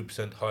 or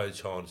 2% higher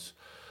chance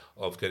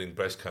of getting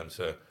breast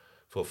cancer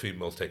for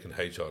females taking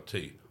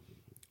HRT.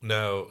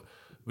 Now,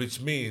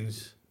 which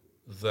means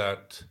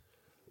that,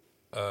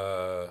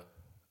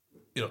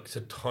 it's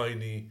a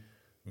tiny,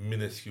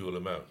 minuscule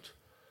amount.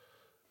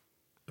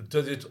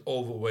 Does it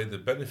overweigh the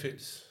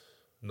benefits?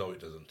 No, it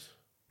doesn't.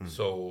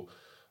 So,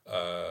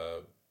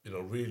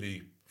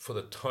 really, for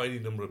the tiny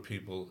number of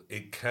people,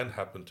 it can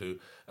happen to.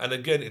 And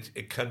again,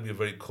 it can be a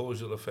very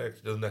causal effect.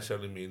 It doesn't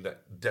necessarily mean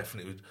that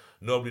definitely,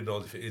 nobody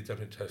knows if it is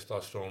definitely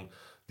testosterone.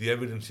 The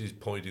evidence is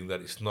pointing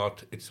that it's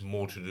not, it's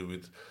more to do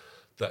with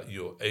that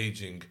you're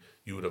aging,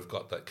 you would have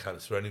got that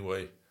cancer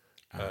anyway.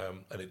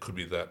 And it could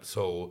be that.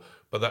 So,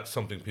 but that's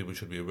something people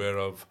should be aware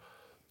of.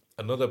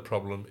 Another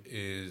problem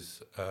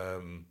is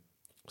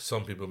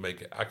some people may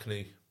get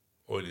acne,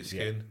 oily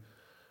skin,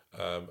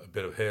 a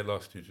bit of hair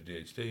loss due to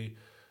DHD.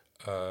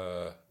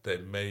 They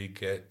may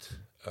get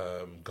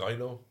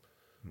gyno,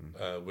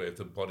 where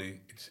the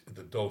body,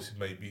 the dose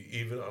may be,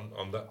 even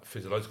on that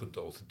physiological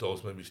dose, the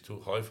dose may be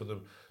too high for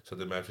them, so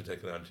they may have to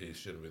take an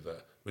anti-estrogen with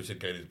that, which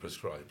again is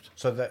prescribed.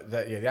 So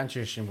the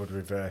anti-estrogen would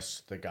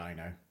reverse the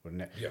gyno,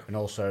 wouldn't it? Yeah. And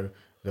also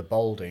the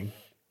balding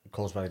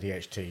caused by the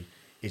DHT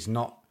is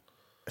not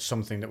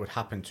something that would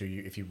happen to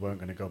you if you weren't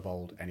going to go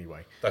bald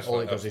anyway. That's all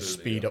right, it does is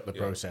absolutely, speed yeah, up the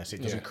yeah. process.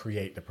 It doesn't Yeah.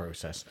 create the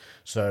process.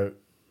 So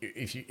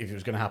if it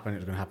was going to happen, it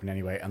was going to happen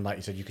anyway. And like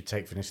you said, you could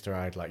take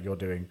finasteride like you're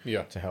doing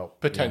to help.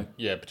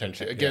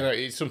 Potentially. Again,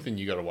 it's something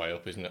you got to weigh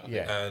up, isn't it? I think?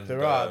 Yeah, And,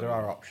 there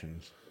are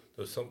options.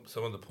 There's some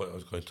other point I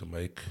was going to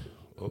make.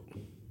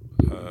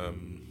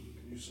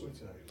 Can you sweat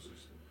it out your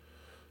system?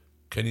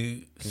 Can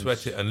you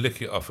sweat it and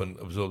lick it off and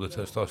absorb the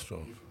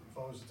testosterone? If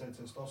I was to take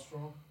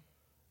testosterone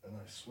and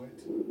I sweat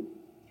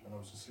and I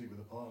was to sleep with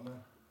a partner,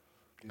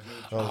 is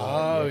there a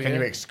chance? Can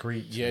you yeah.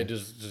 excrete? Yeah,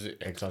 does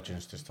it?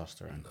 exogenous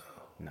testosterone?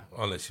 No.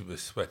 Unless she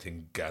was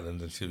sweating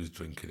gallons and she was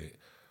drinking it.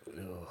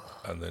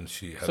 And then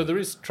she had... So there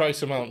is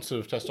trace amounts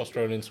of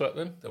testosterone in sweat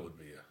then? that would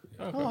be,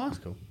 yeah. Oh, that's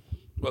cool.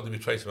 Well, there'd be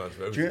trace amounts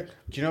of Do everything.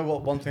 you know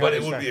what one thing? But I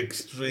it would would be say?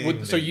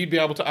 extremely... So you'd be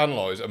able to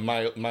analyse a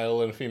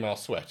male and female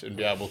sweat and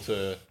be able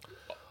to...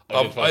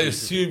 identify I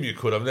these- assume you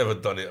could. I've never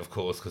done it, of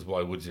course, because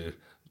why would you?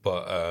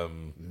 But,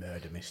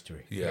 Murder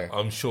mystery. yeah,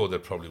 I'm sure there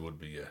probably would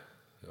be, yeah.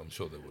 I'm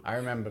sure there would. I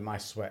remember my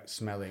sweat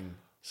smelling.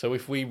 So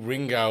if we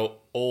wring out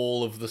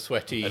all of the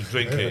sweaty... And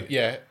drink it.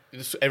 Yeah,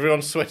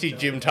 everyone's sweaty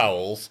gym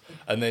towels,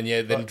 and then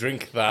then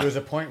drink that. There was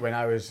a point when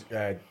I was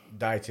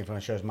dieting for the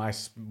shows, my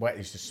sweat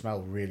used to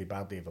smell really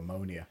badly of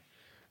ammonia,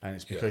 and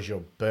it's because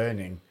you're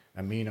burning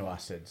amino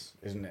acids,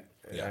 isn't it?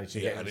 Yeah, So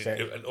you yeah,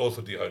 get- and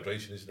also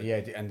dehydration, isn't it? yeah,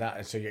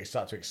 and so you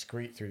start to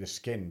excrete through the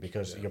skin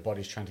because your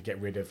body's trying to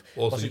get rid of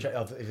Also concentrate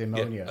of the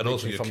ammonia, and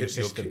also literally from the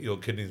system. your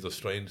kidneys are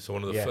strained. So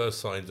one of the Yeah. first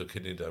signs of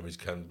kidney damage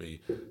can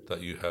be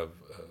that you have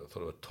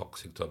sort of a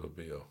toxic type of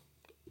BO.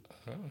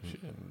 Oh, shit.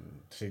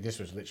 See, this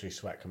was literally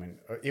sweat coming.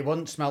 It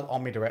wouldn't smell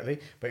on me directly,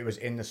 but it was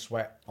in the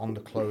sweat on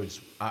the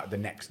clothes the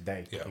next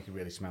day. Yeah. You could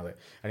really smell it,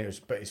 and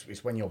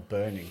it's when you're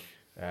burning.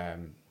 I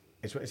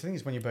think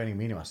it's when you're burning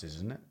amino acids,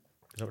 isn't it?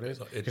 Is that what it is?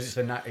 Because it's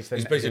the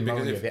basically because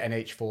ammonia, if- the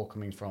NH4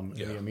 coming from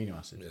Yeah. the amino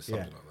acids. Yeah,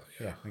 something like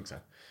that, yeah. I think so.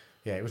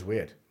 Yeah, it was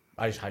weird.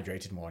 I just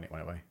hydrated more and it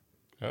went away.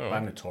 Oh, But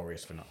I'm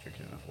notorious for not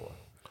drinking enough water.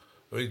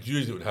 I mean,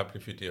 usually it would happen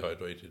if you're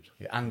dehydrated.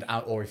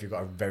 Yeah, or if you've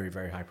got a very,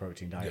 very high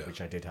protein diet, Yeah.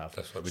 which I did have.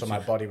 That's right, So which my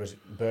is- body was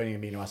burning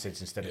amino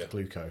acids instead Yeah. of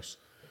glucose.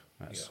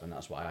 Yeah. And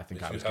that's why I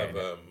think If I you was have,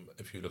 getting it.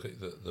 if you look at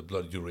the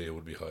blood urea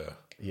would be higher.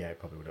 Yeah, it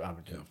probably would have. I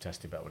would have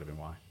tested, but that would have been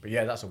why. But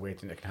yeah, that's a weird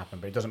thing that can happen.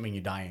 But it doesn't mean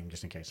you're dying,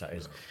 just in case that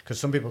is. Because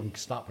some people can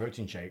start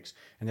protein shakes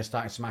and they're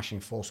starting smashing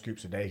 4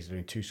 scoops a day. They're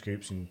doing 2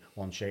 scoops in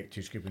one shake,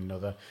 2 scoops in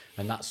another.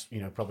 And that's,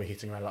 probably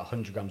hitting around about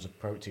 100 grams of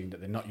protein that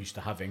they're not used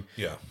to having.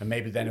 Yeah. And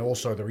maybe then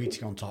also they're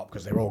eating on top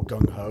because they're all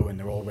gung-ho and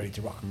they're all ready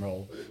to rock and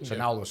roll. So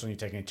now all of a sudden you're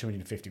taking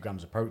 250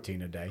 grams of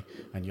protein a day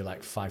and you're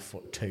like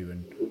 5'2"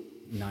 and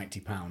 90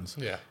 pounds.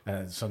 Yeah.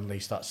 And suddenly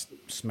starts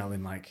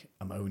smelling like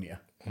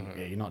ammonia.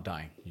 Yeah, you're not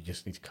dying. You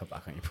just need to cut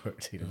back on your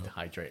protein and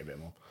hydrate a bit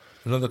more.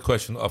 Another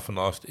question often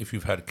asked, if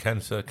you've had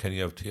cancer, can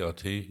you have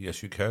TRT?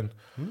 Yes, you can.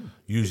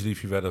 Usually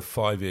if you've had a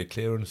 5-year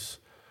clearance,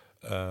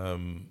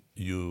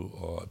 you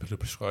are able to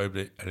prescribe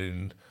it. And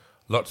in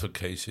lots of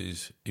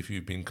cases, if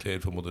you've been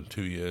cleared for more than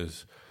 2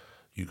 years,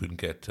 you can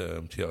get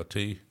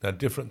TRT. Now,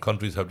 different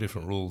countries have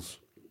different rules.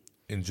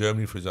 In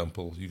Germany, for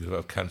example, you could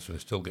have cancer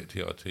and still get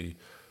TRT,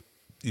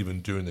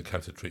 even during the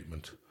cancer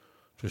treatment,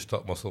 to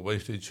stop muscle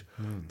wastage.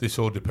 This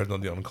all depends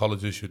on the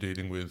oncologist you're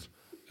dealing with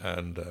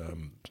and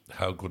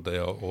how good they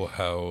are or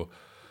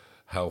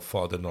how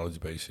far their knowledge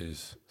base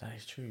is. That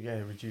is true. Yeah,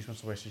 reduce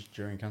muscle wastage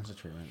during cancer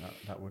treatment.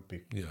 That would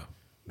be Yeah.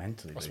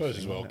 mentally. I suppose as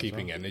boosting, well, wouldn't it,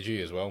 keeping energy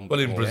as well. Well,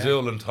 in More-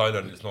 Brazil and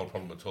Thailand, it's not a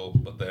problem at all,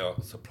 but they are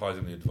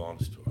surprisingly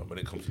advanced when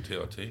it comes to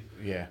TRT.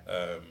 Yeah.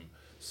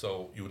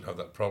 So you wouldn't have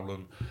that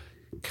problem.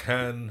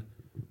 Can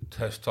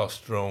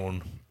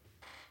testosterone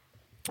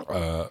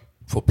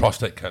for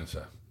prostate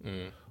cancer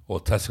or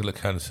testicular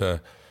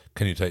cancer,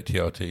 can you take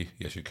TRT?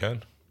 Yes, you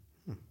can.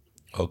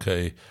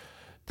 Okay.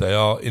 There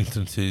are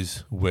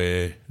instances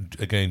where,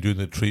 again, during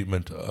the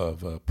treatment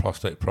of a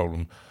prostate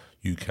problem,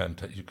 you can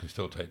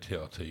still take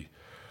TRT.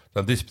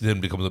 Now, this then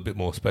becomes a bit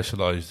more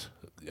specialised.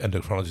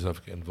 Endocrinologists have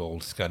to get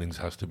involved. Scannings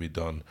has to be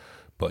done.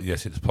 But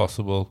yes, it's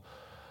possible.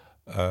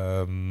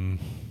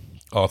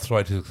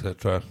 Arthritis,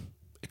 etc.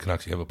 It can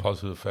actually have a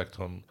positive effect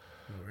on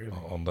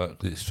that.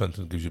 It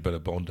strengthens, gives you better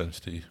bone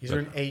density. Is there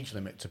an age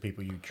limit to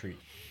people you treat?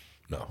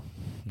 No.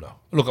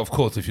 Look, of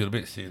course, if you're a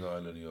bit senile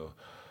and you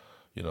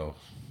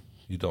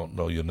don't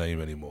know your name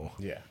anymore,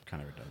 Yeah,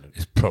 kind of redundant.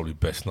 it's probably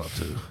best not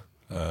to.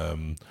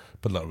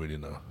 But not really,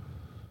 no.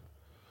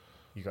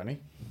 You got any?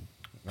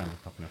 Random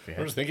popping off your I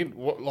head. was thinking,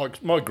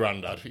 like my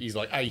granddad, he's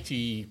like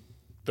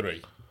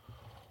 83.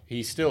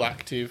 He's still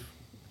active.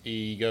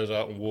 He goes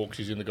out and walks.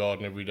 He's in the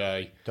garden every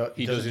day.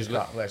 He does his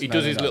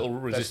little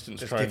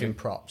resistance Let's training. give him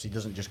props. He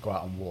doesn't just go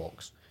out on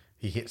walks.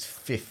 He hits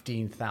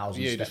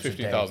 15,000 Yeah, he steps does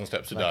 15,000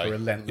 steps a like day. a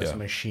relentless Yeah.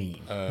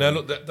 machine. Now,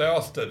 look, there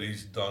are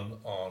studies done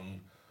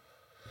on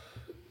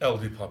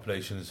elderly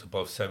populations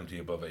above 70,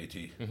 above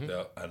 80,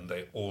 and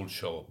they all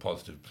show a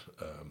positive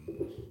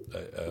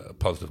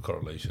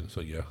correlation.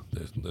 So, yeah,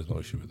 there's no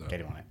issue with that. Get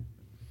him on it.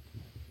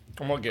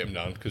 I might get him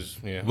down because,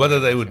 yeah.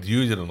 Whether they would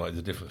use it or not is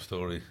a different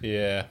story.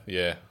 Yeah.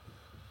 Be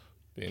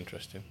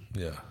interesting.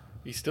 Yeah.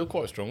 He's still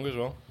quite strong as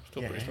well.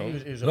 Still pretty strong.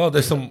 He was No,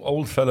 there's some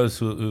old fellows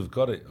who've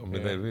got it. I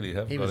mean, they really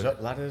have He got was it.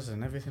 up ladders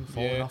and everything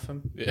falling Yeah. off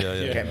him. Yeah.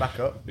 Getting back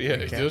up. Yeah,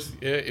 Okay. it does.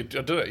 Yeah, I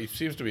don't know. He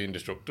seems to be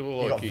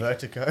indestructible. He Like got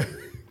vertigo.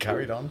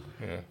 Carried on.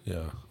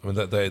 Yeah. I mean,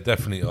 they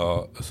definitely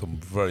are some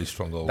very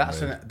strong old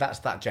men. That's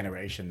that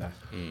generation there.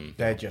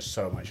 They're just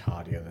so much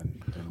hardier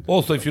than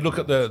Also, if you look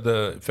at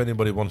if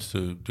anybody wants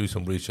to do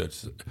some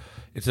research,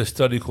 it's a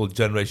study called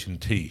Generation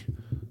T,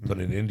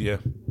 done in India,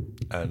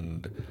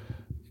 and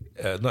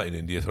not in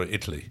India, sorry,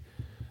 Italy.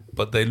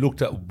 But they looked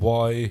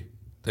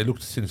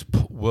since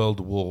post-World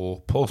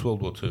War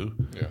II,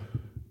 yeah.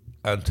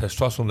 and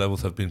testosterone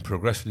levels have been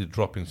progressively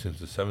dropping since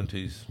the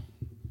 70s.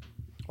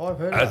 Oh, I've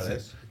heard about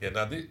this. Yeah,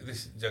 now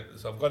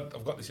so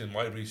I've got this in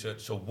my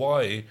research. So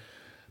why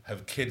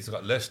have kids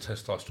got less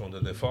testosterone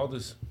than their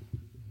fathers?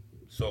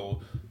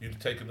 So you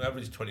take an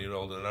average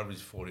 20-year-old and an average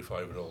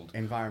 45-year-old.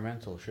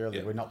 Environmental, surely.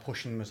 Yeah. We're not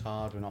pushing them as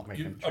hard. We're not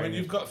making them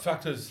you've got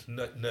factors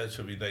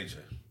nurture with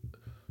nature.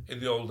 In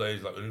the old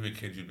days, like when we were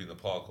kids, you'd be in the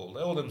park all day.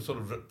 All them sort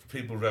of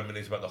people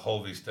reminisce about the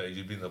Holvey stage.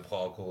 You'd be in the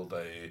park all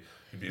day.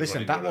 You'd be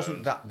Listen, running that around.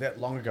 wasn't that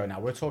long ago now.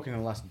 We're talking in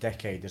the last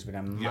decade. There's been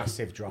a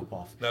massive drop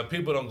off. Now,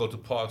 people don't go to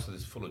parks that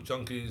is full of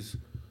junkies,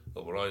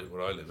 or where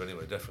I live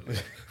anyway, definitely.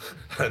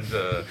 And,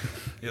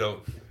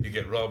 you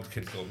get robbed,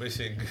 kids go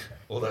missing,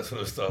 all that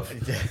sort of stuff.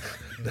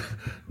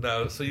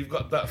 Now, so you've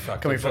got that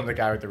factor. Coming from the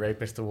guy with the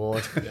rapist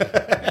award.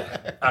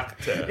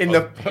 actor. in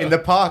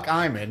the park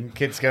I'm in,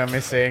 kids go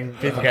missing,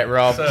 people get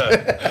robbed.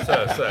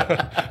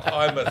 Sir,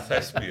 I'm a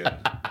thespian,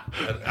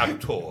 an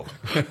actor.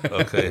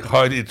 Okay,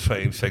 highly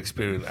trained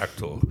Shakespearean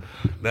actor.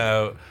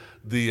 Now,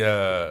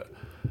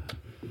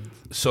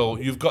 so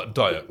you've got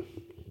diet.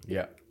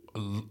 Yeah.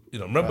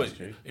 Remember, That's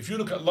true. if you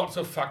look at lots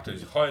of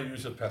factors, higher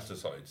use of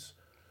pesticides,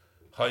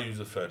 high use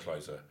of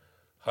fertilizer,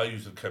 high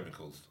use of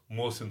chemicals,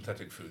 more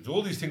synthetic foods,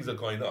 all these things are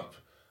going up,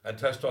 and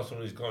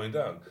testosterone is going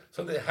down.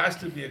 So there has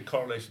to be a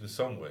correlation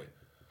some way.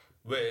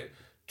 Where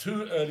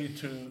too early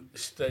to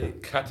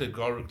state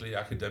categorically,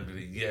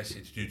 academically, yes,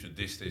 it's due to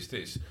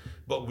this,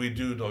 but we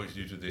do know it's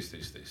due to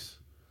this.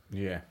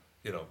 Yeah.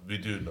 We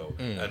do know,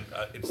 and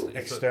it's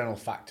External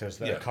factors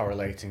that are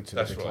correlating to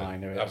the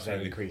decline. Right. They're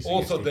Absolutely. increasing.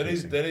 Also,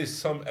 it's there is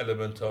some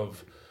element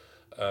of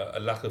a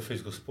lack of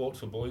physical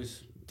sports for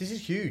boys. This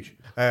is huge.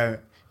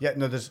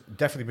 There's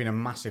definitely been a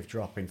massive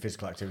drop in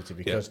physical activity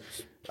because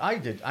I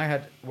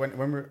went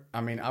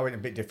a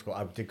bit difficult.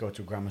 I did go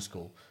to grammar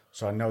school,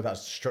 so I know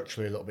that's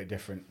structurally a little bit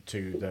different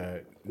to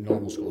the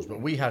normal schools.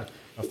 But we had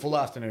a full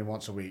afternoon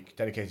once a week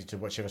dedicated to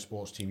whichever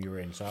sports team you were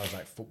in. So I was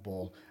like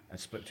football and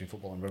split between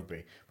football and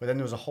rugby. But then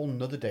there was a whole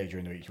nother day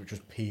during the week, which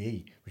was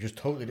PE, which was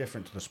totally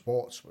different to the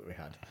sports that we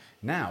had.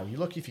 Now, you're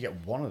lucky if you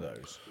get one of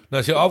those. Now,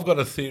 see, I've got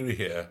a theory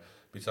here,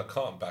 which I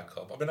can't back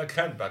up. I mean, I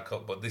can back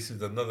up, but this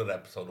is another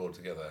episode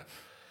altogether.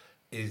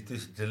 Is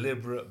this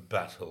deliberate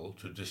battle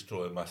to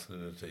destroy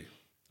masculinity?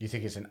 You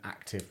think it's an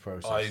active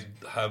process?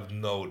 I have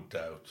no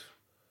doubt.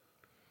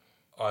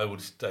 I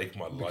would stake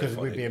my life because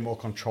on we'd be it. a more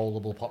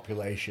controllable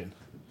population.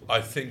 I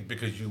think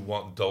because you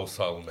want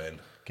docile men.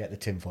 Get the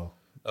tinfoil.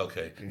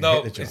 Okay.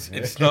 No, hit the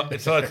job,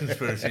 it's not a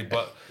conspiracy,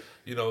 but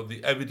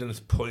the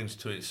evidence points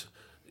to it.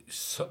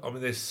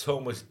 There's so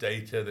much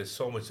data, there's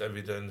so much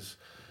evidence,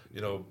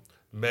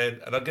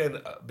 men, and again,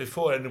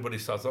 before anybody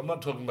starts, I'm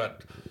not talking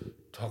about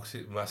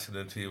toxic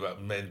masculinity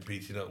about men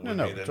beating up No, women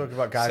no, and talking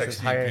about guys with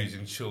sexually higher-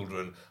 abusing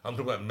children. I'm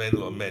talking about men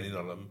who are men,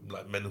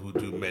 like men who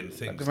do men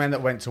things. The men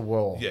that went to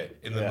war. Yeah,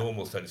 in the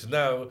normal sense.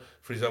 Now,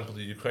 for example,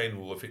 the Ukraine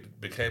war, if it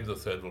became the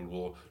Third World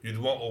War, you'd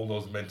want all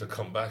those men to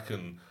come back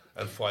and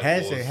fight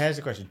wars. Here's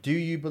the question: do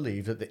you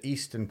believe that the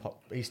Eastern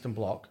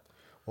Bloc,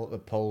 or the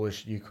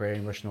Polish,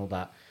 Ukraine, Russian, all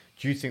that?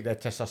 Do you think their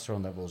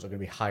testosterone levels are going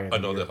to be higher? I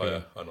Than know they're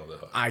European? higher. I know they're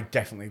higher. I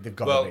definitely they've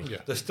got Well, to be.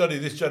 the study,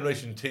 this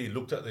Generation T,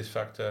 looked at this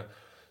factor.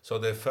 So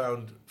they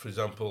found, for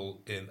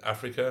example, in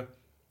Africa,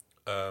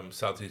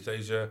 Southeast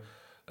Asia,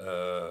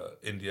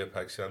 India,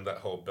 Pakistan, that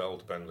whole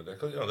belt, Bangladesh.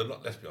 'Cause, they're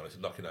not. Let's be honest,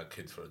 knocking out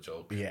kids for a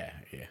joke. Yeah.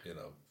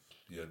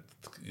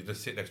 You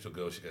just sit next to a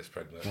girl, she gets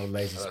pregnant. No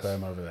lazy And that's-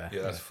 sperm over there.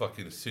 Yeah, that's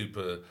fucking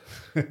super,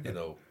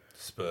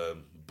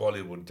 sperm,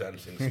 Bollywood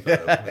dancing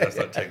sperm. That's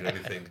not taking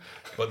anything.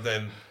 But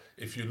then,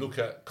 if you look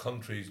at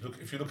countries,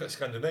 if you look at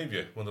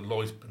Scandinavia, one of the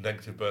lowest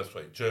negative birth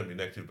rate, Germany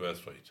negative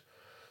birth rate.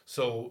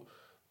 So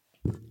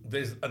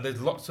there's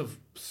lots of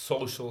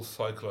social,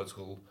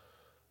 psychological,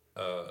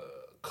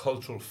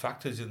 cultural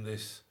factors in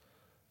this.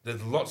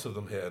 There's lots of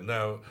them here.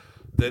 Now,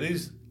 there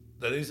is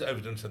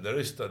evidence and there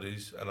is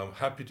studies, and I'm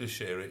happy to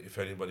share it if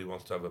anybody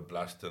wants to have a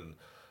blast and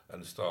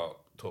start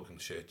talking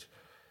shit,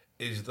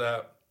 is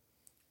that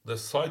the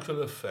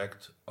cyclical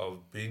effect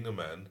of being a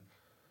man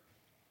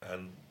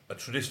and a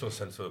traditional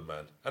sense of a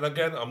man. And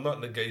again, I'm not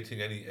negating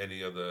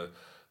any other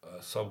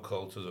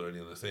subcultures or any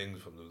other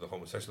things from the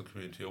homosexual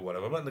community or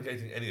whatever. I'm not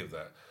negating any of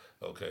that,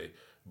 okay?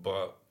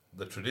 But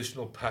the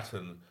traditional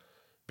pattern,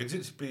 because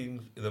it's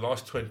been, in the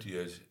last 20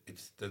 years,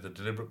 there's a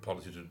deliberate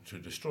policy to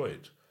destroy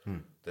it.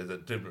 There's a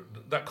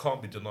deliberate, that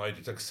can't be denied,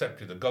 it's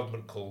accepted. The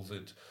government calls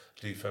it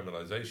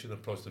defeminization, the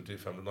process of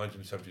defeminization. In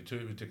 1972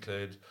 it was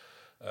declared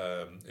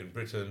in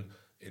Britain,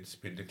 it's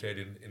been declared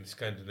in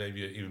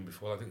Scandinavia even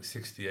before, I think,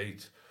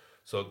 68.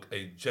 So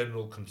a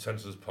general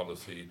consensus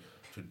policy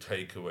to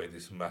take away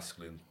this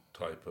masculine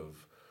type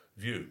of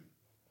view.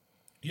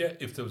 Yeah,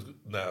 if there was...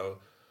 Now,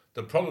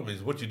 the problem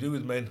is what you do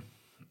with men.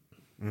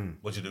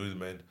 What you do with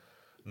men.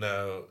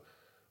 Now,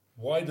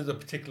 why does a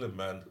particular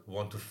man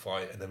want to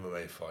fight an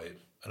MMA fight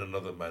and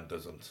another man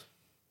doesn't?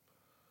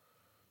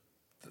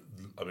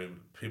 I mean,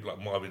 people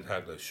like Marvin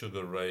Hagler,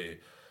 Sugar Ray,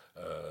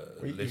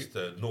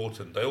 Lister,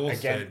 Norton, they all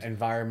said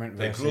environment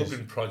they grew up versus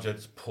in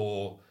projects,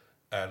 poor,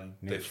 and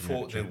they Nature,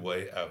 fought their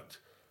way out.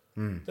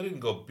 They didn't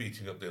go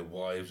beating up their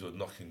wives or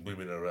knocking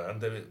women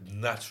around. They were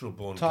natural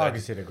born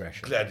targeted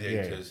aggression.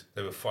 gladiators.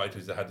 They were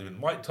fighters. They had to win.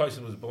 Mike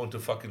Tyson was born to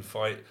fucking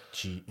fight,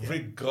 Gee,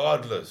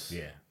 regardless.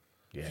 Yeah.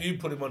 If you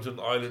put him onto an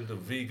island of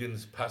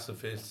vegans,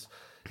 pacifists,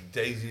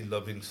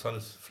 daisy-loving,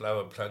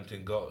 sunflower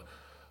planting,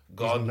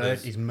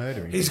 godless, He's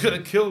murdering. he's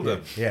going to kill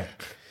them. Yeah.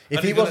 If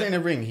And he he's wasn't gonna-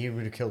 in a ring, he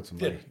would have killed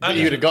somebody. And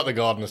You'd have got the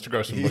gardeners to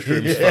grow some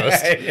mushrooms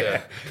first.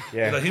 Yeah.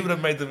 Yeah. He would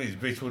have made them his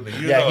bitch, wouldn't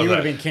he? You Yeah, know he would that.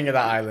 have been king of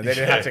that island. They'd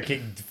have Yeah. had to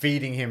keep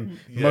feeding him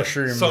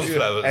mushrooms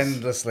Sunflowers.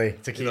 endlessly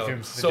to keep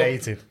him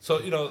sedated. So,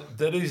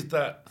 there is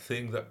that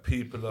thing that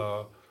people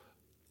are,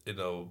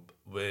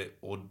 where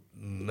or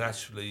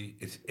naturally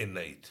it's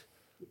innate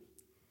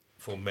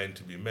for men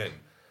to be men.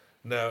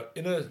 Now,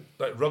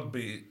 like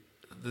rugby,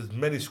 there's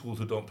many schools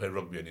who don't play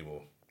rugby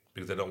anymore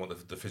because they don't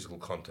want the physical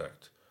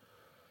contact.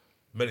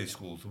 Many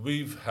schools.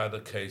 We've had a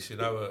case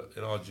in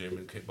our gym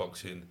in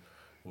kickboxing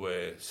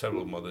where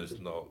several mothers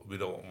know we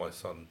don't want my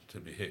son to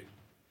be hit.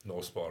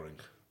 No sparring.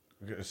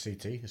 We've got a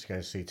CT. This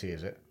guy's CT,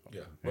 is it?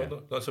 Yeah. Well,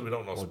 no, that's why we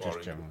don't know Or just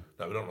sparring. general.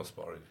 No, we don't know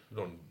sparring.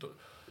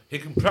 He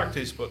can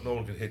practice, but no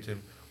one can hit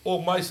him.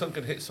 Or my son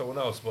can hit someone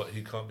else, but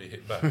he can't be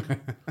hit back.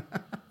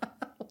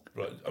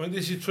 Right. I mean,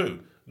 this is true.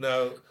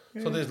 Now,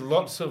 so there's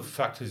lots of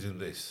factors in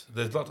this.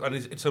 There's lots, and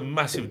it's a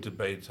massive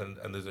debate,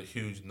 and there's a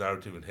huge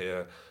narrative in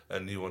here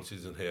and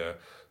nuances in here.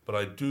 But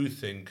I do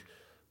think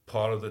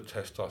part of the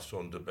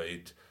testosterone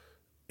debate,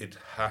 it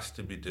has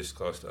to be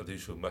discussed at the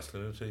issue of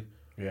masculinity.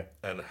 Yeah.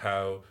 And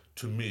how,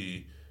 to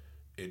me,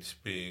 it's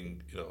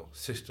being,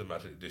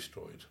 systematically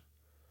destroyed.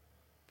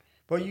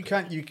 Well, you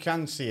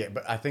can see it,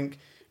 but I think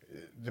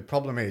the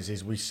problem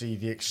is we see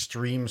the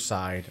extreme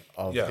side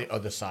of Yeah. the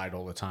other side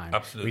all the time.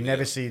 Absolutely, We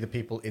never yeah. see the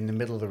people in the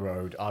middle of the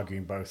road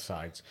arguing both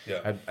sides.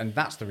 Yeah. And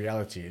that's the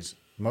reality is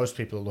most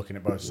people are looking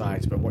at both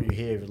sides, but what you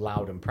hear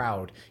loud and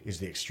proud is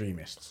the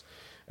extremists.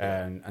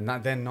 And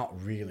that they're not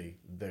really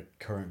the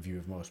current view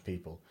of most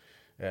people.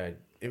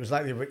 It was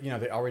like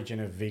the origin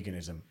of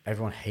veganism.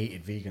 Everyone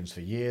hated vegans for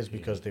years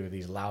because they were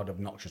these loud,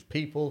 obnoxious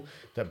people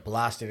that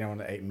blasted anyone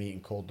that ate meat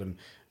and called them,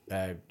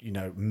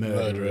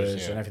 murderers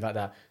yeah. and everything like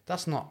that.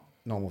 That's not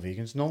normal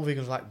vegans. Normal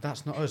vegans are like,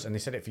 that's not us. And they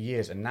said it for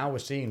years. And now we're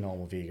seeing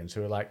normal vegans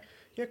who are like,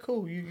 yeah,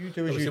 cool, you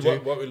do as Well, you see, do.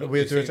 what we look-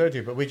 We'll you do as see- I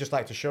do. But we just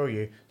like to show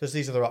you there's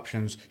these other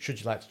options. Should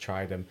you like to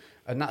try them?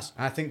 And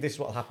I think this is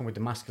what will happen with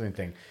the masculine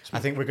thing. I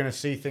think we're going to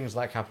see things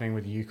like happening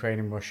with Ukraine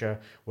and Russia,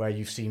 where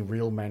you've seen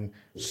real men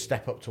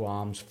step up to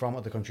arms from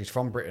other countries,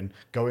 from Britain,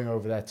 going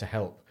over there to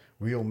help.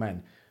 Real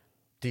men,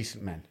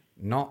 decent men,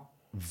 not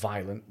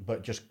violent,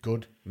 but just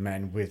good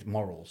men with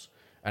morals.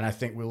 And I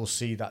think we will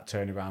see that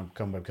turnaround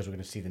come because we're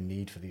going to see the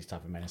need for these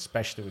type of men,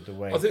 especially with the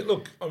way I think,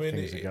 look, I mean,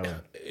 things are going.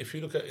 if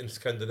you look at in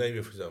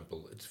Scandinavia, for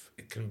example,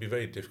 it can be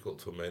very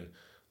difficult for men.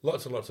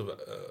 Lots and lots of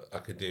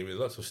academia,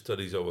 lots of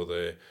studies over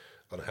there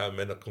on how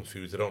men are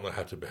confused. They don't know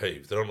how to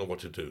behave. They don't know what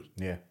to do.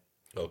 Yeah.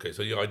 Okay,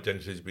 so your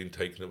identity has been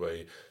taken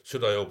away.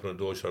 Should I open a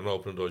door? Should I not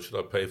open a door? Should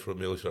I pay for a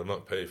meal? Should I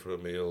not pay for a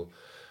meal?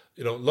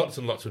 You know, lots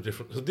and lots of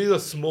different... So these are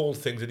small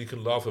things and you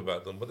can laugh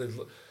about them, but there's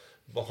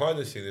behind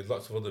the scene, there's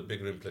lots of other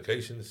bigger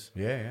implications.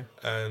 Yeah.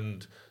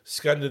 And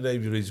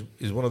Scandinavia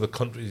is one of the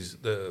countries,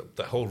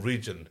 the whole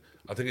region,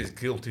 I think is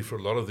guilty for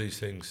a lot of these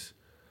things.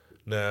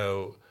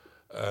 Now,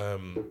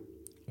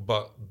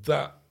 but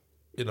that,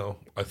 you know,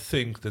 I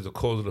think there's a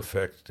causal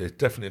effect. There's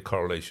definitely a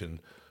correlation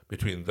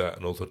between that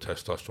and also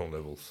testosterone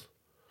levels.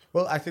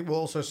 Well, I think we'll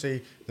also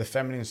see the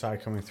feminine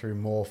side coming through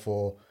more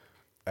for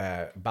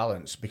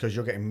balance because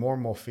you're getting more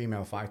and more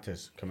female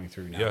fighters coming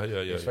through now.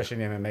 Yeah.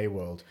 Especially in the MMA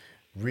world.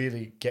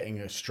 Really getting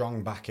a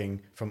strong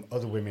backing from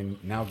other women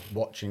now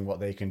watching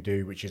what they can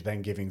do, which is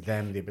then giving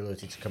them the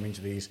ability to come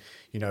into these,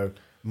 you know,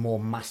 more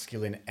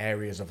masculine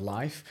areas of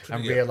life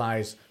and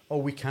realize, oh,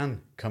 we can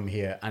come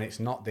here and it's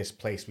not this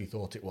place we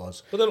thought it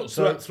was. But then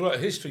throughout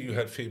history, you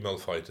had female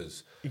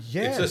fighters.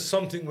 Yeah. It's just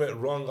something went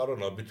wrong, I don't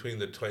know, between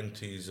the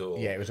 20s or...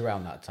 Yeah, it was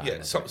around that time.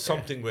 Yeah,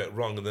 something went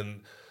wrong and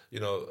then, you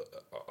know,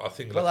 I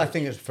think... Well, I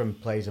think it's from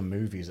plays and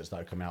movies that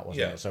started coming out,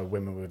 wasn't Yeah. it? So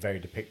women were very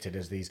depicted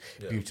as these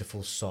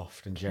beautiful,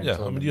 soft and gentle.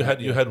 Yeah, I mean,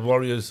 you had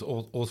warriors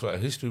all throughout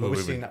history. But with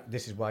we're women. seeing that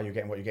this is why you're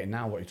getting what you're getting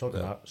now, what you're talking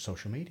about,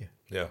 social media.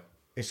 Yeah.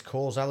 It's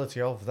causality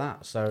of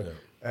that. So,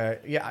 I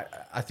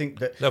think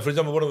that... Now, for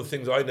example, one of the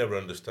things I never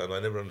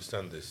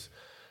understand this,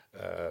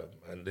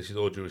 and this is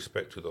all due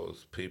respect to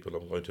those people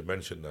I'm going to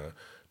mention now,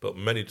 but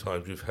many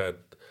times we've had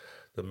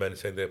the men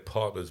saying their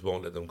partners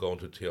won't let them go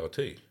onto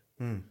TRT.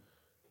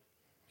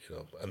 You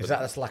know, and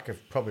that's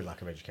probably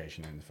lack of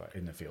education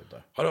in the field,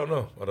 though. I don't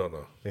know.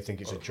 They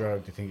think it's a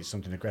drug. They think it's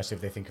something aggressive.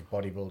 They think of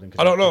bodybuilding.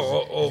 I don't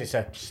know. It's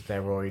a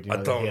steroid. You know,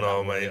 I don't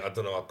know, mate. I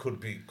don't know. I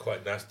could be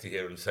quite nasty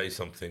here and say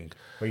something.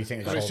 Well, you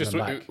think it's It's holding just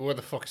them back? where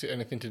the fuck's it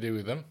anything to do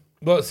with them?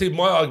 Well, see,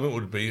 my argument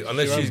would be your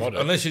own body.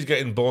 unless she's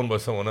getting born by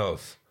someone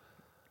else,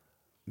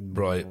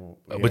 right?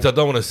 Which I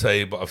don't want to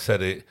say, but I've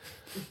said it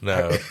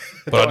now.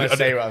 But I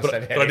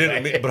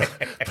didn't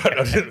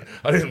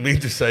mean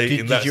to say it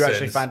in that sense. Did you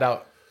actually find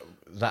out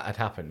that had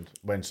happened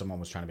when someone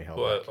was trying to be held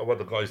back? Well,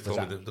 the guys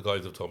told me. The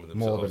guys have told me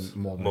themselves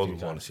more than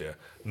once. Yeah.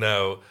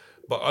 Now,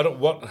 but I don't.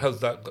 What has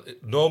that?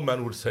 No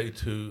man would say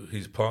to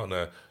his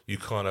partner, "You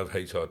can't have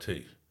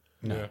HRT."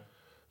 No. Yeah.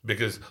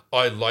 Because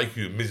I like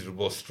you,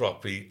 miserable,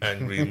 stroppy,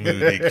 angry,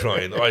 moody,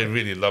 crying. I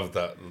really love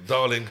that,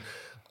 darling.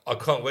 I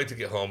can't wait to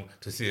get home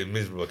to see a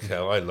miserable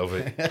cow. I love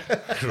it.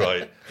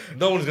 Right.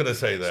 No one's going to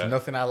say that. There's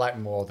nothing I like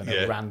more than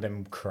a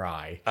random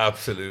cry.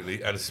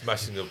 Absolutely. And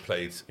smashing of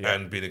plates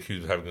and being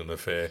accused of having an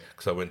affair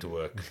because I went to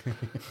work.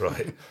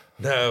 Right.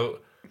 Now,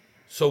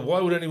 so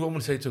why would any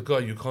woman say to a guy,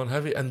 you can't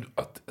have it? And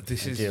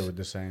this is... Deal with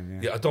the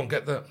same, Yeah, I don't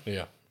get that.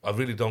 Yeah. I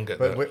really don't get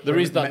that. There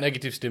is that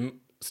negative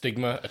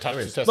stigma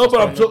attached to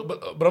testosterone. No,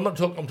 but I'm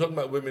talking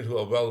about women who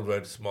are well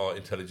read, smart,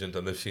 intelligent,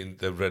 and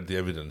they've read the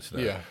evidence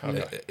now. Yeah,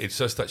 okay. It's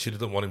just that she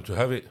doesn't want him to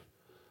have it.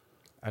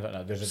 I don't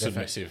know. There's a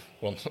different Submissive.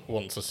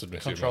 Wants a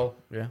submissive control.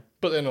 man. Yeah.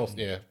 But then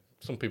also,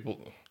 some people...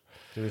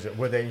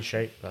 Were they in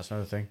shape? That's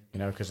another thing, you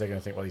know, because they're going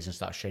to think, well, he's going to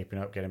start shaping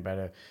up, getting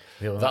better.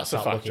 That's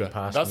a factor.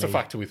 That's a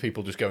factor with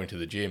people just going to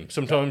the gym.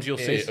 Sometimes you'll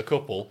see a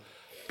couple,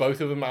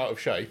 both of them out of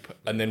shape,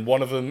 and then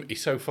one of them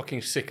is so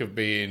fucking sick of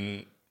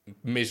being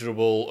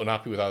miserable,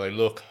 unhappy with how they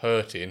look,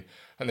 hurting,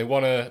 and they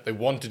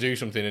want to do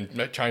something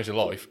and change their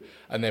life,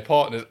 and their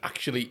partner's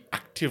actually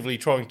actively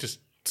trying to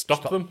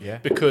stop them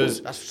because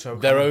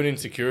their own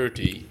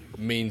insecurity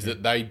means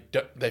that they're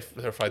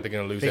afraid they're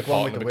going to lose their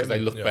partner because they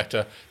look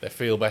better, they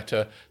feel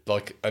better,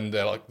 and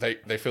they're like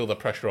they feel the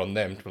pressure on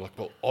them to be like,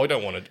 well, I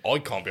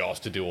can't be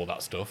asked to do all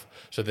that stuff,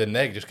 so then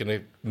they're just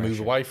going to move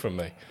away from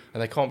me,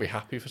 and they can't be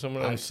happy for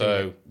someone else.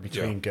 So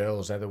between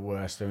girls, they're the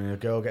worst. I mean, a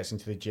girl gets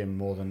into the gym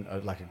more than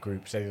like a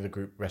group. Say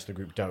the rest of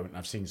the group don't.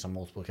 I've seen this on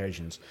multiple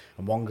occasions,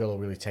 and one girl will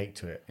really take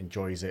to it,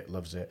 enjoys it,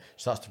 loves it,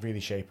 starts to really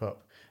shape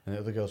up, and the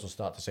other girls will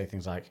start to say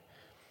things like,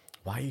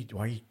 why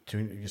are you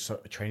doing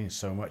training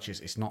so much?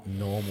 It's not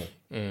normal.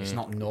 It's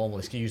not normal.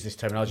 Let's use this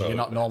terminology. You're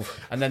not normal.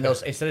 And then they'll,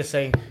 instead of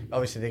saying,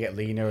 obviously they get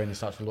leaner and they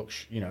start to look,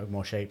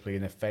 more shapely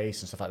in their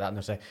face and stuff like that. And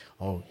they'll say,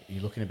 "Oh,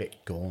 you're looking a bit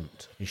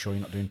gaunt. You sure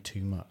you're not doing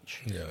too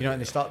much?" And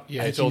they start.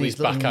 It's all these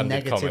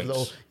backhanded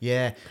comments.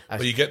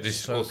 But you get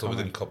this also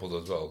within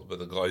couples as well, where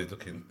the guy's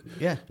looking,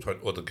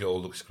 or the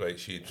girl looks great,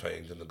 she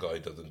trains, and the guy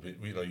doesn't.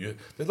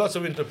 There's lots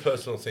of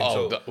interpersonal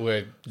things.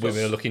 Where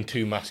women are looking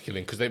too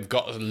masculine because they've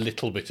got a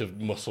little bit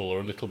of muscle or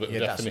a little bit of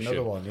definition. That's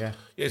another one. Yeah.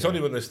 It's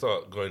only when they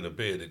start growing a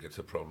beard it gets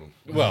a problem.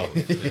 Well,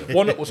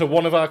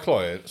 one of our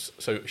clients,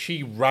 so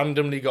she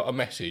randomly got a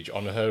message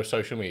on her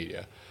social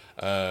media.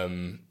 I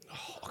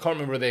can't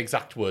remember the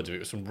exact words of it. It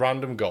was some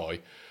random guy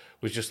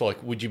was just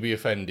like, "Would you be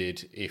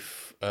offended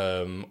if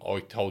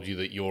I told you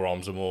that your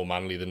arms are more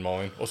manly than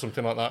mine?" or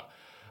something like that.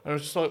 And I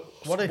was just like,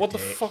 What a what the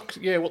dick. fuck?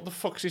 Yeah, what the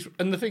fuck's this?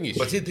 And the thing is,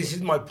 But see, this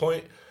is my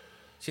point.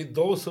 See,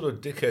 those sort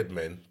of dickhead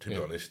men, to be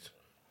honest,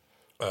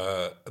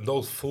 and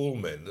those fool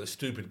men, the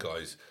stupid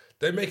guys,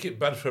 they make it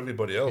bad for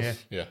everybody else. Yeah.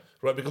 yeah,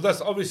 Right, because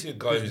that's obviously a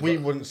guy who's We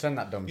got- wouldn't send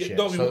that dumb Yeah, shit,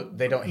 no, we so wouldn't.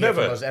 they don't hear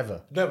Never. from us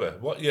ever. Never.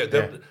 What? Yeah.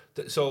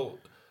 So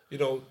you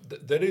know,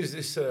 there is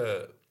this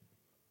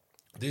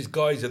these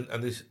guys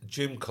and this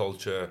gym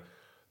culture,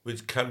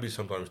 which can be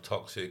sometimes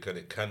toxic, and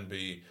it can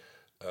be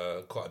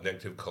quite a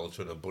negative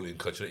culture and a bullying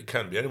culture. It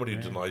can be. Anybody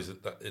who denies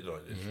that it's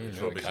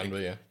it rubbish. can be,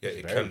 yeah. Yeah,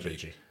 it very can be.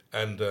 judgy.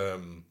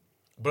 And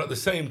but at the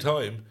same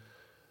time,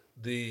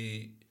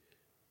 the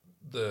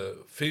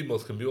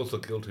females can be also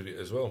guilty of it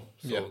as well.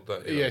 So yeah,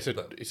 that, yeah. It's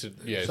So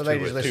two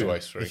ladies, ways, listen, two-way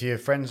street. if your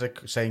friends are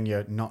saying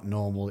you're not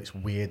normal, it's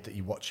weird that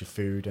you watch your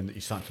food and that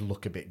you start to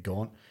look a bit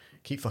gaunt,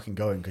 keep fucking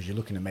going because you're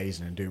looking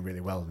amazing and doing really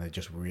well and they're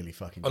just really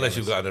fucking unless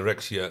you've jealous. got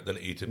anorexia, then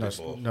eat a No, bit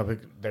more. no, but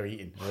they're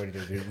eating. We're already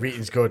doing it.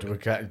 Eating's good.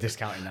 We're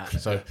discounting that.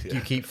 So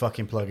you keep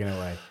fucking plugging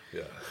away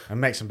Yeah. and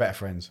make some better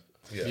friends.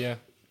 yeah,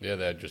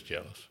 they're just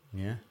jealous.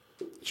 Yeah.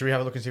 Should we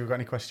have a look and see if we've got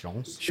any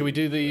questions? Should we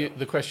do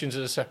the questions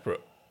as a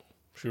separate?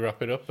 Should we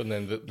wrap it up and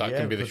then that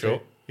can be the could show?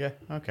 do. Yeah.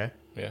 Okay.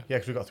 Yeah. Yeah,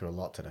 because we got through a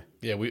lot today.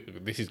 Yeah,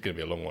 this is going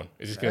to be a long one.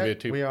 Is this going to be a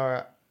two? We are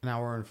at an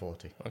hour and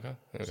 40, Okay.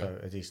 so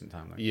a decent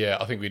time. Like. Yeah,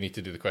 I think we need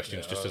to do the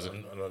questions just as a.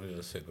 And I need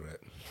a cigarette.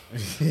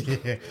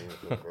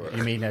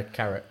 You mean a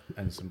carrot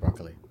and some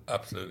broccoli?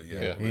 Absolutely,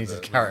 yeah. Yeah. He needs a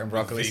carrot and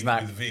broccoli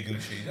snack. With vegan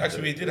cheese.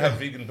 Actually, we did have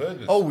vegan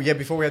burgers. Oh yeah,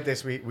 before we had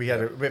this, we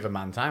had a bit of a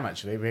man time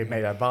actually. We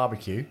made a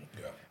barbecue.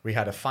 Yeah. We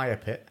had a fire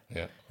pit,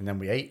 Yeah. and then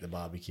we ate the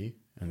barbecue,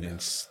 and then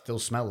still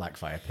smelled like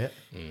fire pit.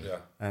 Yeah.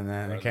 And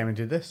then I came and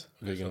did this.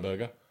 Vegan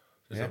burger.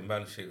 There's a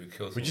man shit we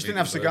killed. We just didn't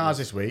have cigars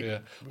this week. Yeah.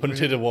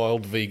 Hunted a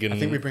wild vegan. I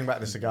think we bring back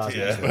the cigars.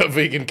 Yeah. next week.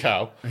 vegan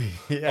cow.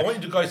 I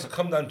want you guys to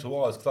come down to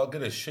ours because I'll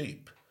get a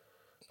sheep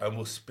and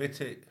we'll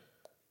spit it.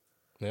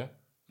 Yeah.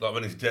 Like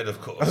when it's dead, of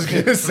course. I was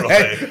going to say,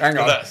 Right. hang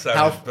on, That sounds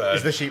how bad.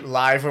 is the sheep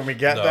live when we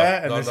get No,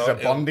 there? And no, this no, is a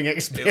it'll- bonding It'll,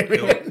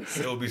 experience.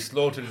 it'll be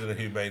slaughtered in a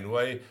humane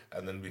way,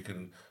 and then we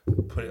can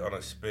put it on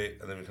a spit,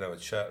 and then we can have a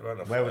chat around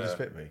a Where would the fire.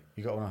 spit be?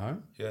 You got one at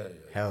home? Yeah, yeah.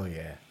 Hell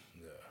yeah.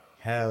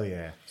 Hell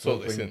yeah. So We'll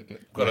listen, bring-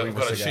 Got bring a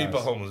the sheep at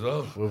cigars. home as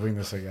well. We'll bring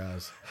the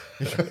cigars.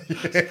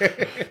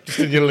 just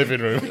in your living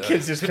room.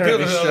 Kids just People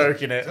currently are gonna-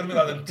 stroking It's it. going to be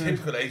like the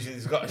typical Asian.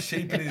 He's got a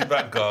sheep in his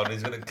back garden.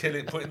 He's going to kill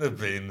it, put it in the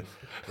bin.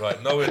 Right,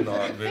 no, we're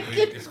not.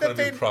 It's going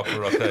to be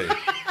proper, okay?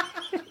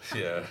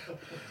 Yeah.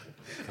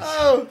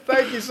 Oh,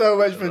 thank you so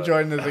much for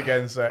joining us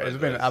again, sir. It's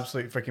been an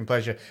absolute freaking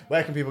pleasure.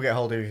 Where can people get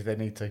hold of you if they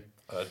need to?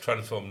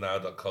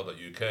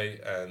 Transformnow.co.uk,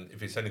 and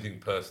if it's anything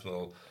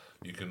personal,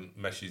 you can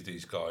message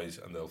these guys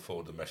and they'll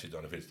forward the message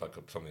on if it's like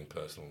something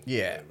personal.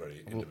 Yeah,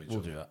 Very we'll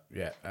individual. do that.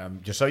 Yeah,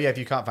 just so if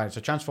you can't find it,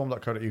 so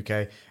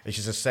transform.co.uk. It's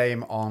just the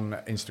same on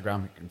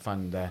Instagram. You can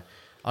find there.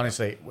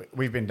 Honestly,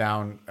 we've been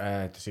down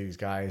to see these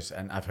guys,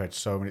 and I've heard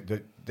so many.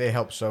 They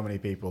help so many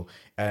people.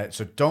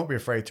 So don't be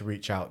afraid to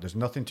reach out. There's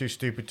nothing too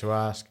stupid to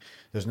ask.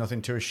 There's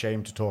nothing too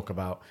ashamed to talk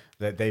about.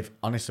 That they've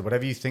honestly,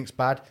 whatever you think's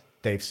bad,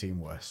 they've seen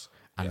worse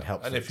and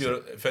helped. And if fix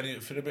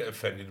it. you're a bit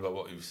offended by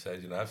what you've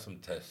said, have some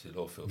tests. You'll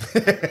all feel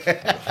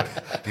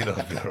you'll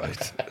all be all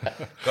right.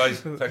 Guys,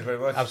 thank you very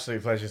much.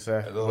 Absolute pleasure, sir.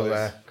 As We'll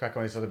always. crack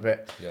on this other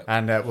bit, Yeah.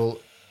 and we'll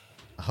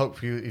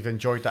hope you've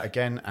enjoyed that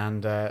again,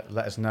 and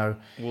let us know.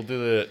 We'll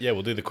do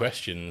the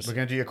questions. We're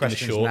gonna do your in the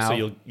questions short, now. So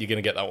you're going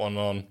to get that one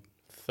on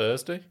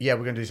Thursday. Yeah,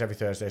 we're going to do this every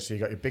Thursday. So you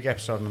got your big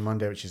episode on the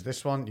Monday, which is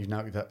this one. You've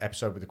now got the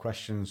episode with the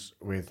questions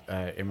with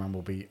Imran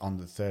will be on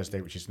the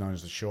Thursday, which is known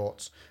as the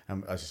shorts.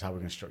 And this is how we're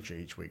going to structure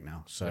each week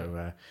now.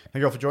 So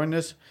thank you all for joining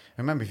us. And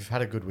remember, if you've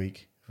had a good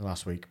week from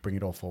last week, bring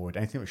it all forward.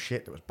 Anything that was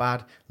shit, that was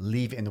bad,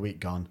 leave it in the week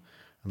gone.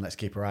 And let's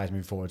keep our eyes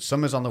moving forward.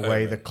 Summer's on the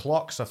way. The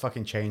clocks are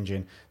fucking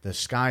changing. The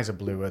skies are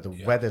bluer. The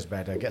weather's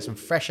better. Get some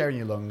fresh air in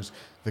your lungs.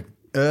 The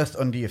earth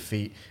under your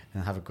feet.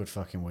 And have a good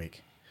fucking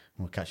week.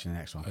 We'll catch you in the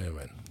next one.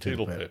 Amen.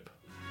 Toodle Pip. pip.